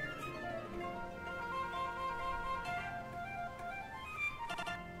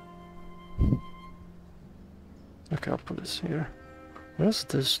 Okay, I'll put this here. What does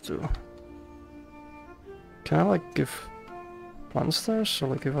this do? Can I like give plants there? So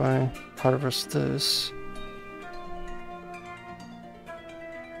like if I harvest this...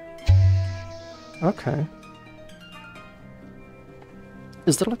 Okay.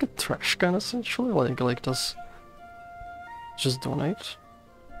 Is there like a trash can essentially? Like does just donate?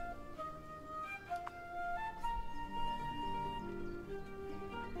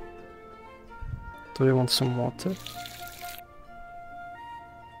 Do they want some water?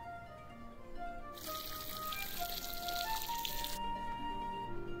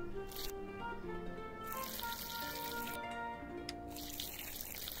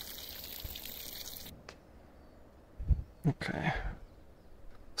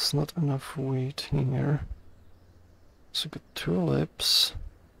 Not enough wheat here, So good tulips.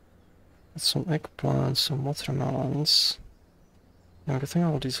 Some eggplants, some watermelons. Yeah, I think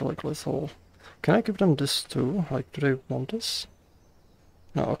all these are like little. Can I give them this too? Like, do they want this?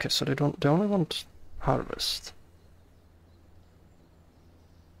 No, okay, so they don't. They only want harvest.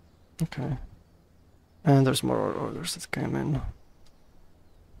 Okay. And there's more orders that came in.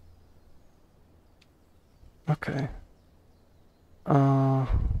 Okay.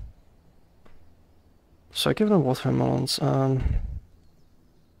 So I give them watermelons,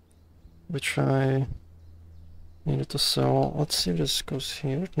 which I needed to sell. Let's see if this goes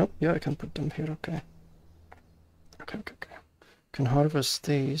here. Nope, yeah, I can put them here, okay. Okay. Can harvest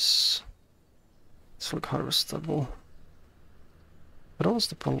these. It's like harvestable. But what's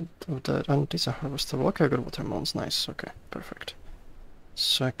the point of that? And these are harvestable. Okay, good watermelons, nice, okay, perfect.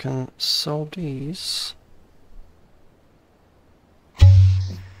 So I can sell these.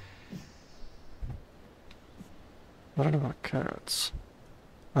 What about carrots?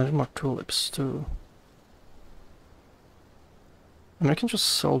 I need more tulips too. I mean, I can just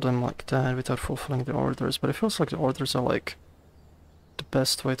sell them like that without fulfilling the orders, but it feels like the orders are like the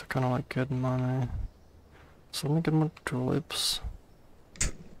best way to kind of like get money. So let me get more tulips.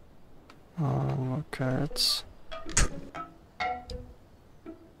 More carrots.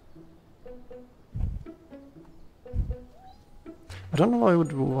 I don't know why I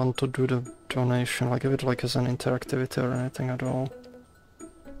would want to do the donation, like give it like as an interactivity or anything at all.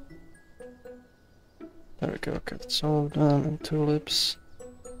 There we go, okay, that's all of them, and tulips.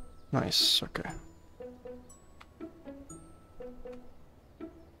 Nice, okay.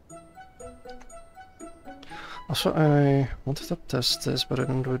 Also, I wanted to test this, but I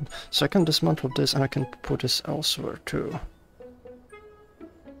didn't do it. So I can dismantle this and I can put this elsewhere too.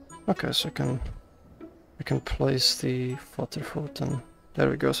 Okay, so I can place the water fountain. There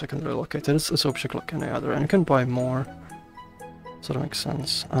we go, so I can relocate it. It's object like any other, and you can buy more. So that makes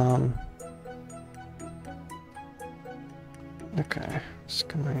sense. Okay, just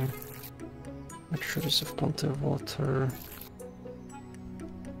gonna make sure there's plenty of water.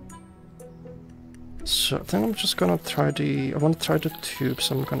 So I think I'm just gonna try I want to try the tube,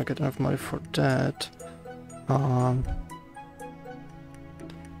 so I'm gonna get enough money for that.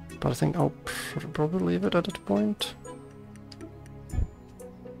 But I think I'll probably leave it at that point.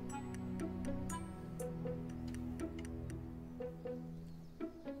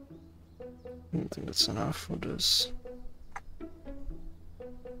 I don't think that's enough for this.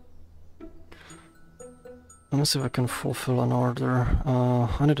 Let me see if I can fulfill an order.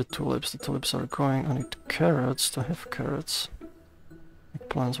 I need the tulips are going. I need carrots to have carrots.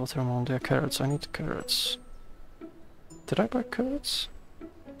 Plants, watermelon, yeah, carrots, I need carrots. Did I buy carrots?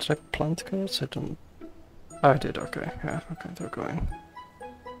 Did I plant carrots? I don't... I did, okay, yeah, okay, they're going.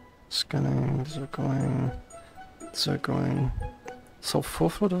 Scanning, these are going. These are going. So I'll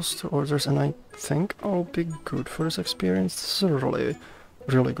fulfill those two orders and I think I'll be good for this experience. This is really,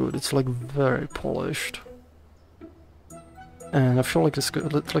 really good. It's like very polished. And I feel like this is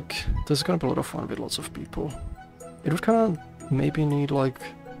gonna be a lot of fun with lots of people. It would kind of maybe need like...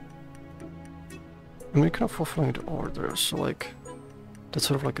 I mean, kind of fulfilling the order, so like... That's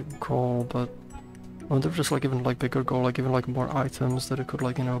sort of like a goal, but... I wonder if there's like even like bigger goal, like even like more items that I could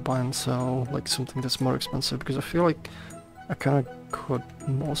like, you know, buy and sell, like something that's more expensive, because I feel like I kind of got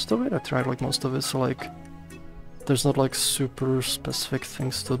most of it. I tried like most of it, so like... There's not like super specific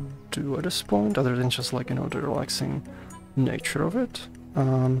things to do at this point, other than just like, you know, the relaxing nature of it.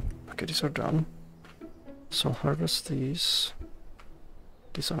 Okay, these are done. So I'll harvest these.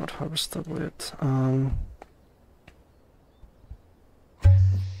 These are not harvestable yet.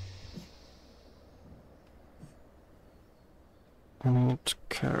 I need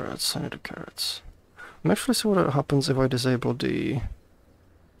carrots. I need the carrots. I'm actually see what happens if I disable the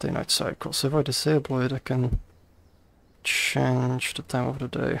day-night cycle. So if I disable it, I can change the time of the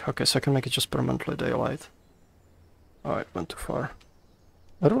day. Okay, so I can make it just permanently daylight. Oh, it went too far.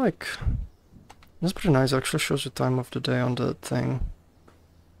 I don't like... That's pretty nice, it actually shows the time of the day on the thing.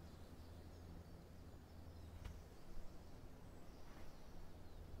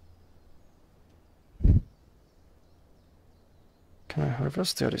 Can I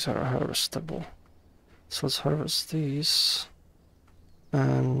harvest? Yeah, these are harvestable. So let's harvest these.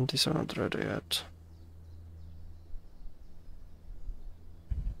 And these are not ready yet.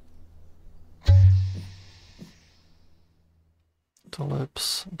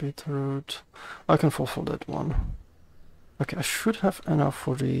 Tulips, beetroot. I can fulfill that one. Okay, I should have enough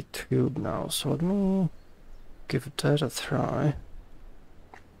for the tube now, so let me give that a try.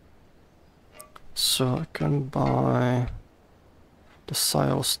 So I can buy the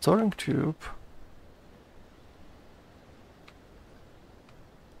Sile storing tube.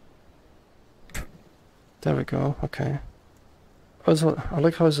 There we go, okay. I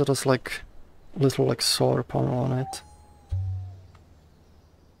like how it has like little like solar panel on it.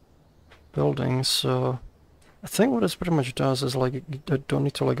 Building, so I think what this pretty much does is like I don't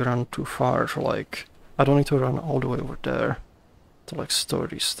need to like run too far to like I don't need to run all the way over there to like store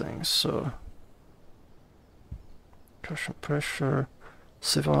these things, so cushion pressure.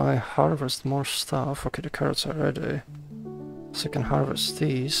 So if I harvest more stuff, okay, the carrots are ready. So I can harvest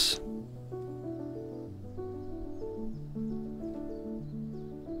these.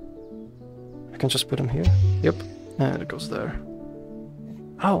 I can just put them here. Yep, and it goes there.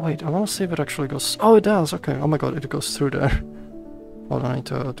 Oh wait, I want to see if it actually goes... Oh, it does! Okay, oh my god, it goes through there. Hold on, I need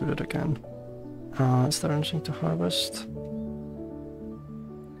to do that again. Is there anything to harvest?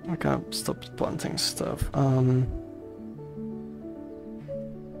 I can't stop planting stuff. I'm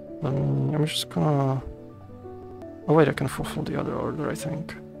just gonna... Oh wait, I can fulfill the other order, I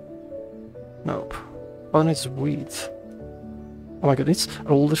think. Nope. Oh, it needs wheat. Oh my god, it's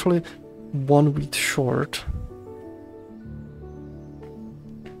literally 1 wheat short.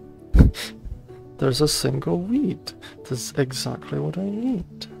 There's a single wheat. That's exactly what I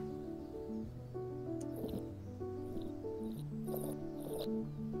need.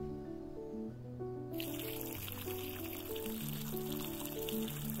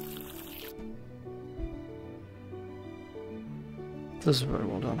 This is very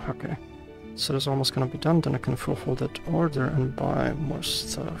well done, okay. So this is almost gonna be done, then I can fulfill that order and buy more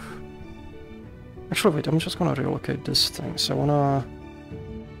stuff. Actually, wait, I'm just gonna relocate this thing. So I wanna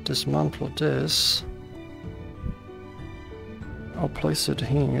dismantle this. I'll place it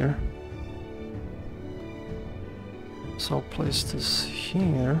here. So I'll place this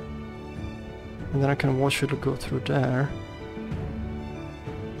here. And then I can watch it go through there.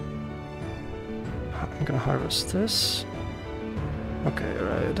 I'm gonna harvest this. Okay,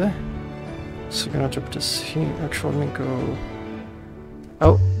 right. So I'm gonna drop this here. Actually, let me go...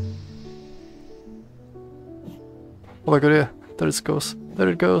 Oh! Oh my god, yeah. There it goes. There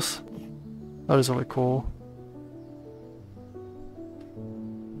it goes. That is really cool.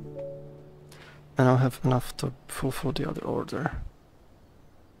 And I'll have enough to fulfill the other order.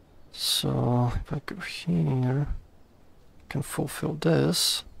 So if I go here, I can fulfill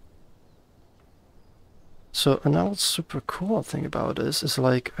this. So, and now what's super cool thing about this is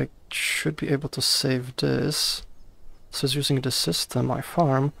like I should be able to save this. So it's using the system, my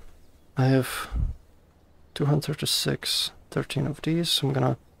farm. I have 236, 13 of these, so I'm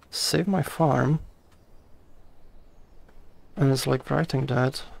gonna save my farm. And it's like writing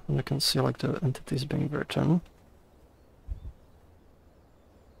that, and you can see like the entities being written.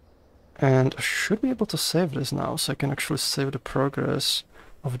 And I should be able to save this now, so I can actually save the progress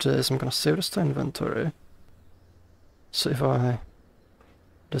of this. I'm gonna save this to inventory. So if I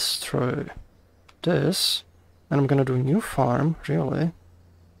destroy this, and I'm gonna do a new farm, really.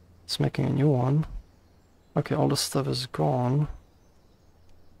 It's making a new one. Okay, all the stuff is gone.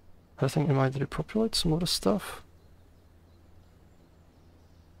 I think it might repopulate some of the stuff.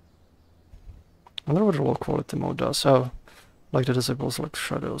 I wonder what the low quality mode does. Oh, like the disables like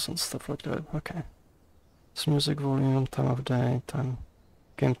shadows and stuff like that. Okay. It's music volume, time of day, time...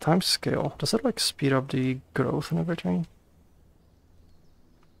 Game time scale. Does it like speed up the growth and everything?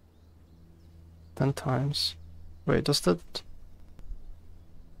 10 times. Wait, does that...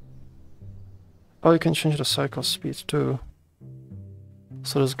 Oh, you can change the cycle speed too.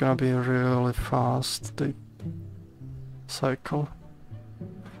 So there's gonna be really fast, the cycle.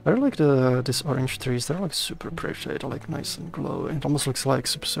 I really like these orange trees, they're like super pretty, they're like nice and glowing. It almost looks like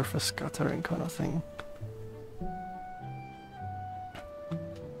subsurface scattering kind of thing.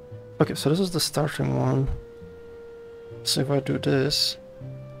 Okay, so this is the starting one. So if I do this,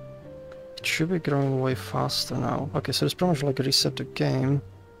 it should be growing way faster now. Okay, so it's pretty much like reset the game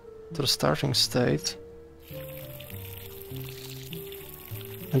to the starting state.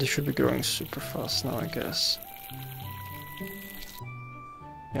 And it should be growing super fast now, I guess.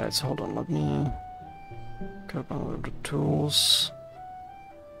 Yeah, it's, hold on, let me grab one of the tools.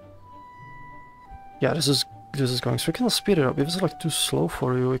 Yeah, this is going, so we can speed it up. If it's like too slow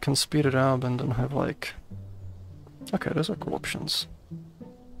for you, we can speed it up and then have like... Okay, those are cool options.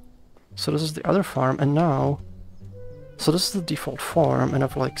 So this is the other farm, and now... So this is the default farm, and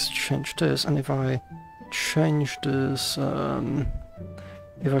I've like changed this, and if I change this...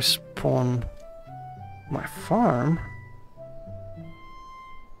 if I spawn my farm...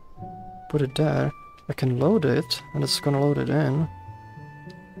 Put it there, I can load it, and it's gonna load it in.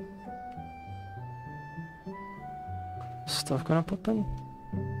 Stuff gonna pop in?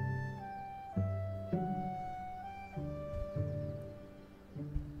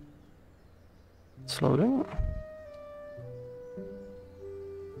 It's it's loading.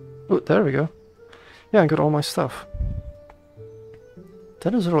 Oh, there we go. Yeah, I got all my stuff.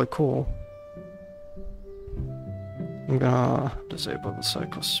 That is really cool. I'm gonna disable the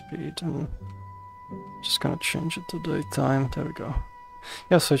cycle speed and just gonna change it to daytime. There we go.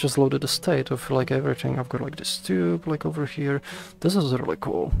 Yeah, so I just loaded the state of like everything. I've got like this tube like over here. This is really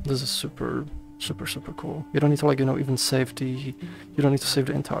cool. This is super cool. You don't need to like, you know, even save the... You don't need to save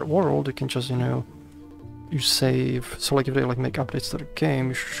the entire world. You can just, you know, you save. So like if they like make updates to the game,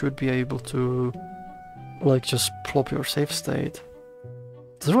 you should be able to like just plop your save state.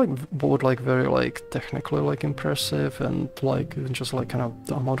 This is like both like very like technically like impressive and like even just like kind of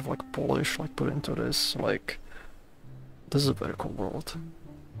the amount of like polish like put into this. Like this is a very cool world.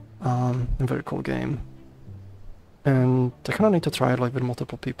 A very cool game. And I kind of need to try it like with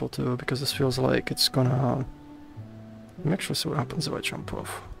multiple people too, because this feels like it's gonna... Let me actually see what happens if I jump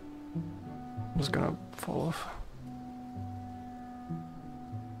off. I'm just gonna fall off.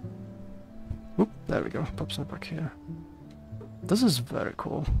 Oop, there we go, pops me back here. This is very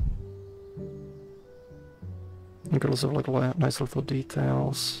cool. You got lots of like nice little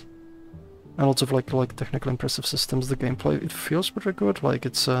details. And lots of like technically impressive systems. The gameplay, it feels pretty good, like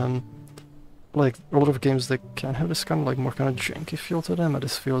it's like a lot of games, they can have this kind of like more kind of janky feel to them, and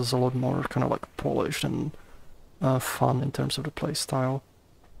this feels a lot more kind of like polished and fun in terms of the play style.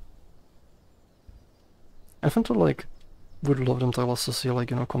 I think to like would love them to also see like,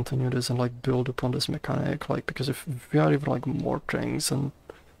 you know, continue this and like build upon this mechanic, like because if we are even like more things, and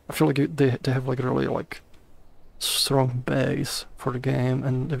I feel like they have like really like strong base for the game,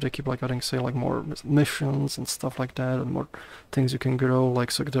 and if they keep like adding say like more missions and stuff like that and more things you can grow,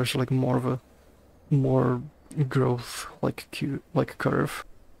 like so there's like more of a growth like curve,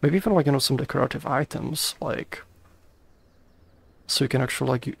 maybe even like, you know, some decorative items, like so you can actually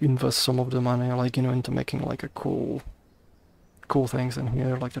like invest some of the money like, you know, into making like a cool things in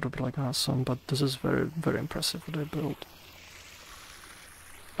here, like that would be like awesome. But this is very impressive what they built.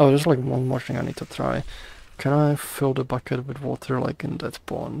 Oh, there's like one more thing I need to try. Can I fill the bucket with water like in that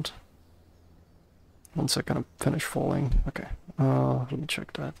pond? Once I kind of finish falling. Okay, let me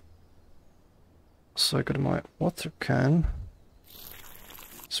check that. So I got my water can.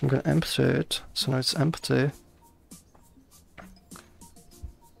 So I'm gonna empty it. So now it's empty.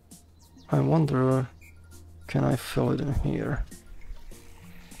 I wonder, can I fill it in here?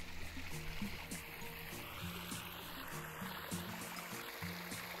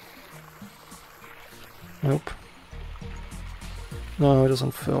 Nope. No, it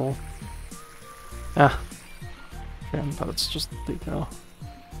doesn't fill. Ah. Yeah, that's just detail.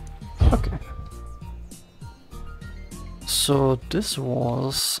 Okay. So this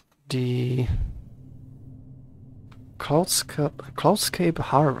was the Cloudscape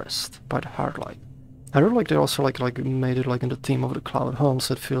Harvest by the HardLight. I really like they also like made it like in the theme of the cloud home,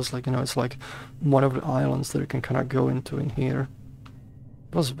 so it feels like, you know, it's like one of the islands that you can kind of go into in here.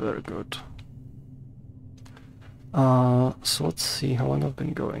 It was very good. So let's see how long I've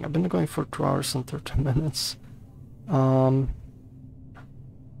been going. I've been going for 2 hours and 30 minutes. I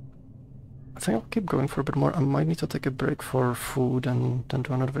think I'll keep going for a bit more. I might need to take a break for food and then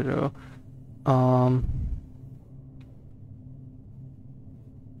do another video.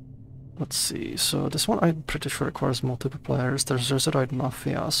 Let's see, so this one I'm pretty sure requires multiple players. There's Resonite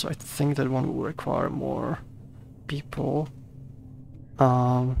Mafia, so I think that one will require more people.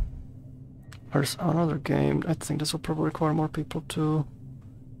 There's another game, I think this will probably require more people too.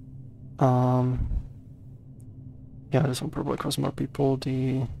 Yeah, this one probably requires more people.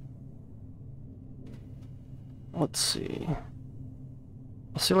 Let's see.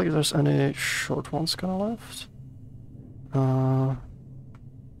 I'll see like if there's any short ones kind of left.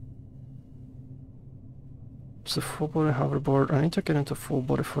 It's a full body hoverboard. I need to get into full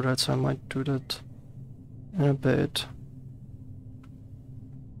body for that, so I might do that in a bit.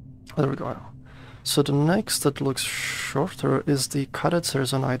 There we go. So the next that looks shorter is the Cadets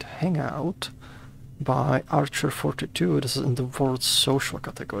Resonite Hangout by Archer42. This is in the World Social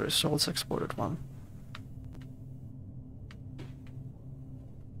category, so let's explore that one.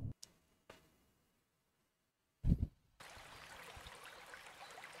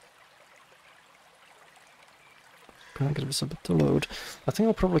 Gonna give this a bit to load. I think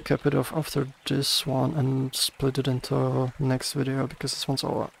I'll probably cap it off after this one and split it into next video, because this one's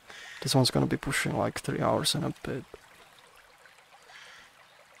gonna be pushing like 3 hours and a bit.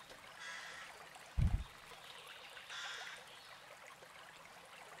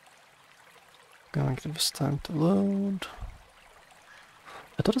 Gonna give this time to load.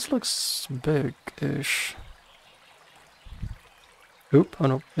 I thought this looks big-ish. Oop, oh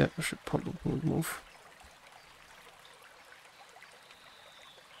no, yeah, I should probably move.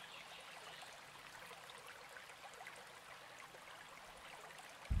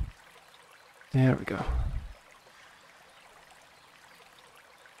 There we go.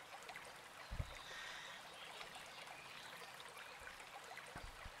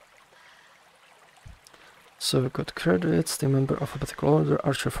 So we've got Credits, the member alphabetical order,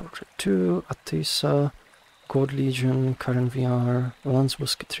 Archer 42, Atisa, God Legion, Karen VR, Lance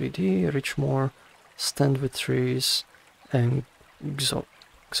Whiskey 3D, Richmore, Stand with Trees, and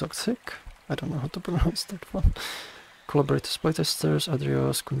Exotic. I don't know how to pronounce that one. Collaborators, playtesters,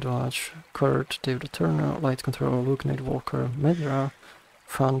 Adrios, Kundaj, Kurt, David Turner, Light Control, Luke, Nate Walker, Medra,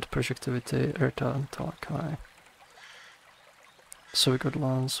 Fund, Projectivity, Erta, and Talakai. So we got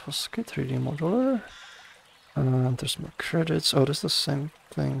Lance Whiskey 3D modeler. And there's more credits. Oh, this is the same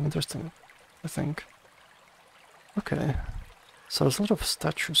thing. Interesting, I think. Okay. So there's a lot of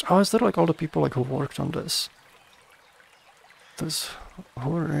statues. Oh, is that like all the people like who worked on this? There's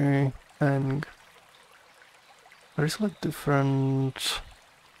Hori and there's like different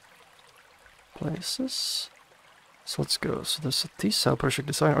places. So let's go. So there's a T-cell project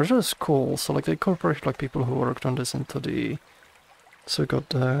design, which is cool. So like they incorporate like people who worked on this into the. So we got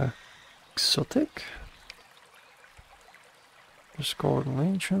the Exotic. There's Golden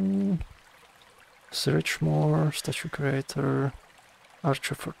Legion, Richmore, Statue Creator,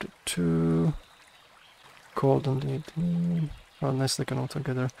 Archer 42, Golden Legion. Oh, nice they can all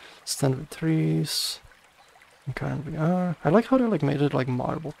together. Stand with Trees, and Karen VR. I like how they like made it like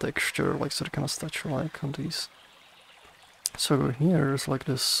marble texture, like sort of kind of statue-like on these. So here's like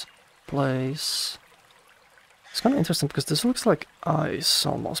this place. It's kind of interesting because this looks like ice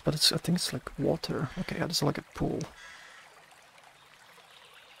almost, but I think it's like water. Okay, yeah, this is like a pool.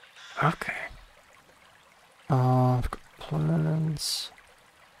 Okay. I've got plants.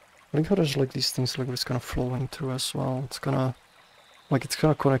 I like how there's like these things like it's kind of flowing through as well. It's kind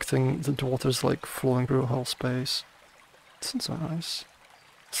of connecting the water's like flowing through a whole space. It's so nice.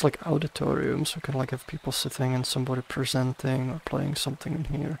 It's like auditorium, so you can like have people sitting and somebody presenting or playing something in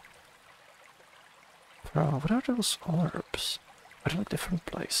here. Oh, what are those orbs? Are they like different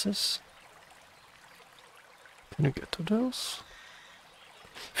places? Can you get to those?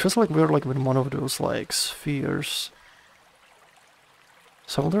 Feels like we're like in one of those like spheres.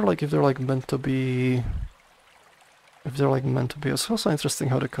 So I wonder like if they're like meant to be. It's also interesting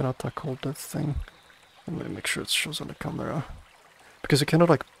how they kind of tackled that thing. Let me make sure it shows on the camera. Because you cannot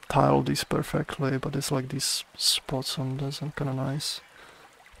like tile these perfectly, but it's like these spots on this and kind of nice.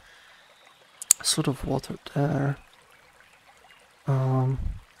 Sort of water there.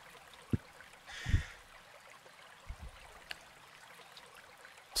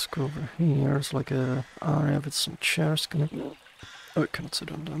 Let's go over here. There's like a area with some chairs. Oh, I cannot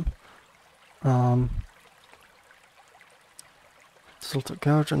sit on them. There's a little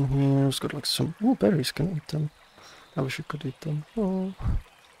garden here. It's got like some berries. Can I eat them? I wish you could eat them.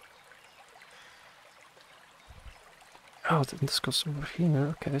 Oh, then this goes over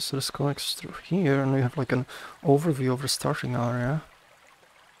here. Okay, so this connects through here, and we have like an overview of the starting area.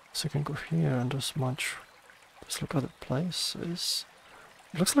 So you can go here, and there's like other places.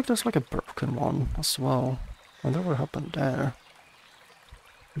 It looks like there's like a broken one as well. I wonder what happened there.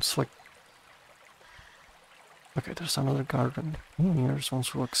 It's like... Okay, there's another garden here. There's one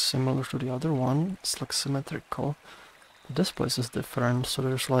that looks similar to the other one. It's like symmetrical. But this place is different, so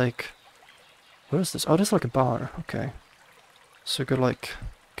there's like... What is this? Oh, there's like a bar. Okay. So you could like...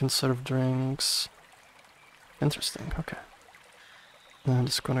 can serve drinks. Interesting, okay. And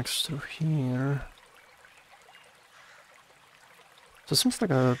this connects through here. So it seems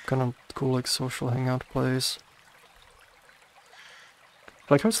like a kind of cool like social hangout place.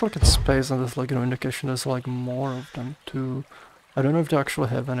 Like how it's like in space and there's like indication there's like more of them too. I don't know if they actually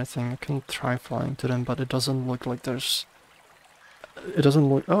have anything. I can try flying to them, but it doesn't look like there's... It doesn't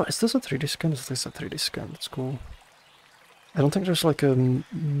look... Oh, is this a 3D scan? Is this a 3D scan? That's cool. I don't think there's like a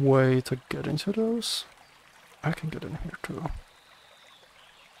way to get into those. I can get in here too.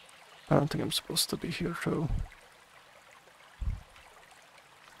 I don't think I'm supposed to be here too.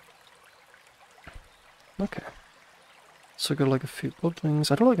 Okay. So I got like a few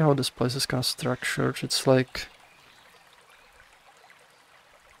buildings. I don't like how this place is kind of structured. It's like...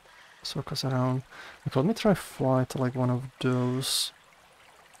 circles around. Okay, let me try fly to like one of those.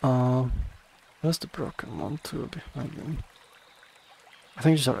 There's the broken one too behind me. I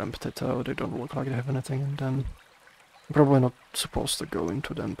think these are empty though. They don't look like they have anything in them. I'm probably not supposed to go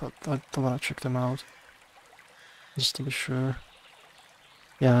into them, but I don't want to check them out. Just to be sure.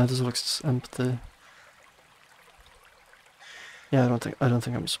 Yeah, this looks empty. Yeah, I don't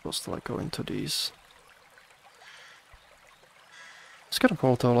think I'm supposed to like go into these. It's kind of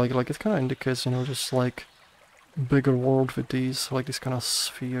cool though, like it kind of indicates, you know, just like bigger world with these, like these kind of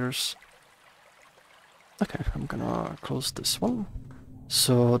spheres. Okay, I'm gonna close this one.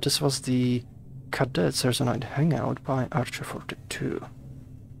 So this was the Cadets Resonite Hangout by Archer42.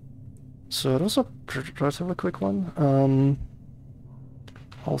 So it was a relatively quick one.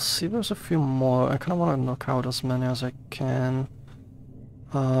 I'll see if there's a few more. I kind of want to knock out as many as I can.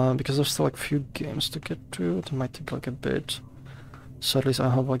 Because there's still like a few games to get to. It might take like a bit. So at least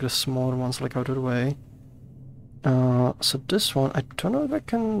I have like the smaller ones like out of the way. So this one, I don't know if I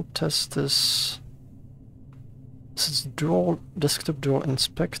can test this. This is desktop dual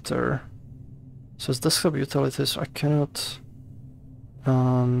inspector. So it's desktop utilities. I cannot.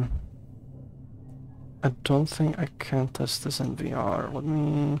 I don't think I can test this in VR. Let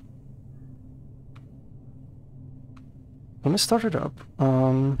me start it up.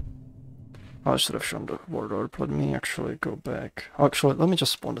 I should have shown the word orb. Let me actually go back. Actually, let me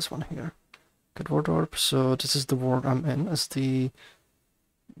just spawn this one here. Good word orb. So this is the world I'm in as the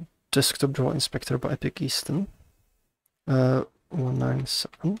desktop dual inspector by Epic Easton.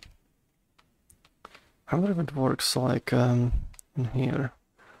 197. I wonder if it works like in here.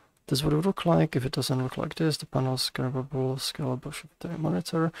 This would look like if it doesn't look like this. The panel is scalable shift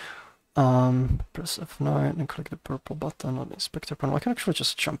monitor. Press F9 and click the purple button on the inspector panel. I can actually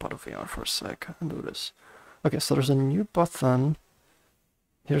just jump out of VR for a sec and do this. Okay, so there's a new button.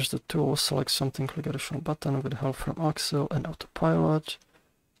 Here's the tool. Select something, click additional button with help from Axel and autopilot.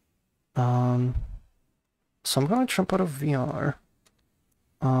 So I'm gonna jump out of VR.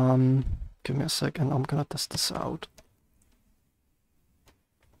 Give me a sec and I'm gonna test this out.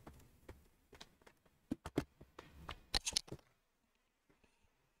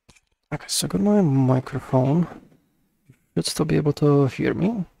 Okay, so I got my microphone. You should still be able to hear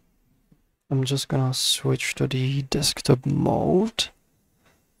me. I'm just gonna switch to the desktop mode.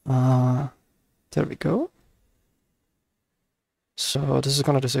 There we go. So this is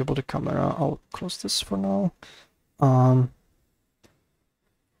gonna disable the camera. I'll close this for now.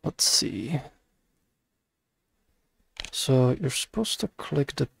 Let's see. So you're supposed to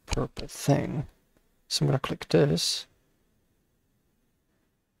click the purple thing. So I'm gonna click this.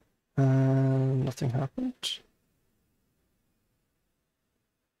 And nothing happened.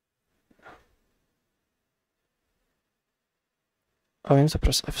 Oh, I need to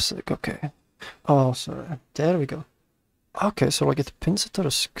press F6, okay. Oh, sorry. There we go. Okay, so like it pins it to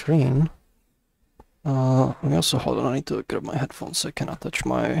the screen. Let me also hold on, I need to grab my headphones so I can attach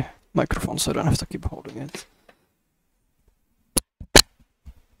my microphone so I don't have to keep holding it.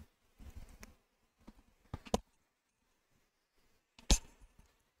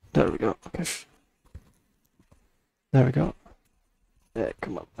 There we go, okay. There we go. Yeah,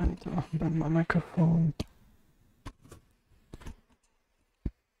 come on, I need to bend my microphone.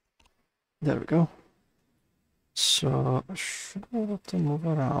 There we go. So I should be able to move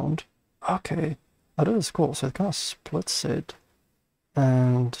around. Okay, oh, that is cool. So it kind of splits it,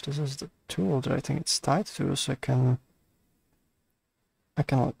 and this is the tool that I think it's tied to. So I can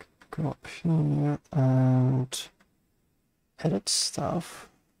like go up here and edit stuff.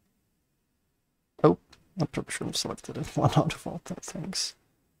 Oh, I probably should have selected it. One out of all the things.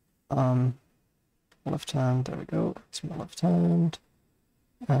 Left hand. There we go. It's my left hand.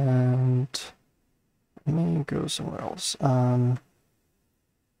 And let me go somewhere else. Gonna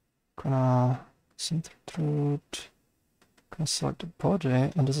center throat. Gonna select the body,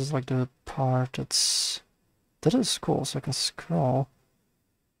 and this is like the part that is cool. So I can scroll.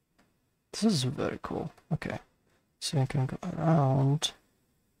 This is very cool. Okay, so you can go around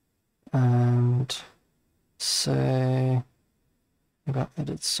and say I'm gonna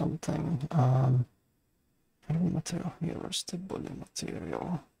edit something. Material here, where's the body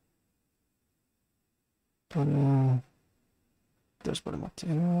material? Body, there's body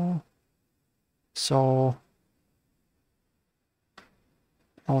material. So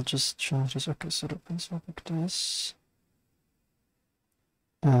I'll just change this. Okay, so it opens up like this.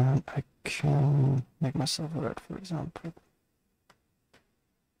 And I can make myself red, for example.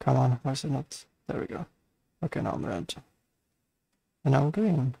 Come on, why is it not? There we go. Okay, now I'm red. And now I'm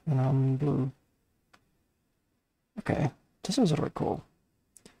green. And now I'm blue. Okay, this is really cool.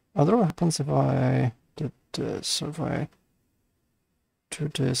 I wonder what happens if I did this, or if I do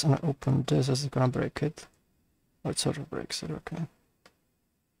this and I open this, is it gonna break it? Oh, it sort of breaks it, okay.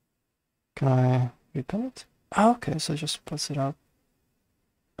 Can I repin it? Oh, okay, so it just splits it up.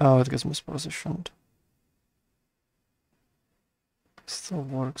 Oh, it gets mispositioned. Still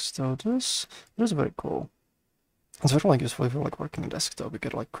works though. This is very cool. It's very like useful if you're like working in desktop. You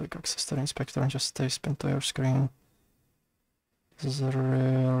get like quick access to the inspector and just stay pinned to your screen. This is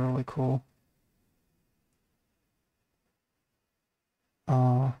really cool.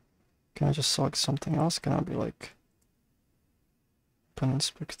 Okay, Can I just select something else? Can I be like open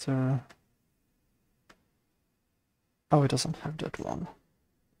inspector? Oh, it doesn't have that one.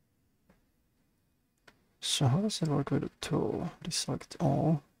 So how does it work with the tool? Deselect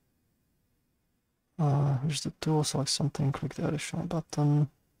all. Here's the tool, select something, click the additional button.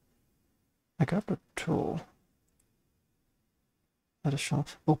 I got the tool. Additional,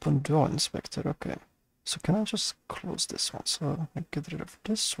 open dual inspector, okay. So can I just close this one? So I get rid of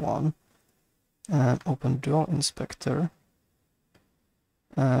this one and open dual inspector.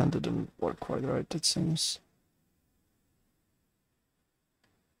 And it didn't work quite right, it seems.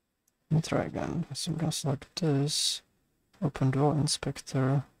 Let me try again. So I'm gonna select this, open dual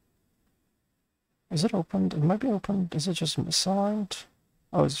inspector. Is it opened? It might be opened. Is it just misaligned?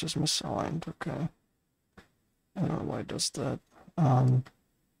 Oh, it's just misaligned. Okay. I don't know why it does that.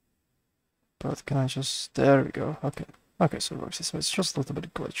 But can I just... There we go. Okay. Okay, so it works this way. It's just a little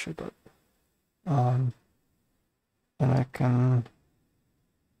bit glitchy, but... and I can...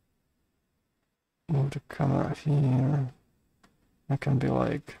 move the camera here. I can be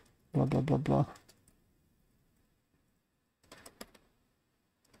like... blah, blah, blah, blah.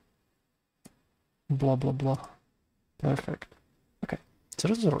 Blah, blah, blah. Perfect. Okay, so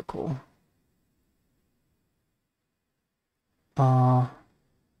this is really cool.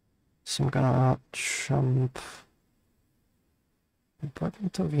 So I'm gonna jump back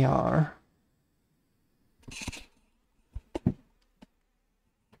into VR.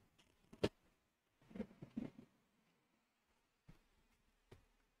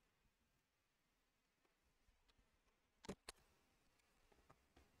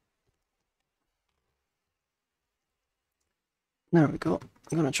 There we go.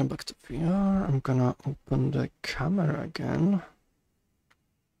 I'm gonna jump back to VR. I'm gonna open the camera again.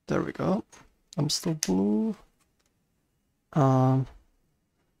 There we go. I'm still blue. I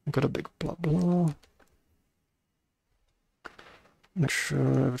got a big blah blah. Make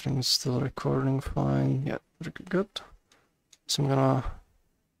sure everything's still recording fine. Yeah, pretty good. So I'm gonna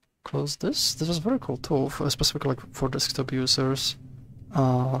close this. This is a very cool tool, specifically like for desktop users.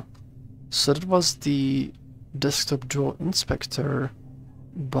 So that was the Desktop Dual Inspector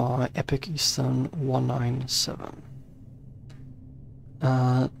by Epic Eastern 197.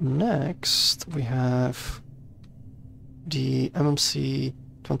 Next we have the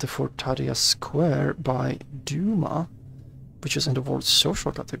MMC24 Tadia Square by doooma, which is in the World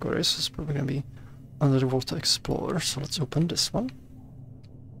Social category, so it's probably going to be under the World to Explore. So let's open this one.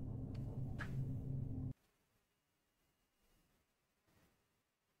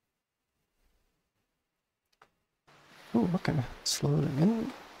 Oh, okay, it's loading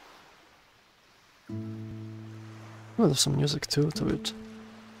in. Oh, there's some music too to it.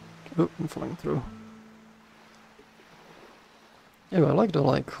 Oh, I'm falling through. Yeah, I like the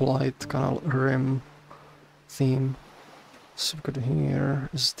light kind of rim theme. So we've got here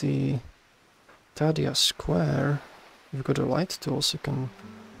is the Tadia Square. We've got a light tool, so you can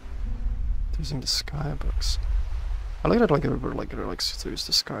using the skybox. I like that everybody likes to use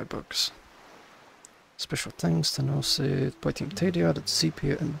the skybox. Special thanks to Nosit by Team Tadia, that's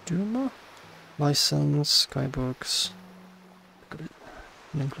Sepia and doooma. License, skybox, got it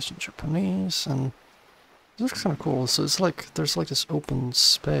in English and Japanese, and this looks kind of cool. So it's like there's like this open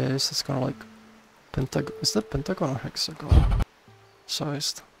space. It's kind of like pentagon. Is that pentagon or hexagon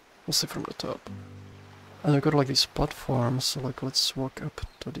sized? We'll see from the top. And we've got like these platforms. So like let's walk up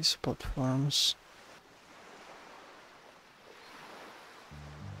to these platforms.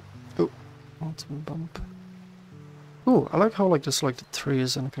 Oh, what's a bump? Oh, I like how like there's like the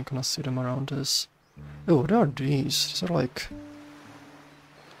trees and I can kind of see them around this. Oh, there are these. These are like...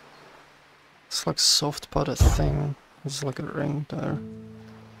 It's like soft padded thing. There's like a ring there.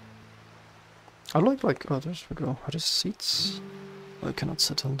 I like, oh, there's we go. Are these seats? Oh, I cannot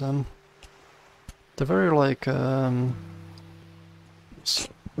sit on them. They're very like, yeah,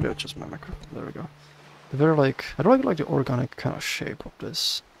 just my microphone. There we go. They're very like, I don't like the organic kind of shape of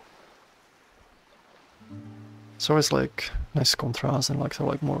this. It's always like nice contrast and like they're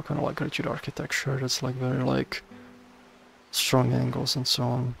like more kind of like rigid architecture. That's like very like strong angles and so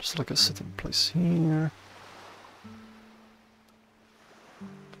on. Just like a sitting place here.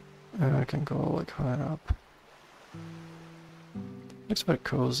 And I can go like higher up. Looks very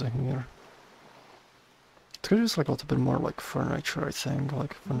cozy here. It could use like a little bit more like furniture, I think,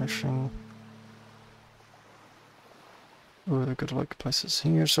 like furnishing. Oh, they got like places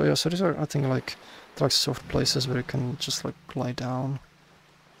here. So yeah, so these are, I think, like soft places where you can just like lie down.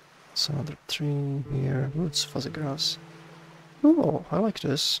 It's another tree here. Ooh, it's fuzzy grass. Oh, I like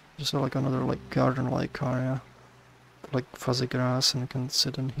this. Just like another like garden-like area. Like fuzzy grass, and you can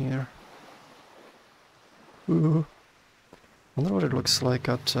sit in here. Ooh. Wonder what it looks like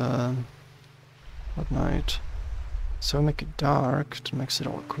at night. So I make it dark to makes it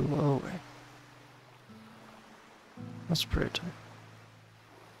all glowy. That's pretty.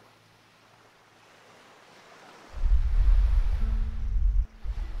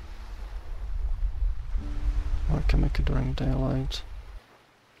 I can make it during daylight.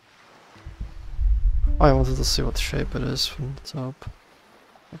 I wanted to see what shape it is from the top.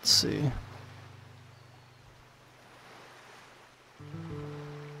 Let's see.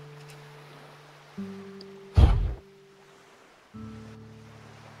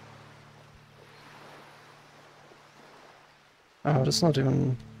 Oh, that's not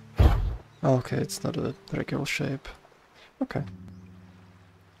even... Oh, okay, it's not a regular shape. Okay.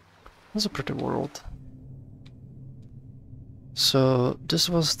 That's a pretty world. So, this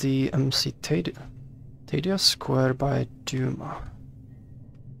was the MC Tadia Square by doooma.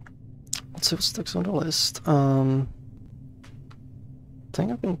 Let's see what's next on the list. I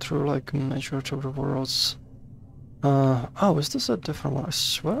think I've been through like majority of the worlds. Oh, is this a different one? I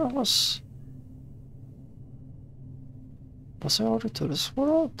swear I was... Was I already to this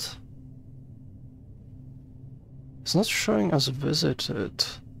world? It's not showing as visited.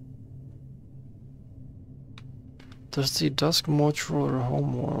 There's the Dusk Modular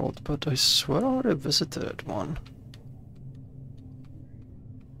Homeworld, but I swear I already visited one.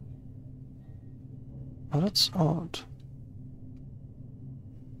 Oh, that's odd.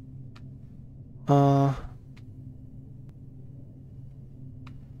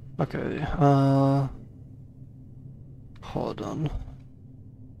 Okay, hold on.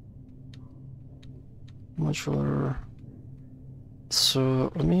 Modular.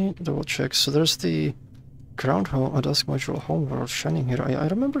 So, let me double check. So there's the Ground Home, a Dusk Modular Homeworld shining here. I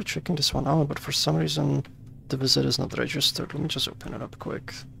remember checking this one out, but for some reason the visit is not registered. Let me just open it up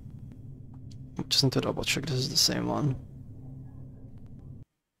quick. Just need to double check this is the same one.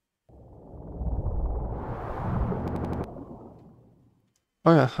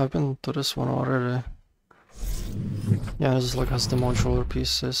 Oh yeah, I've been to this one already. Yeah, this is like has the modular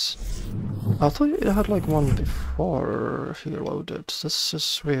pieces. I thought it had like one before he loaded. This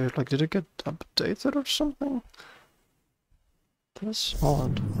is weird. Like, did it get updated or something? That's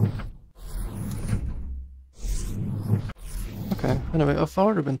odd. Okay, anyway, I've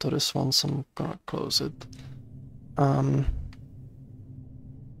already been to this one, so I'm gonna close it.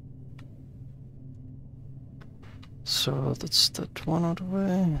 So that's that one out of the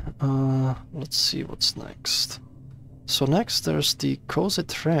way. Let's see what's next. So next there's the Cosy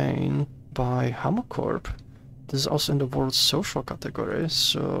Train by HamoCorp. This is also in the World Social category,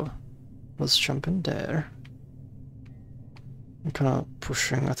 so let's jump in there. I'm kinda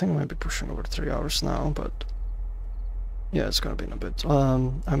pushing, I think I might be pushing over 3 hours now, but yeah, it's gonna be in a bit.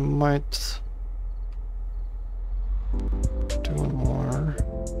 I might do one more.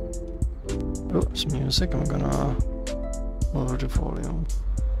 Oh, it's music. I'm gonna lower the volume.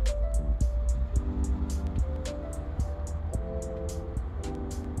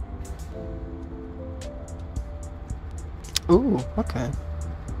 Ooh, okay.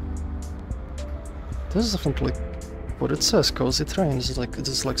 This is definitely what it says. Cozy Train. This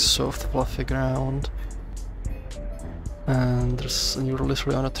is like soft, fluffy ground, and you're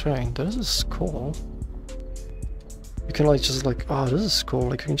literally on a train. This is cool. You can like just like, oh, this is cool.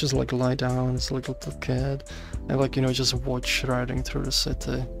 Like you can just like lie down as a little kid and like, you know, just watch riding through the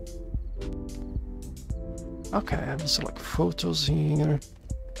city. Okay, there's like photos here.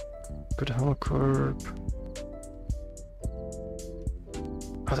 Good HamoCorp.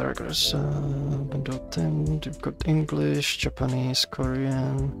 Oh, there goes window 10. You've got English, Japanese,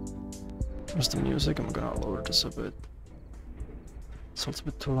 Korean. There's the music. I'm gonna lower this a bit. It's a little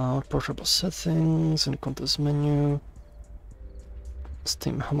bit too loud. Portable settings in the contest menu. It's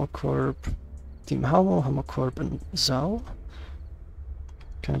Team HamoCorp, Team Hamo, HamoCorp, and Zao.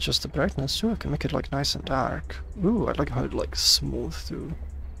 Can adjust the brightness. Ooh, I can make it like nice and dark. Ooh, I like how it like smooth too.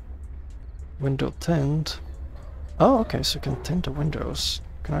 Window tint. Oh, okay, so you can tint the windows.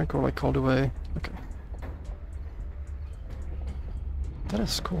 Can I go like all the way? Okay. That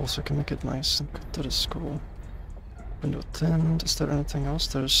is cool, so I can make it nice and good. That is cool. Window tint. Is there anything else?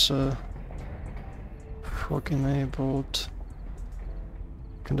 There's fog enabled.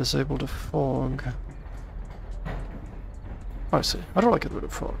 Can disable the fog. Oh, I see. I don't like it with the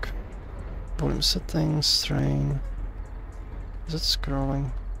fog. Volume settings, strain. Is it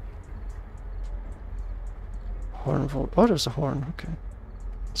scrolling? Horn volt. Oh, there's a horn. Okay.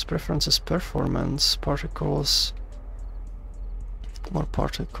 Its preferences, performance, particles. More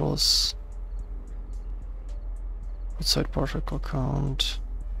particles. Outside particle count.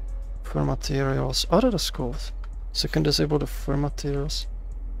 Fur materials. Oh, that is cool. So you can disable the fur materials.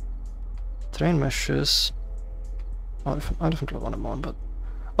 Terrain meshes. Oh, I definitely want them on, but...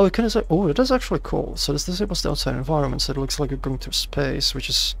 Oh, you can disable... Oh, that is actually cool. So this disables the outside environment, so it looks like you're going through space, which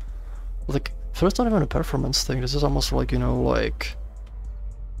is... Like, first not even a performance thing, this is almost like, you know, like...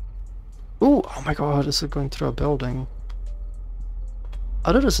 Ooh, oh my god, this is going through a building.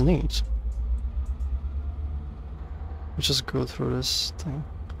 Oh, that is neat. We just go through this thing.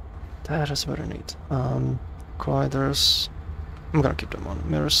 That is very neat. Colliders. I'm gonna keep them on.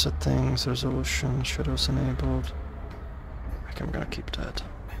 Mirror settings, resolution, shadows enabled. Okay, I'm gonna keep that.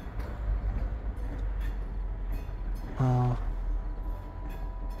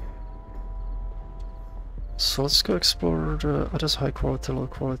 So let's go explore the this high quality, low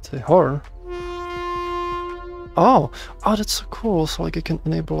quality horror. Oh, that's so cool. So like you can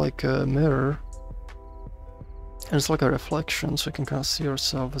enable like a mirror, and it's like a reflection, so you can kind of see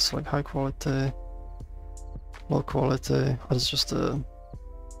yourself. It's like high quality, low quality. Oh, it's just a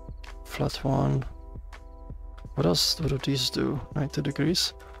flat one. What else? What do these do? 90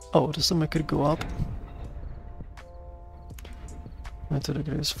 degrees. Oh, does that make it go up? 90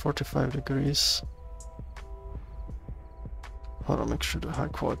 degrees, 45 degrees. Hold on, make sure the high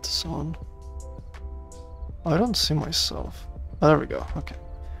quality is on. I don't see myself. Oh, there we go, okay.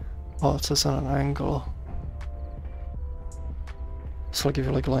 Oh, it says on an angle. So like if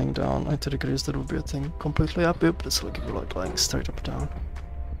you're like lying down 90 degrees, that would be a thing. Completely up, but it's like if you're like lying straight up down.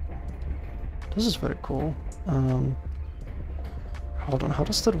 This is very cool. Hold on, how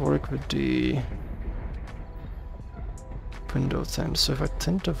does that work with the window thing? So if I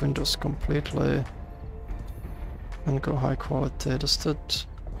tint the windows completely and go high quality, does that...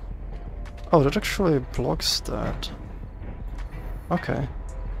 Oh, that actually blocks that. Okay.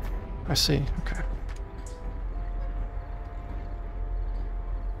 I see, okay.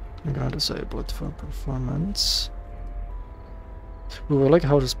 I'm gonna disable it for performance. Ooh, I like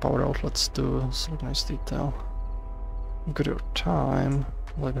how this power outlets do, it's like nice detail. Good your time,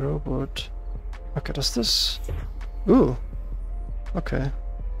 like a robot. Okay, does this... Ooh! Okay.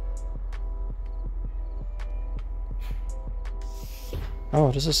 Oh,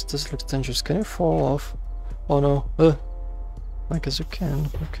 this looks dangerous. Can you fall off? Oh no. I guess you can.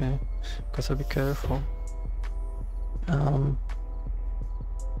 Okay. Gotta be careful.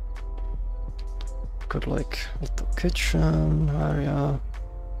 Got like little kitchen area.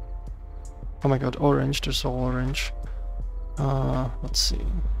 Oh my god, orange. There's all orange. Let's see.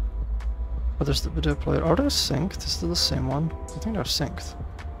 Oh, there's the video player. Are they synced? Is it the same one? I think they're synced.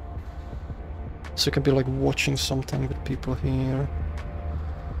 So you can be like watching something with people here.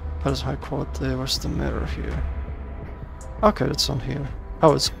 That is high quality. Where's the mirror here? Okay, that's on here.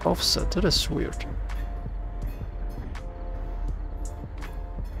 Oh, it's offset. That is weird.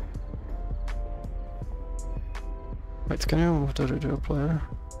 Wait, can you move the video player?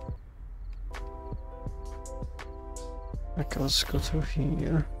 Okay, let's go through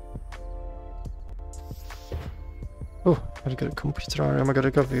here. Oh, I gotta get a computer area. I gotta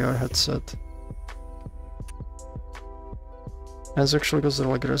get a VR headset. And it's actually got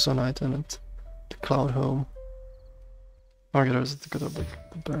like Resonite in it. The cloud home. Oh, there's the big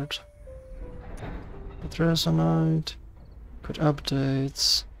bird. Good Resonite. Good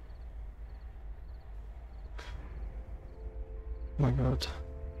updates. Oh my god.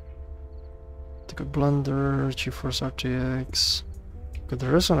 The good blender, GeForce RTX. Got the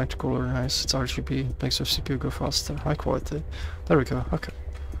Resonite cooler, nice. It's RGB, makes your CPU go faster. High quality. There we go, okay.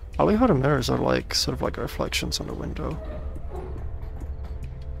 I like how the mirrors are like, sort of like reflections on the window.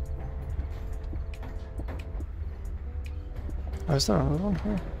 Oh, is there another one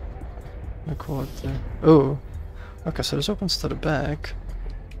here? High quality. Oh! Okay, so this opens to the back.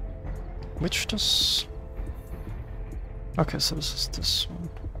 Which does... Okay, so this is this one.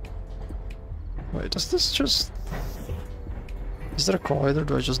 Wait, does this just... Is there a collider?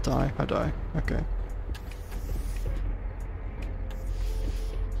 Do I just die? I die. Okay.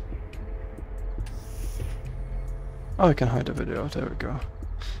 Oh, I can hide the video. There we go.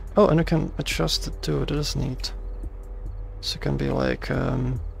 Oh, and I can adjust it too. That is neat. So it can be like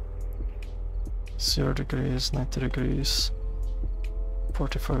 0 degrees, 90 degrees,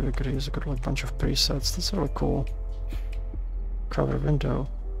 45 degrees. I got like a bunch of presets. That's really cool. Cover window.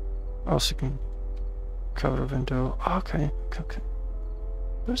 Oh, so you can cover a window. Oh, okay.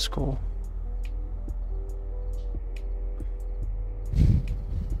 That's cool.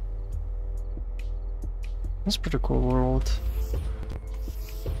 That's a pretty cool world.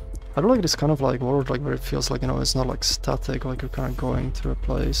 I don't like this kind of like world, like where it feels like, you know, it's not like static, like you're kind of going through a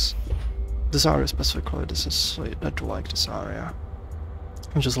place. This area specifically, I do like this area.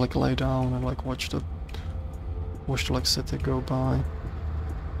 And just like lay down and like watch the like city go by.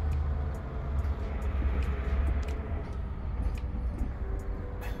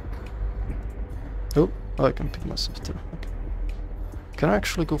 Oh, I can pick myself through. Okay. Can I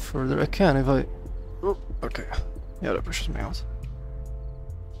actually go further? I can if I... Oh, okay. Yeah, that pushes me out.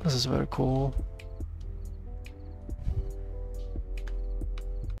 This is very cool.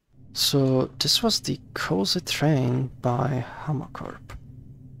 So, this was the Cosy train by HamoCorp.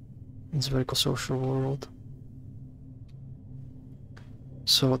 It's a very cool social world.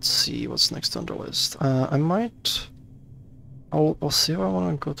 So let's see what's next on the list. I might... I'll see if I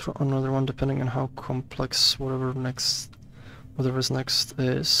want to go through another one depending on how complex whatever's next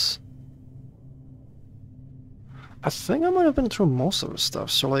is. I think I might have been through most of the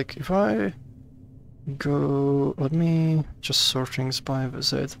stuff, so like if I go... Let me just sort things by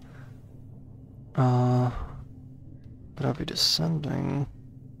visit. But I'll be descending.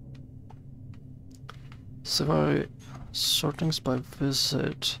 So if I sort things by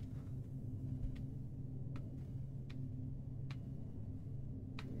visit...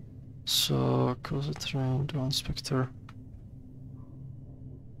 So, Cosy train, do inspector.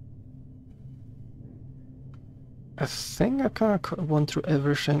 I think I kind of went through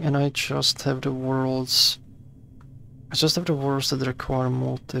everything, and I just have the worlds. I just have the worlds that require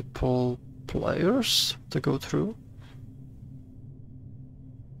multiple players to go through.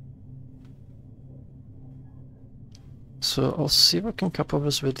 So I'll see if I can cap up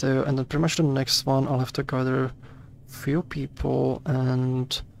this video, and then pretty much the next one I'll have to gather few people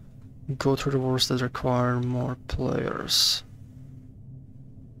and go through the worlds that require more players.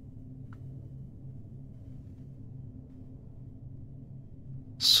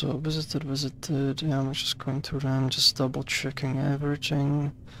 So visited, yeah, I'm just going through them, just double checking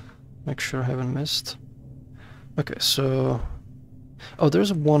everything, make sure I haven't missed. Okay, so... Oh,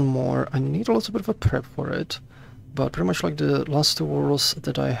 there's one more. I need a little bit of a prep for it, but pretty much like the last two worlds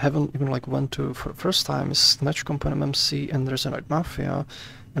that I haven't even like went to for the first time is Snatch Company MMC and Resonite Mafia,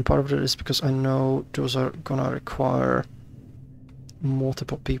 and part of it is because I know those are gonna require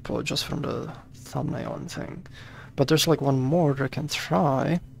multiple people just from the thumbnail and thing. But there's like one more that I can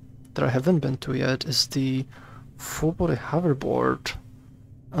try that I haven't been to yet, is the full body hoverboard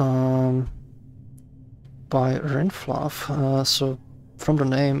by Fluff. So from the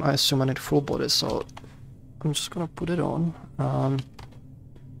name I assume I need full body, so I'm just gonna put it on.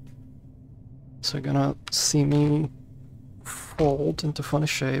 So you're gonna see me fold into funny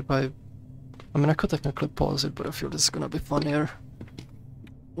shape. I mean I could technically pause it, but I feel this is gonna be funnier.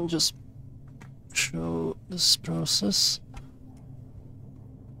 I'll just show this process.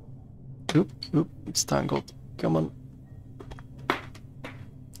 Oop, it's tangled. Come on.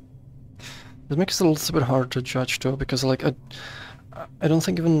 It makes it a little bit hard to judge though, because like I don't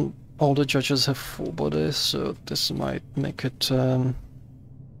think even all the judges have full body, so this might make it kind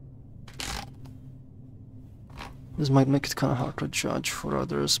of hard to judge for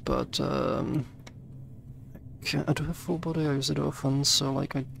others, but I do have full body, I use it often, so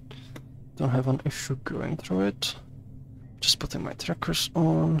like I don't have an issue going through it. Just putting my trackers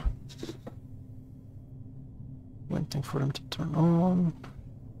on. Waiting for them to turn on.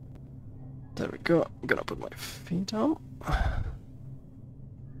 There we go. I'm gonna put my feet down.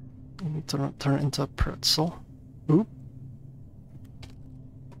 Turn into a pretzel. Oop.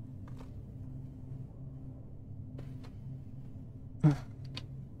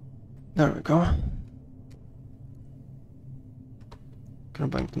 There we go. Gonna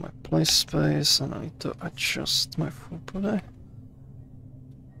back to my play space, and I need to adjust my full body.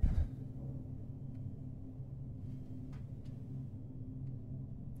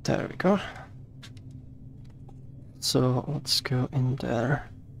 There we go. So let's go in there.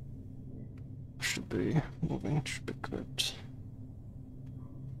 Should be moving, should be good.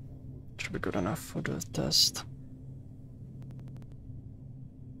 Should be good enough for the test.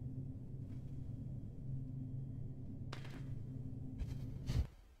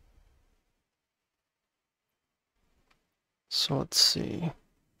 So let's see.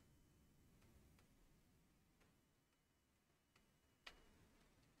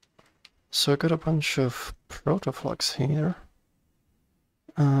 So I got a bunch of protoflags here.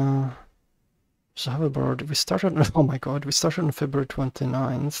 So Hoverboard, we started, oh my god, we started on February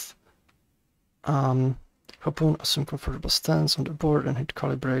 29th. Hop on, assume comfortable stance on the board and hit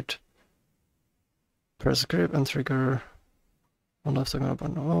calibrate. Press grip and trigger. On left I'm gonna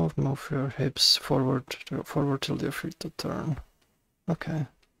burn off, move your hips forward till you're free to turn. Okay.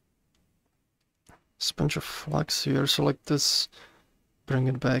 There's a bunch of flags here, so like this, bring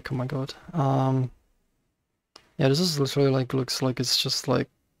it back, oh my god. Yeah, this is literally like, looks like it's just like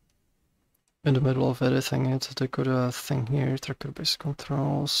in the middle of editing it. They got a thing here, tracker basic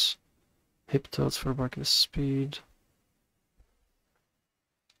controls, hip tilts for bracket speed.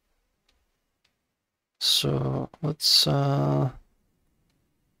 So let's open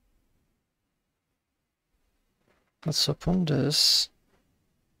this.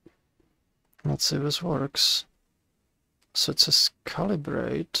 Let's see if this works. So it says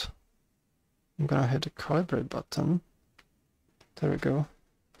calibrate. I'm gonna hit the calibrate button. There we go.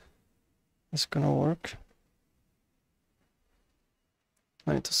 It's gonna work.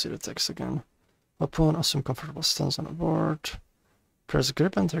 I need to see the text again. Open, assume comfortable stance on the board. Press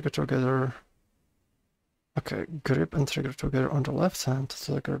grip and trigger together. Okay, grip and trigger together on the left hand to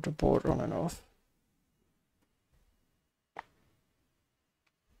trigger the board on and off.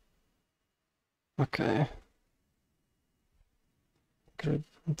 Okay. Grip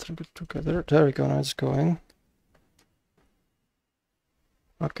and trigger together. There we go, now it's going.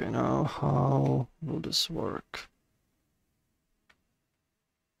 Okay, now how will this work?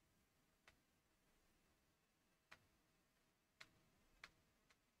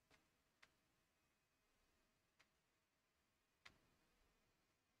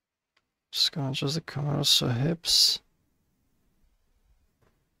 Just gonna adjust the camera so hips.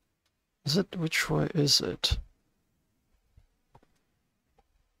 Is it, which way is it?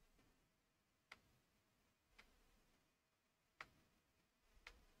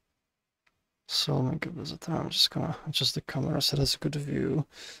 So let me give this a try. I'm just gonna adjust the camera so it has a good view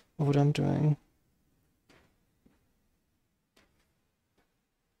of what I'm doing.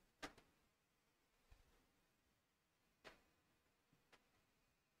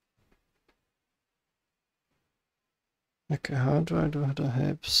 Okay, how do I do the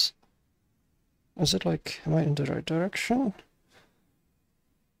hips? Is it like, am I in the right direction?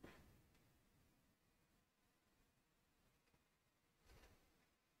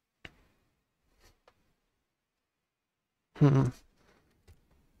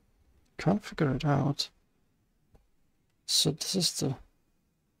 Can't figure it out. So this is the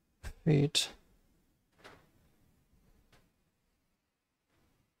feet.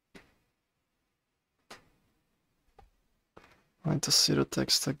 I need to see the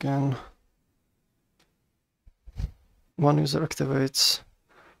text again. One user activates.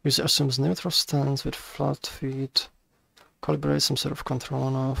 User assumes neutral stance with flat feet. Calibrate some sort of control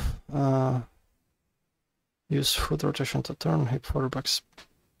on off. Use foot rotation to turn, hip forward, back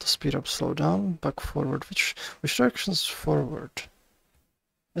to speed up, slow down, back forward. Which direction is forward?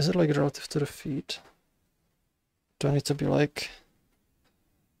 Is it like relative to the feet? Do I need to be like...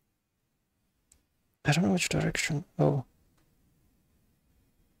 I don't know which direction. Oh.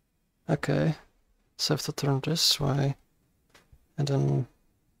 Okay. So I have to turn this way. And then...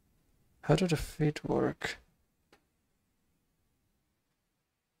 How do the feet work?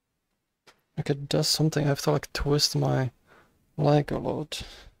 Like it does something, I have to like twist my leg a lot.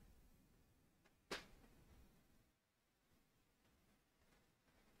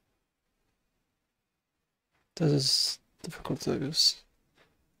 This is difficult to use.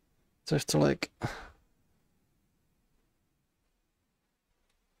 So I have to like...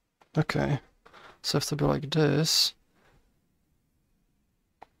 Okay. So I have to be like this.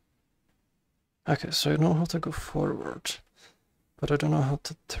 Okay, so I know how to go forward. But I don't know how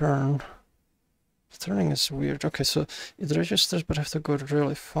to turn. Turning is weird. Okay, so it registers, but I have to go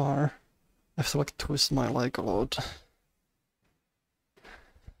really far. I have to like twist my leg a lot.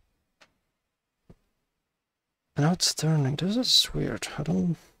 And now it's turning. This is weird. I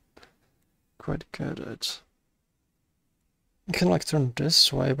don't quite get it. I can like turn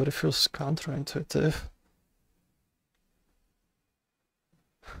this way, but it feels counterintuitive.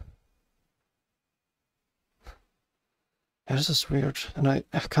 Yeah, this is weird, and I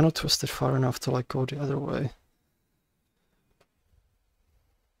cannot twist it far enough to like go the other way.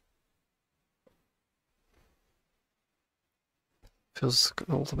 Feels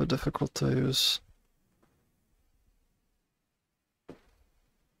a little bit difficult to use.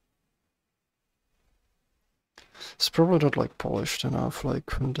 It's probably not like polished enough, like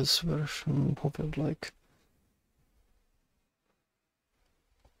from this version of it, like...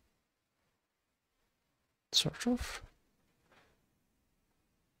 Sort of.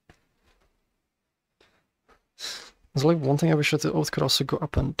 There's like one thing I wish that the oath could also go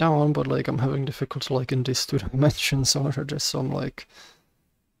up and down, but like I'm having difficulty like in these two dimensions already, so I'm like...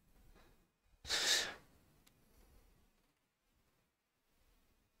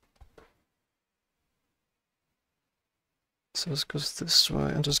 So this goes this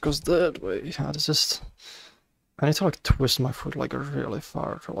way and this goes that way. Yeah, this is... I need to like twist my foot like really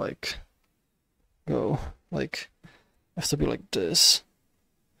far to like go. Like, I have to be like this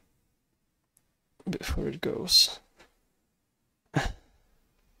before it goes.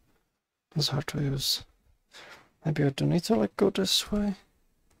 It's hard to use. Maybe I do need to like go this way.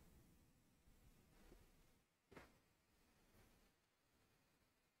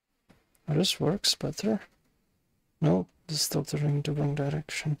 Oh, this works better. No, this is still turning the wrong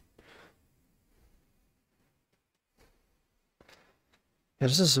direction. Yeah,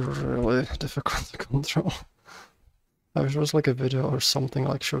 this is really difficult to control. I wish there was like a video or something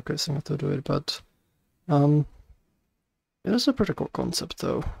like showcasing how to do it, but it is a pretty cool concept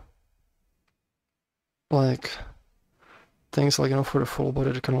though. Like things like, you know, for the full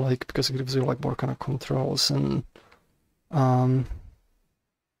body, kind of like, because it gives you like more kind of controls, and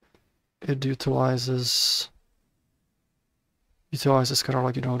it utilizes kind of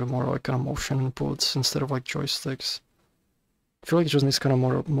like, you know, the more like kind of motion inputs instead of like joysticks. I feel like it just needs kind of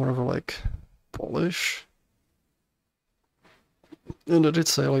more of a like polish. And I did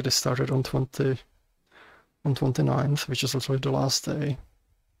say like they started on 29th, which is literally the last day.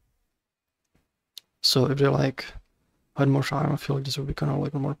 So if they like had more time, I feel like this would be kind of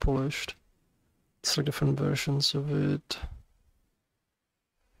like more polished. It's like different versions of it.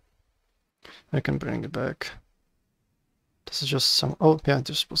 I can bring it back. This is just some, oh yeah,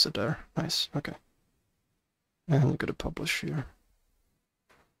 just was it there. Nice, okay. And you gotta publish here.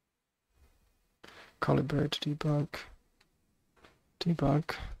 Calibrate,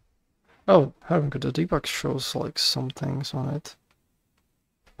 debug. Oh, having good. The debug shows like some things on it.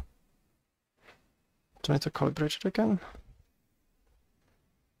 Do I need to calibrate it again?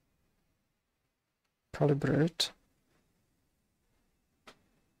 Calibrate.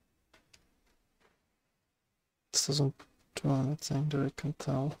 This doesn't do anything that I can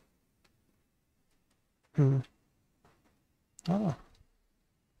tell. Ah.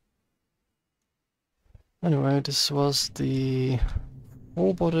 Anyway, this was the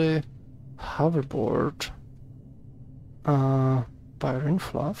full body hoverboard by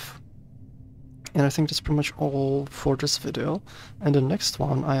Fluff. And I think that's pretty much all for this video. And the next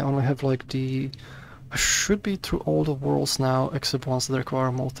one, I only have like I should be through all the worlds now, except ones that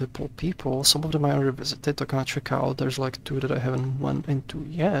require multiple people. Some of them I already visited, to kind of check out. There's like 2 that I haven't went into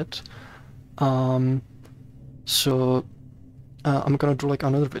yet. So I'm gonna do like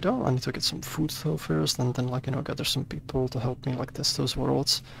another video. I need to get some food though first, and then like, you know, gather some people to help me like test those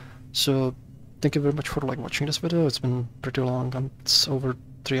worlds. So thank you very much for like watching this video. It's been pretty long. It's over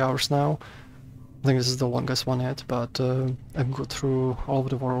 3 hours now. I think this is the longest one yet, but I've go through all of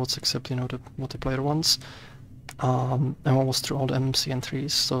the worlds except, you know, the multiplayer ones. I'm almost through all the MMC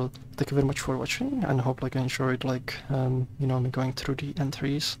entries, so thank you very much for watching, and I hope like you enjoyed like you know, me going through the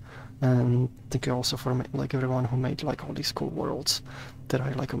entries. And thank you also for like everyone who made like all these cool worlds that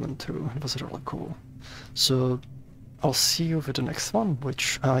I like went through. It was really cool. So I'll see you with the next one,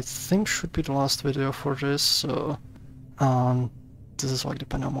 which I think should be the last video for this. So this is like the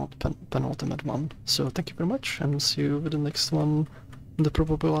penultimate one. So thank you very much, and see you with the next one, the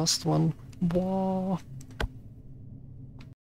probably last one. Bye.